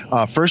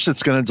 First,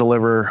 it's going to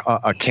deliver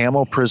a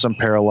camo prism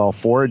parallel,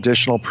 4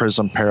 additional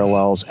prism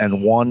parallels,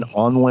 and 1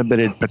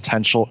 unlimited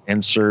potential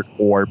insert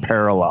or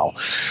parallel.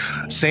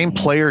 Same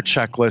player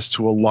checklist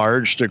to a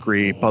large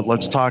degree, but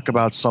let's talk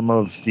about some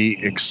of the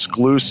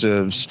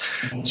exclusives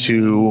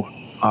to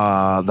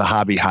the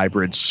hobby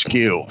hybrid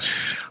SKU.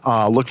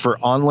 Look for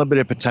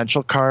unlimited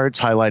potential cards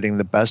highlighting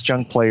the best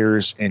young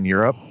players in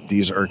Europe.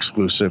 These are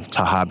exclusive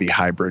to hobby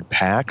hybrid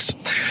packs.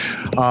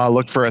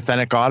 Look for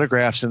authentic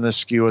autographs in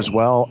this SKU as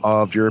well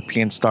of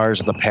European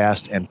stars of the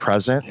past and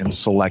present in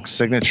select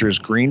signatures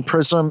green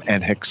prism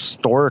and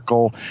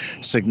historical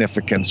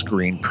significance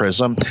green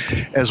prism,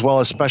 as well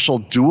as special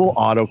dual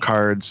auto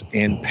cards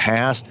in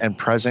past and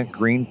present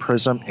green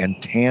prism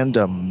and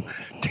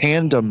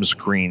tandems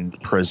green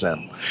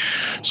prism.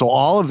 So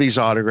all of these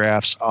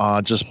autographs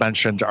just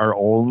mentioned are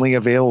only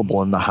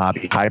available in the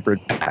hobby hybrid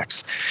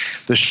packs.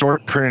 The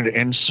short printed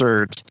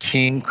inserts,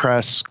 team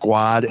crest,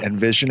 squad, and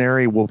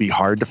visionary will be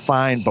hard to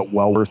find, but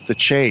well worth the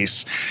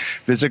chase.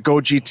 Visit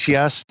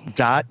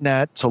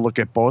GoGTS.net to look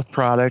at both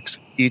products,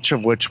 each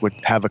of which would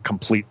have a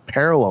complete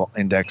parallel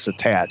index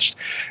attached,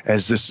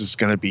 as this is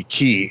going to be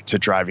key to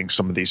driving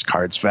some of these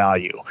cards'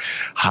 value.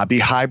 Hobby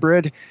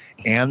hybrid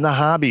and the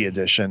hobby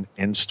edition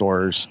in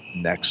stores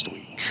next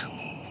week.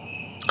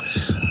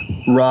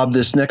 Rob,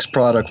 this next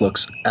product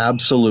looks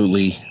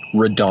absolutely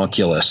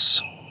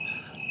redonkulous.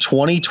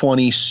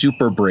 2020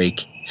 Super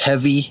Break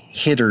Heavy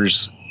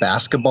Hitters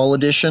Basketball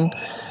Edition.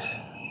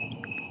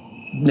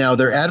 Now,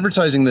 they're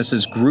advertising this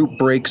as group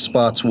break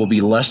spots will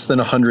be less than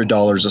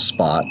 $100 a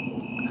spot.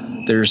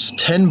 There's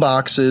 10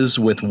 boxes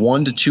with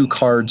 1 to 2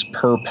 cards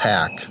per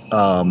pack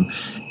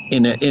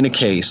in a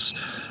case.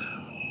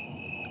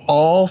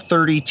 all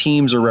 30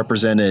 teams are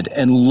represented,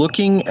 and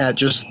looking at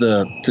just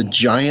the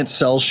giant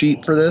sell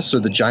sheet for this, or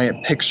the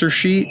giant picture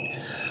sheet,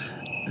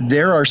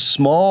 there are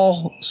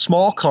small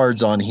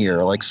cards on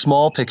here, like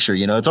small picture.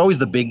 You know, it's always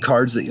the big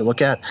cards that you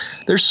look at.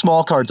 There's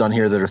small cards on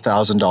here that are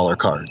 $1,000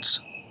 cards.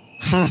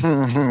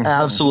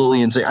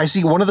 Absolutely insane. I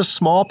see one of the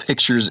small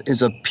pictures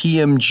is a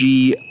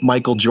PMG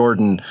Michael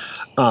Jordan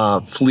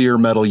Fleer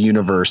Metal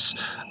Universe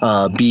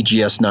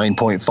BGS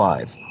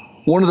 9.5.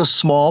 One of the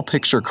small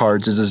picture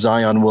cards is a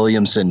Zion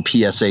Williamson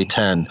PSA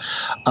 10.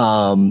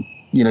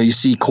 You know, you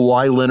see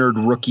Kawhi Leonard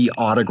rookie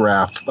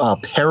autograph,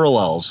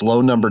 parallels,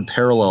 low-numbered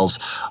parallels,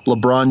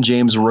 LeBron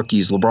James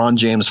rookies, LeBron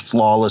James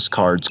flawless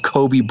cards,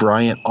 Kobe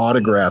Bryant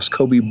autographs,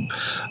 Kobe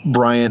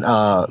Bryant,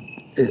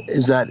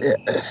 is that,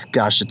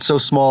 gosh, it's so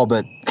small,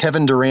 but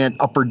Kevin Durant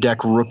upper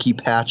deck rookie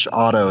patch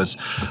autos.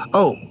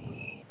 Oh,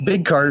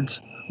 big cards,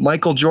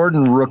 Michael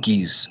Jordan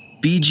rookies.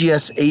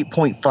 BGS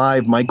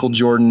 8.5 Michael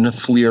Jordan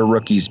Fleer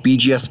rookies.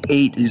 BGS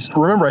 8 is,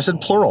 remember I said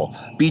plural,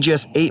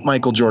 BGS 8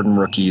 Michael Jordan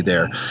rookie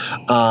there.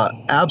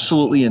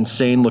 Absolutely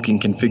insane looking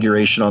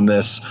configuration on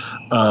this.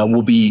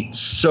 We'll be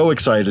so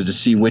excited to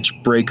see which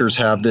breakers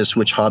have this,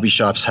 which hobby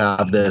shops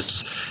have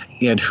this,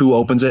 and who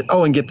opens it.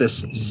 Oh, and get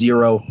this,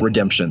 0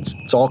 redemptions.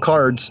 It's all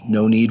cards,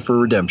 no need for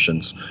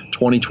redemptions.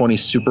 2020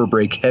 Super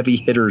Break Heavy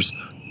Hitters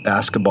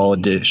Basketball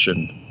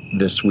Edition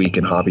this week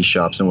in hobby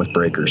shops and with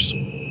breakers.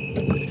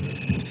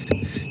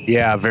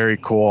 Yeah, very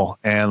cool.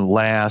 And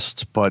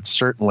last but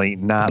certainly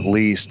not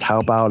least, how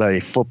about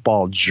a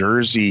football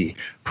jersey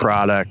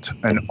product,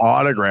 an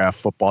autographed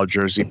football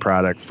jersey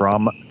product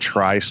from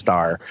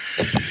TriStar?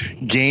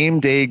 Game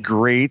Day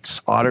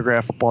Greats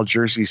autographed football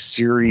jersey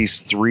series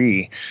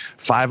 3,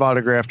 5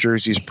 autographed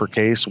jerseys per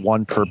case,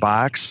 1 per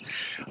box.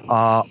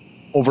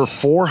 Over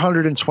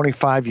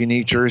 425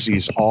 unique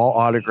jerseys. All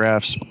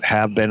autographs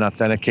have been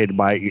authenticated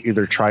by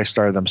either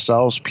TriStar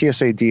themselves,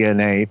 PSA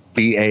DNA,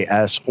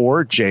 BAS,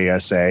 or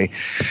JSA.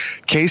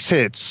 Case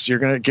hits. You're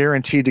going to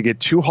guaranteed to get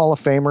 2 Hall of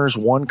Famers,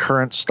 1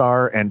 current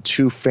star, and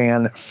 2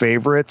 fan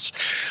favorites.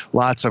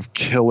 Lots of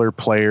killer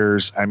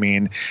players. I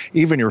mean,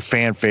 even your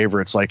fan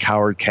favorites like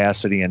Howard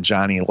Cassidy and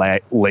Johnny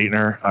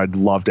Leitner. I'd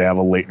love to have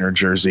a Leitner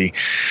jersey.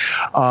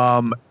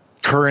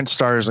 Current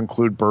stars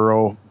include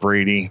Burrow,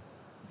 Brady,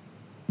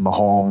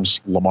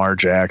 Mahomes, Lamar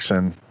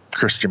Jackson,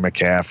 Christian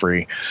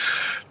McCaffrey,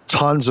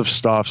 tons of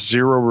stuff,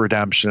 0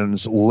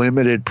 redemptions,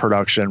 limited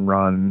production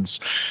runs,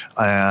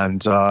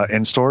 and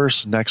in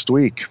stores next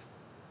week.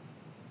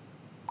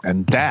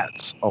 And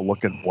that's a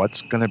look at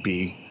what's going to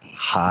be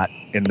hot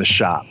in the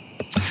shop.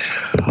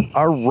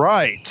 All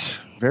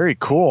right. Very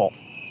cool.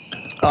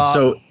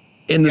 So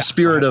in the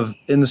spirit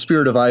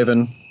of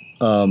Ivan,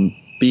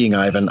 being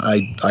Ivan,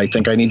 I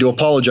think I need to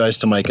apologize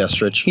to Mike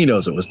Estrich. He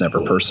knows it was never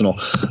personal,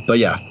 but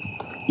yeah.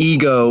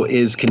 Ego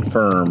is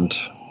confirmed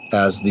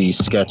as the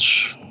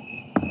sketch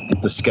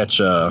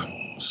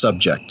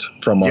subject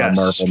from our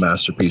Marvel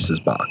Masterpieces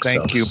box.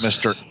 Thank you,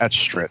 Mr.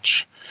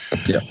 Estrich.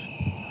 Yeah.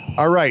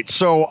 All right.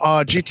 So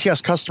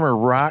GTS customer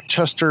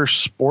Rochester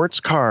Sports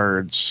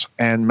Cards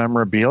and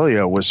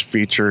Memorabilia was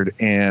featured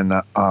in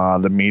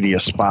the media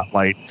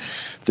spotlight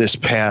this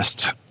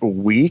past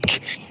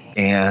week.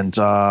 And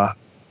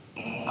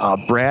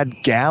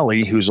Brad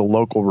Galley, who's a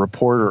local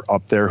reporter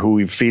up there who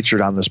we've featured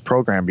on this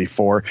program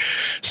before,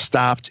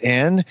 stopped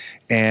in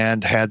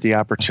and had the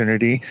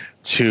opportunity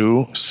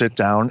to sit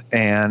down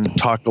and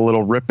talk a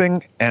little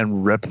ripping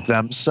and rip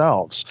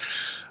themselves.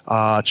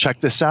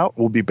 Check this out.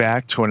 We'll be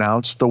back to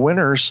announce the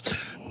winners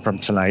from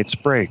tonight's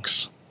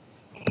breaks.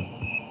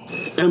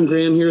 I'm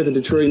Graham here at the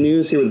Detroit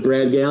News, here with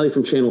Brad Galley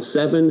from Channel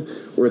 7.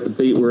 We're at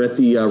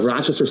the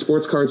Rochester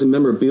Sports Cards and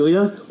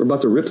Memorabilia. We're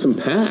about to rip some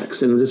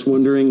packs, and I'm just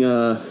wondering,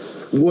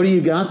 what do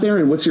you got there,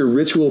 and what's your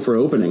ritual for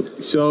opening?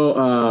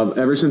 So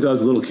ever since I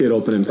was a little kid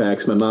opening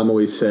packs, my mom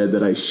always said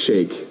that I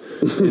shake.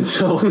 And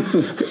so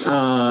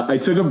I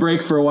took a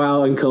break for a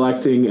while in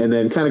collecting and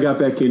then kind of got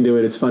back into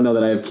it. It's fun now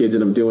that I have kids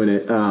and I'm doing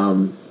it.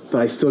 But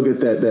I still get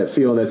that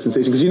feel and that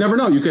sensation. Because you never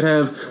know.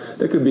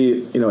 There could be,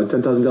 a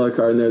 $10,000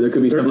 card in there. There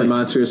could be something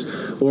monstrous.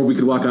 Or we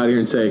could walk out here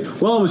and say,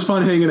 well, it was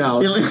fun hanging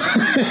out.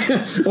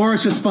 Or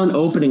it's just fun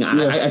opening.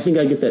 Yeah. I think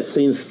I get that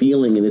same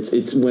feeling. And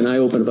it's when I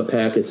open up a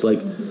pack, it's like,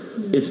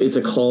 it's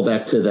a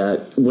callback to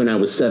that when I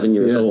was 7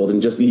 years old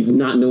and just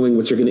not knowing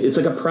what you're going to... It's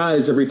like a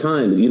prize every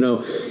time.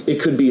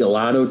 It could be a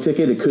lotto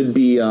ticket. It could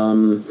be...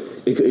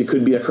 It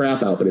could be a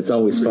crap out, but it's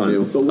always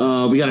fun.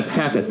 We got a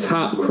pack of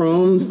Topps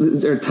Chrome.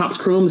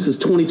 This is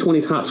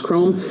 2020 Topps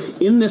Chrome.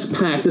 In this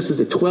pack, this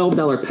is a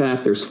 $12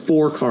 pack. There's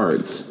 4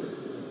 cards,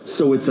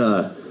 so it's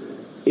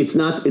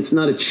not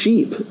a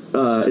cheap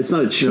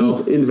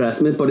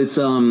investment, but it's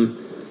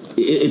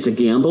a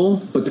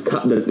gamble. But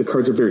the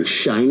cards are very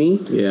shiny.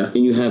 Yeah, and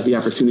you have the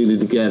opportunity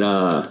to get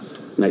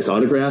nice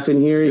autograph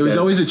in here. It was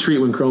always a treat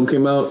when Chrome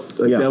came out.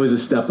 That was a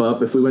step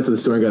up. If we went to the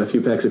store and got a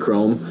few packs of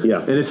Chrome,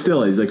 and it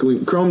still is.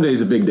 Chrome Day is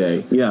a big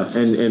day. Yeah,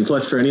 and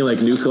plus for any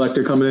new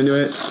collector coming into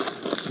it,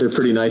 they're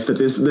pretty nice. But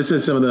this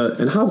is some of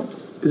the, and how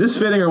is this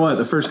fitting or what?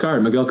 The first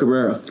card, Miguel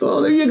Cabrera.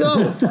 Oh, there you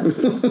go.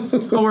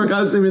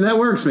 That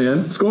works,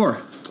 man. Score.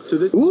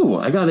 Ooh,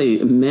 I got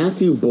a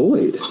Matthew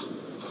Boyd.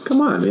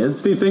 Come on, man.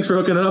 Steve, thanks for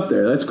hooking it up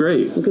there. That's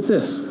great. Look at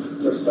this.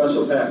 They're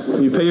special packs.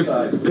 You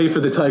pay for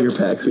the Tiger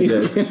packs. We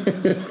did.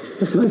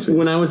 That's nice, man.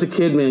 When I was a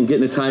kid, man,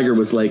 getting a Tiger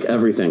was like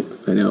everything.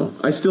 I know.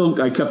 I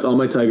kept all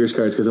my Tigers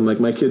cards because I'm like,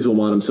 my kids will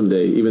want them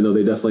someday, even though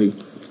they definitely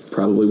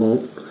probably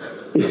won't.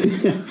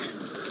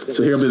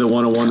 So here'll be the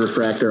 101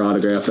 refractor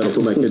autograph that'll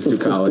put my kids through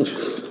college.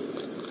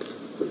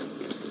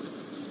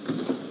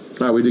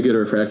 All right, we did get a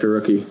refractor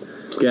rookie.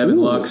 Gavin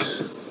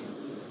Lux.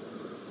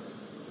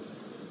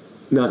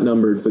 Not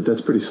numbered, but that's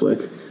pretty slick.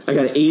 I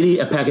got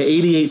a pack of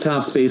 88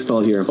 Topps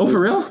baseball here. Oh,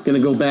 for real? Gonna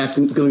go back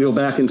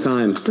in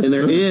time. And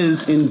there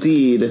is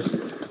indeed,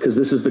 because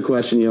this is the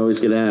question you always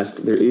get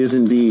asked, there is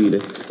indeed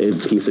a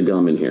piece of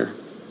gum in here.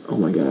 Oh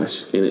my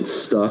gosh. And it's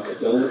stuck to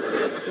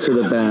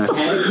the back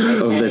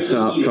of the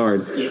top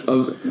card.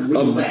 Of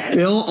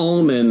Bill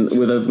Ullman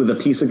with a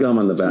piece of gum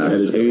on the back.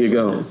 There you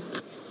go.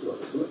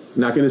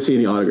 Not going to see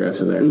any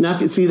autographs in there. Not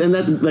gonna see, and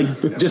that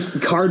like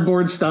just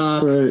cardboard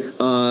stock, right.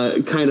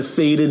 Kind of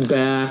faded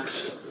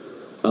backs.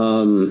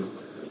 And,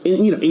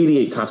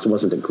 88 Topps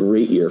wasn't a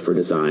great year for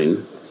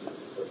design.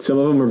 Some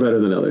of them are better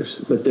than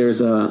others. But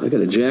there's I got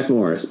a Jack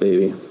Morris,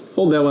 baby.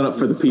 Hold that one up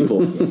for the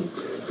people.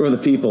 For the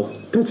people.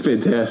 That's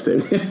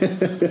fantastic.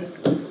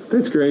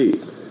 That's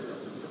great.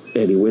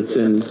 Eddie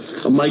Whitson.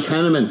 Oh, Mike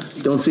Henneman.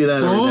 Don't see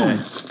that every day.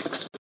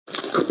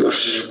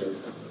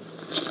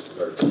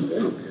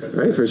 All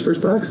right, for his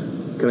first box.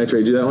 Can I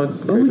trade you that one?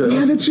 Oh,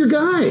 yeah, that's your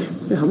guy.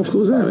 Yeah, how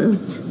cool is that, man?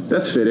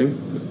 That's fitting.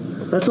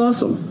 That's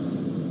awesome.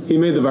 He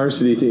made the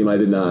varsity team. I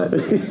did not.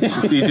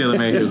 DJ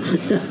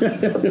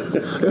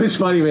LeMahieu. It was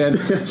funny, man.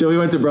 So we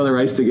went to Brother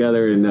Rice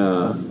together, and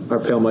our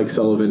pal Mike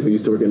Sullivan, who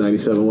used to work at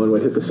 97.1,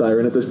 would hit the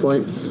siren at this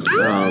point.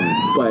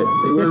 But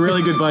we're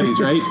really good buddies,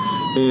 right?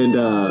 And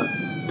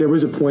there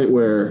was a point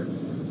where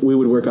we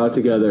would work out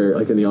together,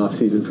 like in the off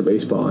season for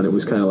baseball, and it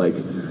was kind of like,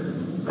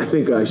 I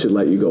think I should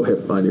let you go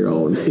hip on your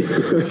own.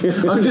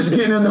 I'm just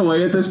getting in the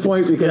way at this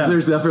point because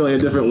there's definitely a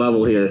different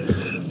level here.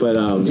 But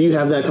do you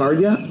have that card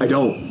yet? I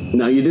don't.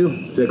 Now you do.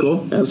 Is that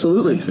cool?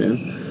 Absolutely. Thanks,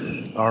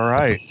 man. All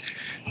right.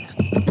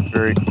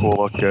 Very cool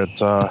look at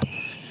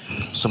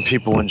some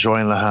people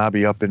enjoying the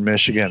hobby up in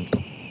Michigan.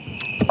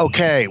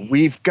 Okay,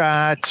 we've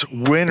got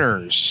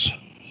winners.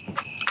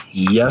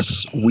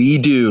 Yes, we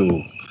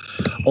do.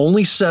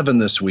 Only 7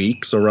 this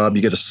week, so Rob,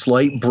 you get a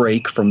slight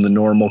break from the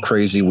normal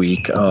crazy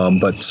week,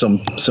 but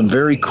some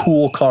very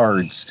cool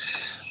cards.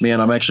 Man,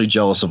 I'm actually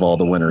jealous of all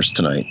the winners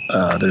tonight.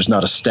 There's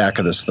not a stack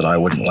of this that I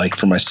wouldn't like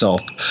for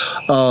myself.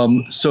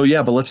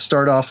 But let's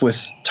start off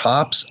with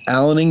Topps,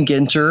 Allen and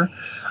Ginter.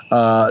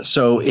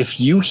 So if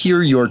you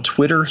hear your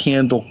Twitter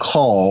handle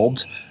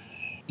called,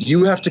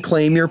 you have to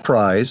claim your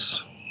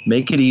prize.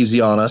 Make it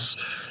easy on us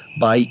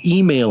by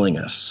emailing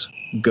us.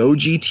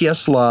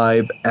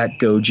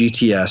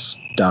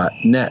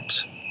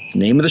 GoGTSlive@GoGTS.net.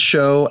 Name of the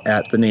show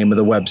at the name of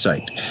the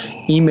website.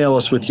 Email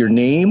us with your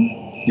name,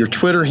 your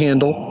Twitter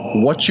handle,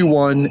 what you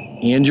won,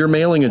 and your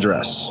mailing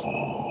address.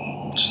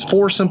 Just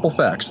 4 simple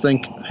facts.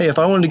 Think, hey, if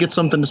I wanted to get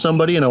something to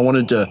somebody and I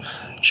wanted to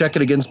check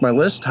it against my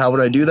list, how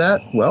would I do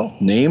that? Well,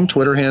 name,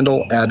 Twitter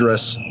handle,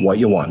 address, what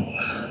you won.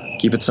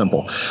 Keep it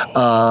simple.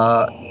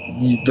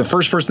 The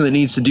first person that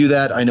needs to do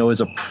that, I know, is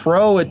a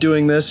pro at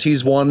doing this.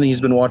 He's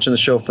been watching the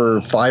show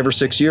for 5 or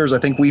 6 years. I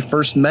think we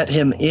first met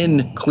him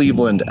in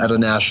Cleveland at a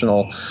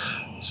national.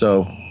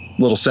 So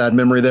little sad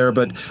memory there.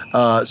 But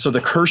so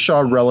the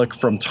Kershaw relic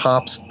from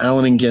Topps,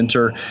 Allen and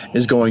Ginter,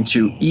 is going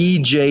to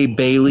E.J.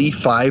 Bailey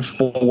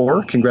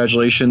 5-4.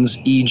 Congratulations,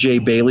 E.J.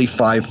 Bailey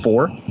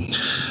 5-4.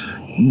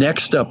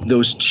 Next up,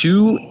 those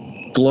 2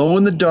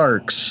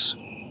 glow-in-the-darks.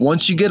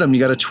 Once you get them, you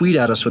got to tweet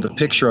at us with a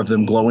picture of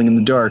them glowing in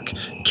the dark.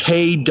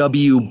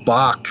 K.W.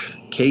 Bach.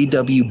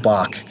 K.W.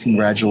 Bach.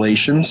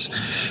 Congratulations.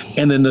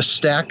 And then the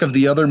stack of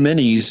the other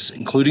minis,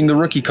 including the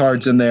rookie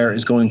cards in there,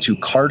 is going to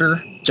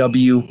Carter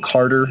W.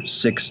 Carter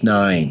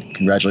 69.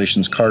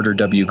 Congratulations, Carter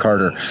W.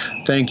 Carter.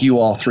 Thank you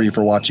all 3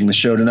 for watching the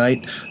show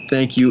tonight.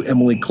 Thank you,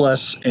 Emily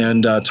Kless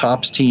and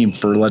Topps team,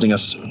 for letting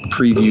us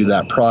preview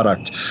that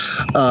product.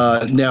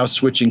 Now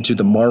switching to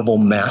the Marvel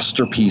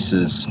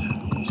Masterpieces.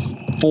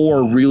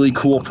 4 really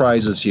cool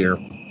prizes here.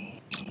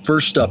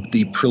 First up,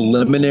 the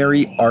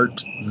preliminary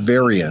art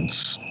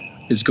variants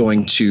is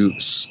going to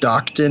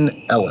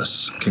Stockton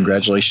Ellis.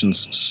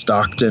 Congratulations,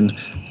 Stockton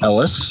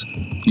Ellis.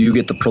 You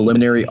get the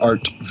preliminary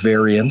art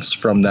variants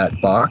from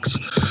that box.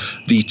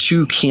 The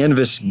 2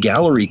 canvas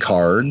gallery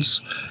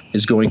cards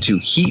is going to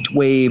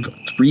Heatwave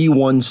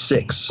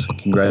 316.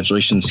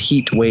 Congratulations,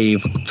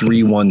 Heatwave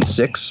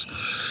 316.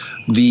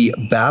 The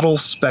Battle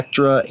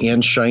Spectra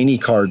and Shiny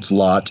Cards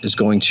lot is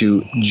going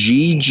to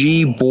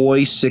GG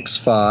Boy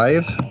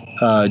 65.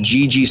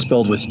 GG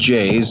spelled with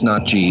J's,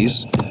 not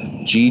G's.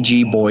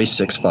 GG Boy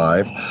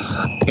 65.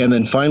 And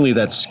then finally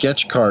that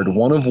sketch card,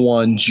 1 of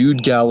 1,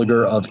 Jude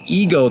Gallagher of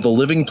Ego, the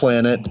Living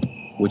Planet,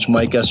 which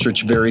Mike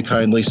Estrich very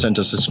kindly sent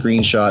us a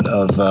screenshot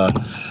of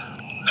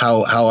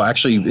how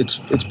actually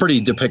it's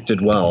pretty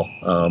depicted well.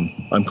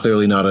 I'm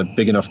clearly not a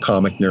big enough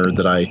comic nerd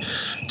that I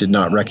did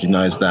not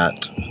recognize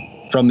that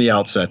from the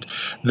outset.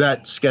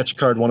 That sketch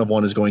card 1 of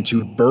 1 is going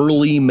to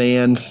Burly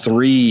Man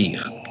 3.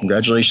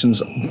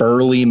 Congratulations,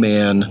 Burly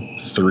Man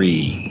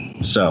 3.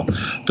 So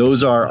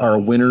those are our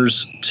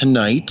winners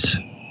tonight.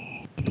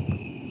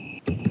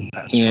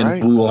 That's And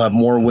right. we will have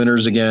more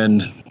winners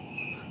again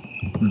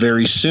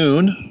very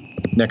soon,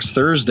 next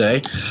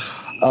Thursday.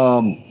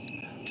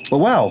 But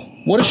wow,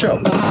 what a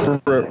show.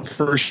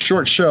 For a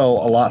short show,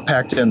 a lot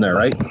packed in there,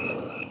 right?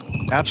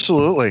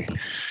 Absolutely.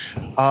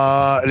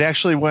 It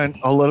actually went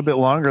a little bit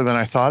longer than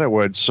I thought it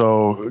would.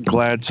 So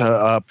glad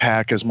to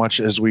pack as much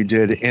as we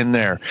did in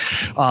there.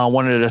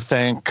 Wanted to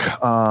thank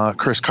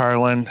Chris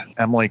Carlin,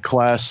 Emily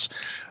Kless,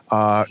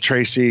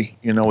 Tracy.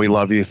 You know we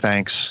love you.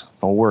 Thanks.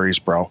 No worries,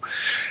 bro.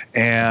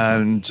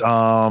 And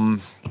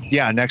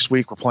next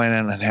week we're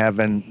planning on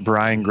having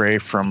Brian Gray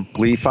from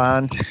Leaf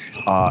on.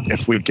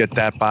 If we get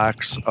that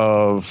box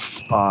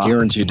of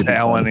Guaranteed to be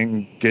Allen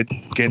fun. and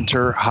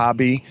Ginter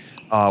hobby,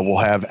 we'll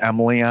have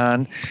Emily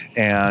on.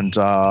 And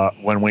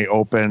when we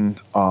open,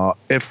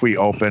 if we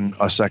open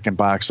a second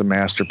box of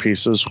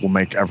masterpieces, we'll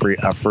make every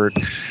effort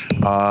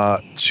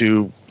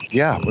to,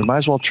 we might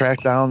as well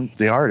track down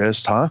the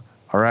artist, huh?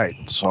 All right.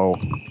 So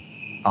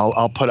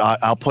I'll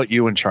put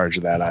you in charge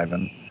of that,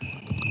 Ivan.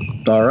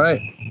 All right.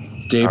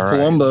 Dave All right.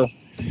 Palumbo.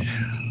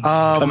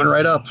 Coming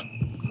right up. Let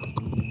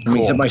me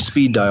Cool. hit my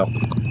speed dial.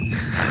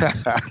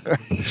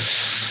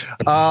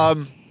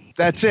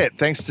 That's it.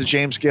 Thanks to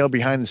James Gale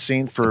behind the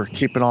scene for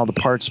keeping all the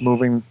parts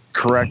moving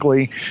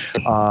correctly.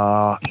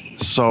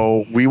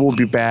 So we will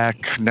be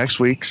back next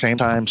week, same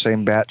time,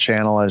 same bat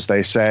channel, as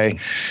they say.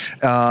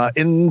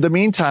 In the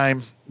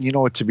meantime, you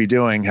know what to be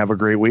doing. Have a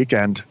great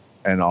weekend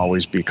and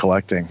always be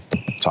collecting.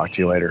 Talk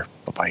to you later.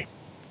 Bye-bye.